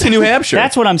tit. went to New Hampshire.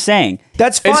 That's what I'm saying.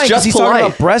 That's fine because just he's talking polite.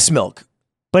 about breast milk.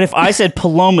 But if I said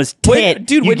Paloma's tit,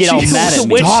 dude, you when get all she- mad at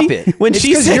me. when Stop she- it. when It's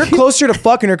she 'cause said- you're closer to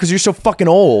fucking her because you're so fucking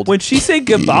old. When she said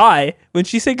goodbye,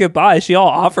 she all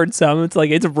offered some. It's like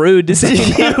it's rude to say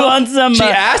You no. want some? She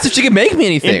asked if she could make me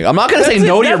anything. I'm not gonna say That's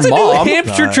no to your that's a mom. New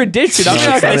Hampshire tradition. I'm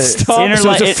not going to stop. Inter-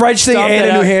 so it's a it- French thing stop and a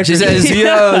that New out. Hampshire She thing.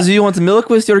 says, "Do you want some milk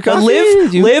with your coffee?"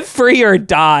 Live free or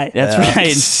die. That's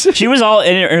right. She was all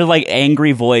in her like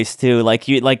angry voice too. Like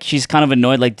she's kind of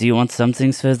annoyed. Like, do you want some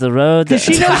things for the road? Because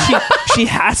she knows she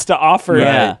has to offer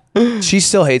Yeah. it. She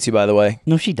still hates you, by the way.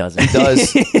 No, she doesn't.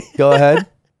 Does. Go ahead.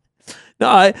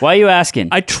 No, Why are you asking?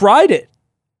 I tried it.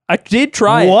 I did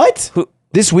try it. What?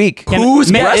 This week.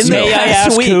 Who's breast milk? May I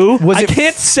ask Sweet. who? I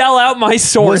can't sell out my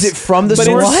source. Was it from the but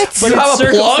source? But You in have a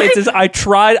plug? circumstances,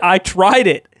 I tried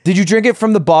it Did you drink it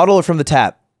from the bottle or from the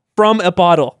tap? from a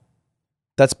bottle.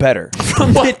 That's better.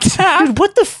 From the tap. Dude,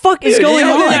 what the fuck is going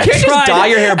You on? can't just tried dye it,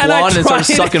 your hair and I blonde and start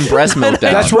tried it. sucking breast milk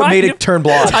down. That's what made tried it turn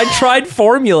blonde. I tried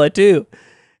formula too.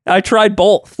 I tried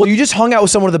both. Well, you just hung out with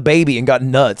someone with a baby and got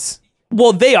nuts.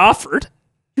 Well, they offered.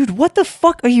 Dude, what the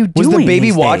fuck are you Was doing? the baby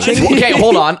these days? watching? Okay,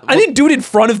 hold on. I didn't do it in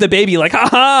front of the baby. Like,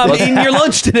 haha, I'm eating your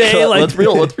lunch today. Like, let's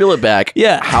reel it back.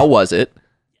 Yeah. How was it?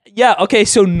 yeah. Okay.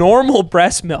 So normal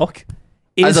breast milk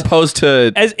As is opposed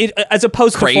to as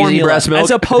opposed Crazy to formula. breast milk?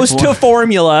 As opposed to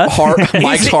formula.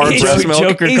 Mike's hard is- breast milk.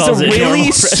 Joker is calls it normal really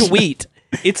breast milk. sweet.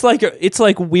 It's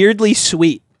like weirdly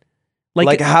sweet.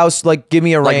 Like house, like give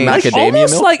me a Like range. macadamia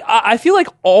almost milk? like I feel like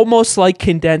almost like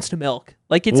condensed milk.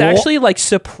 Like it's What? actually like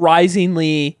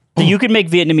surprisingly. So you could make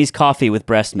Vietnamese coffee with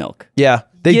breast milk. Yeah,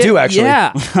 they Yeah, do actually.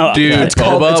 Yeah. Dude, It's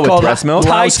called- boba it's with called breast milk?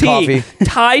 Thai Thai tea. coffee.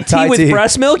 Thai tea Thai with tea.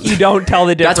 breast milk. You don't tell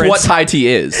the difference. That's what Thai tea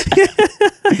is.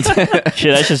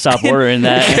 Shit, I should stop ordering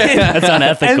that. That's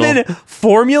unethical. And then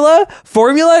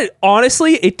formula,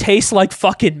 honestly, it tastes like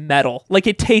fucking metal. Like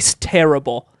it tastes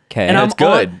terrible. 'Kay. And It's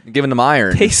good. Giving them iron.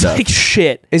 and Tastes stuff. like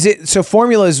shit. Is it so?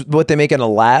 Formula is what they make in a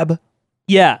lab.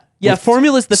 Yeah. Yeah, With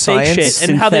formula's the fake science? shit.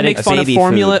 And how they make Synthetic fun of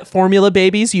baby formula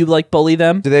babies, you like bully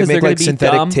them. Do they 'cause they're make gonna like be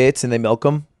synthetic dumb. tits and they milk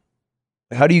them?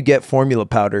 How do you get formula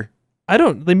powder? I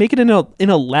don't. They make it in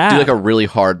a lab. Do like a really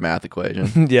hard math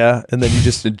equation. Yeah, and then you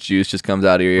just The juice just comes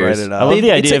out of your write ears. it I out. love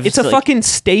the idea of it's just, a like- fucking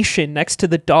station next to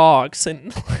the dogs,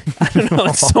 and I don't know.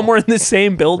 It's somewhere in the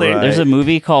same building. Right. There's a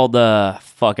movie called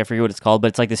fuck, I forget what it's called, but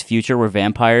it's like this future where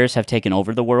vampires have taken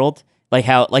over the world. Like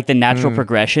how like the natural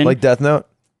progression. Like Death Note.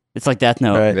 It's like Death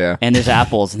Note. Right. Yeah. And there's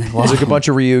apples and There's like a bunch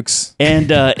of Ryuks.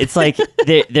 and it's like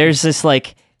there's this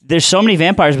like there's so many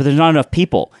vampires, but there's not enough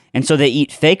people, and so they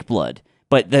eat fake blood.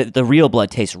 But the real blood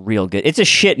tastes real good. It's a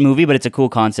shit movie, but it's a cool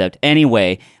concept.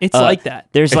 Anyway, It's like that.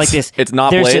 There's like this. it's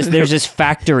not There's Blade. there's this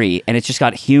factory, and it's just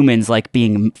got humans like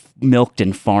being milked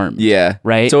and farmed. Yeah.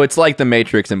 Right? So it's like the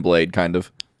Matrix and Blade, kind of.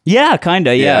 Yeah,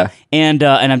 kinda. Yeah. Yeah. And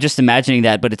I'm just imagining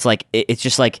that, but it's like it's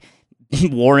just like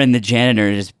Warren the janitor,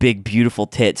 his big beautiful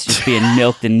tits, just being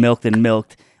milked and milked and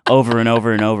milked over and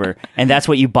over and over, and that's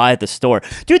what you buy at the store.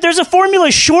 Dude, there's a formula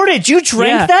shortage. You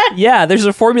drank that? Yeah, there's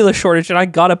a formula shortage, and I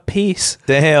got a piece.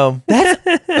 Damn.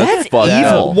 That's fucked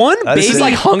evil. up. One That is baby, This is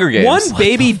like Hunger Games. one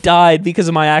baby died because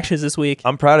of my actions this week,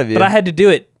 I'm proud of you. but I had to do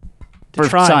it to For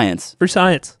try. science. For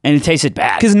science, And it tasted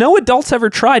bad. because no adults ever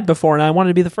tried before, and I wanted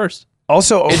to be the first.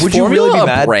 also, Is would you formula really be a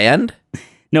mad? brand?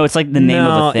 No, it's like the name No,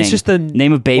 of a thing. it's just the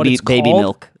name of what baby it's baby called.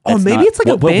 milk. Oh, That's maybe not- it's like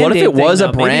a What if Band-Aid it was thing,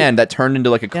 a though. Maybe- brand that turned into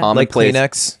like a Like commonplace?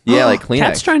 Kleenex. Yeah, like Kleenex.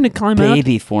 Cat's trying to climb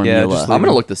baby Yeah, formula. just I'm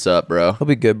gonna look this up, bro. He'll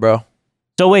be good, bro.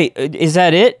 So wait, is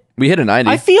that it? We hit a 90.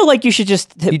 I feel like you should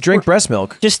just You drink breast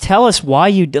milk. just tell us why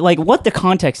you did, like what the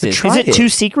context is. Is tried it it. too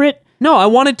secret? out. No, I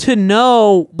wanted to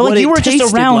know. But what like you it were just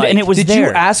tasted around like. and it was Did there.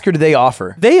 you ask or did they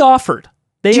offer? They offered.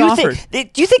 They do you offered.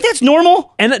 think? Do you think that's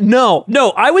normal? And no,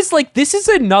 I was like, this is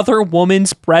another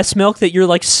woman's breast milk that you're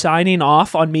like signing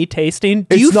off on me tasting. Do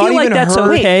It's you not feel like even that's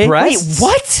her okay? breasts? Wait,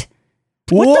 what?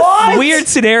 What? Weird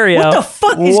scenario. What the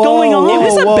fuck is Whoa, going on? It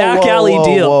was a whoa, back whoa, alley whoa,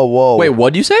 deal. Whoa, whoa. Wait,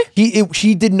 what'd you say?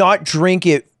 She did not drink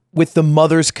it with the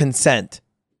mother's consent.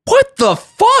 What the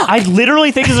fuck? I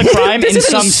literally think it's a crime this in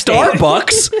isn't some state.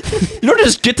 Starbucks. You don't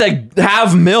just get to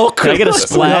have milk. Can I get a No,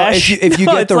 splash? if you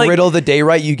No, get it's the like- riddle of the day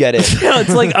right, you get it. No, it's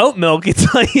like oat milk.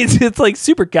 It's like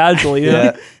super casual. You know,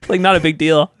 Yeah. it's like not a big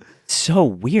deal. So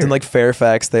weird. In like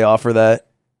Fairfax, they offer that.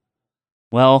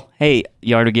 well, hey,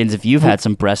 Yardigans, if you've had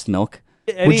some breast milk,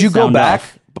 Would you go sound back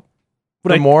off.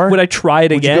 Would for I more? Would I try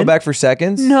it Would again? you go back for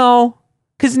seconds? No,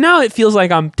 because now it feels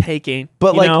like I'm taking.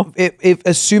 But you like, know? if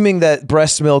assuming that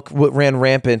breast milk ran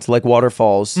rampant like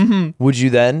waterfalls, would you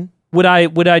then? would I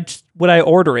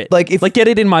order it? Like, if- get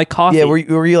it in my coffee? Yeah, were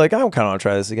you like, I kind of want to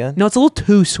try this again? No, it's a little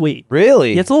too sweet.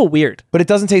 Really? Yeah, it's a little weird. But it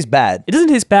doesn't taste bad. It doesn't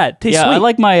taste bad. It tastes yeah,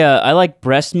 sweet. I like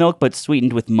breast milk, but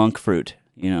sweetened with monk fruit.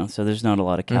 You know, so there's not a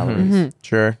lot of calories.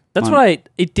 Sure. That's what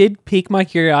it did pique my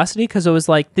curiosity because I was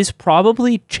like, this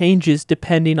probably changes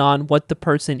depending on what the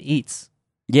person eats.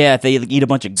 Yeah, if they eat a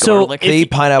bunch of So garlic. They eat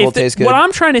pineapple tastes good. What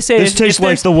I'm trying to say This is, tastes if like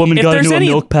there's- the woman if got there's into a any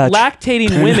milk patch.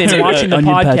 lactating women watching the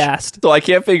Onion patch. podcast, So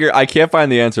I can't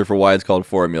find the answer for why it's called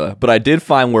formula, but I did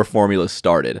find where formula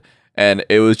started, and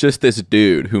it was just this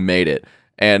dude who made it,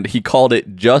 and he called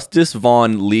it Justice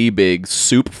Von Liebig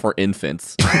Soup for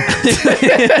Infants.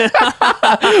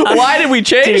 Why did we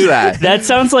change that? That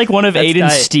sounds like one of Aiden's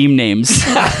tight. Steam names.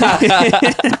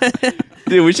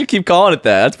 Dude, we should keep calling it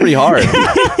that. That's pretty hard.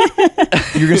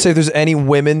 You're gonna say if there's any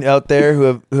women out there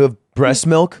who have breast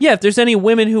milk? Yeah, if there's any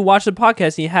women who watch the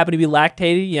podcast and you happen to be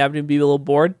lactating, you happen to be a little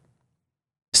bored.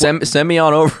 Send me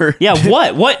on over. Yeah,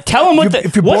 what? Tell them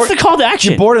If you're what's bored- the call to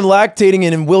action? You're bored and lactating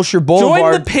in Wilshire Join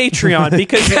Boulevard. the Patreon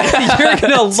because you're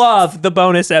gonna love the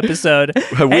bonus episode.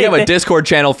 We have a Discord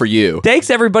channel for you. Thanks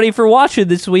everybody for watching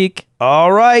this week. All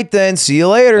right, then. See you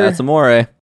later. That's amore.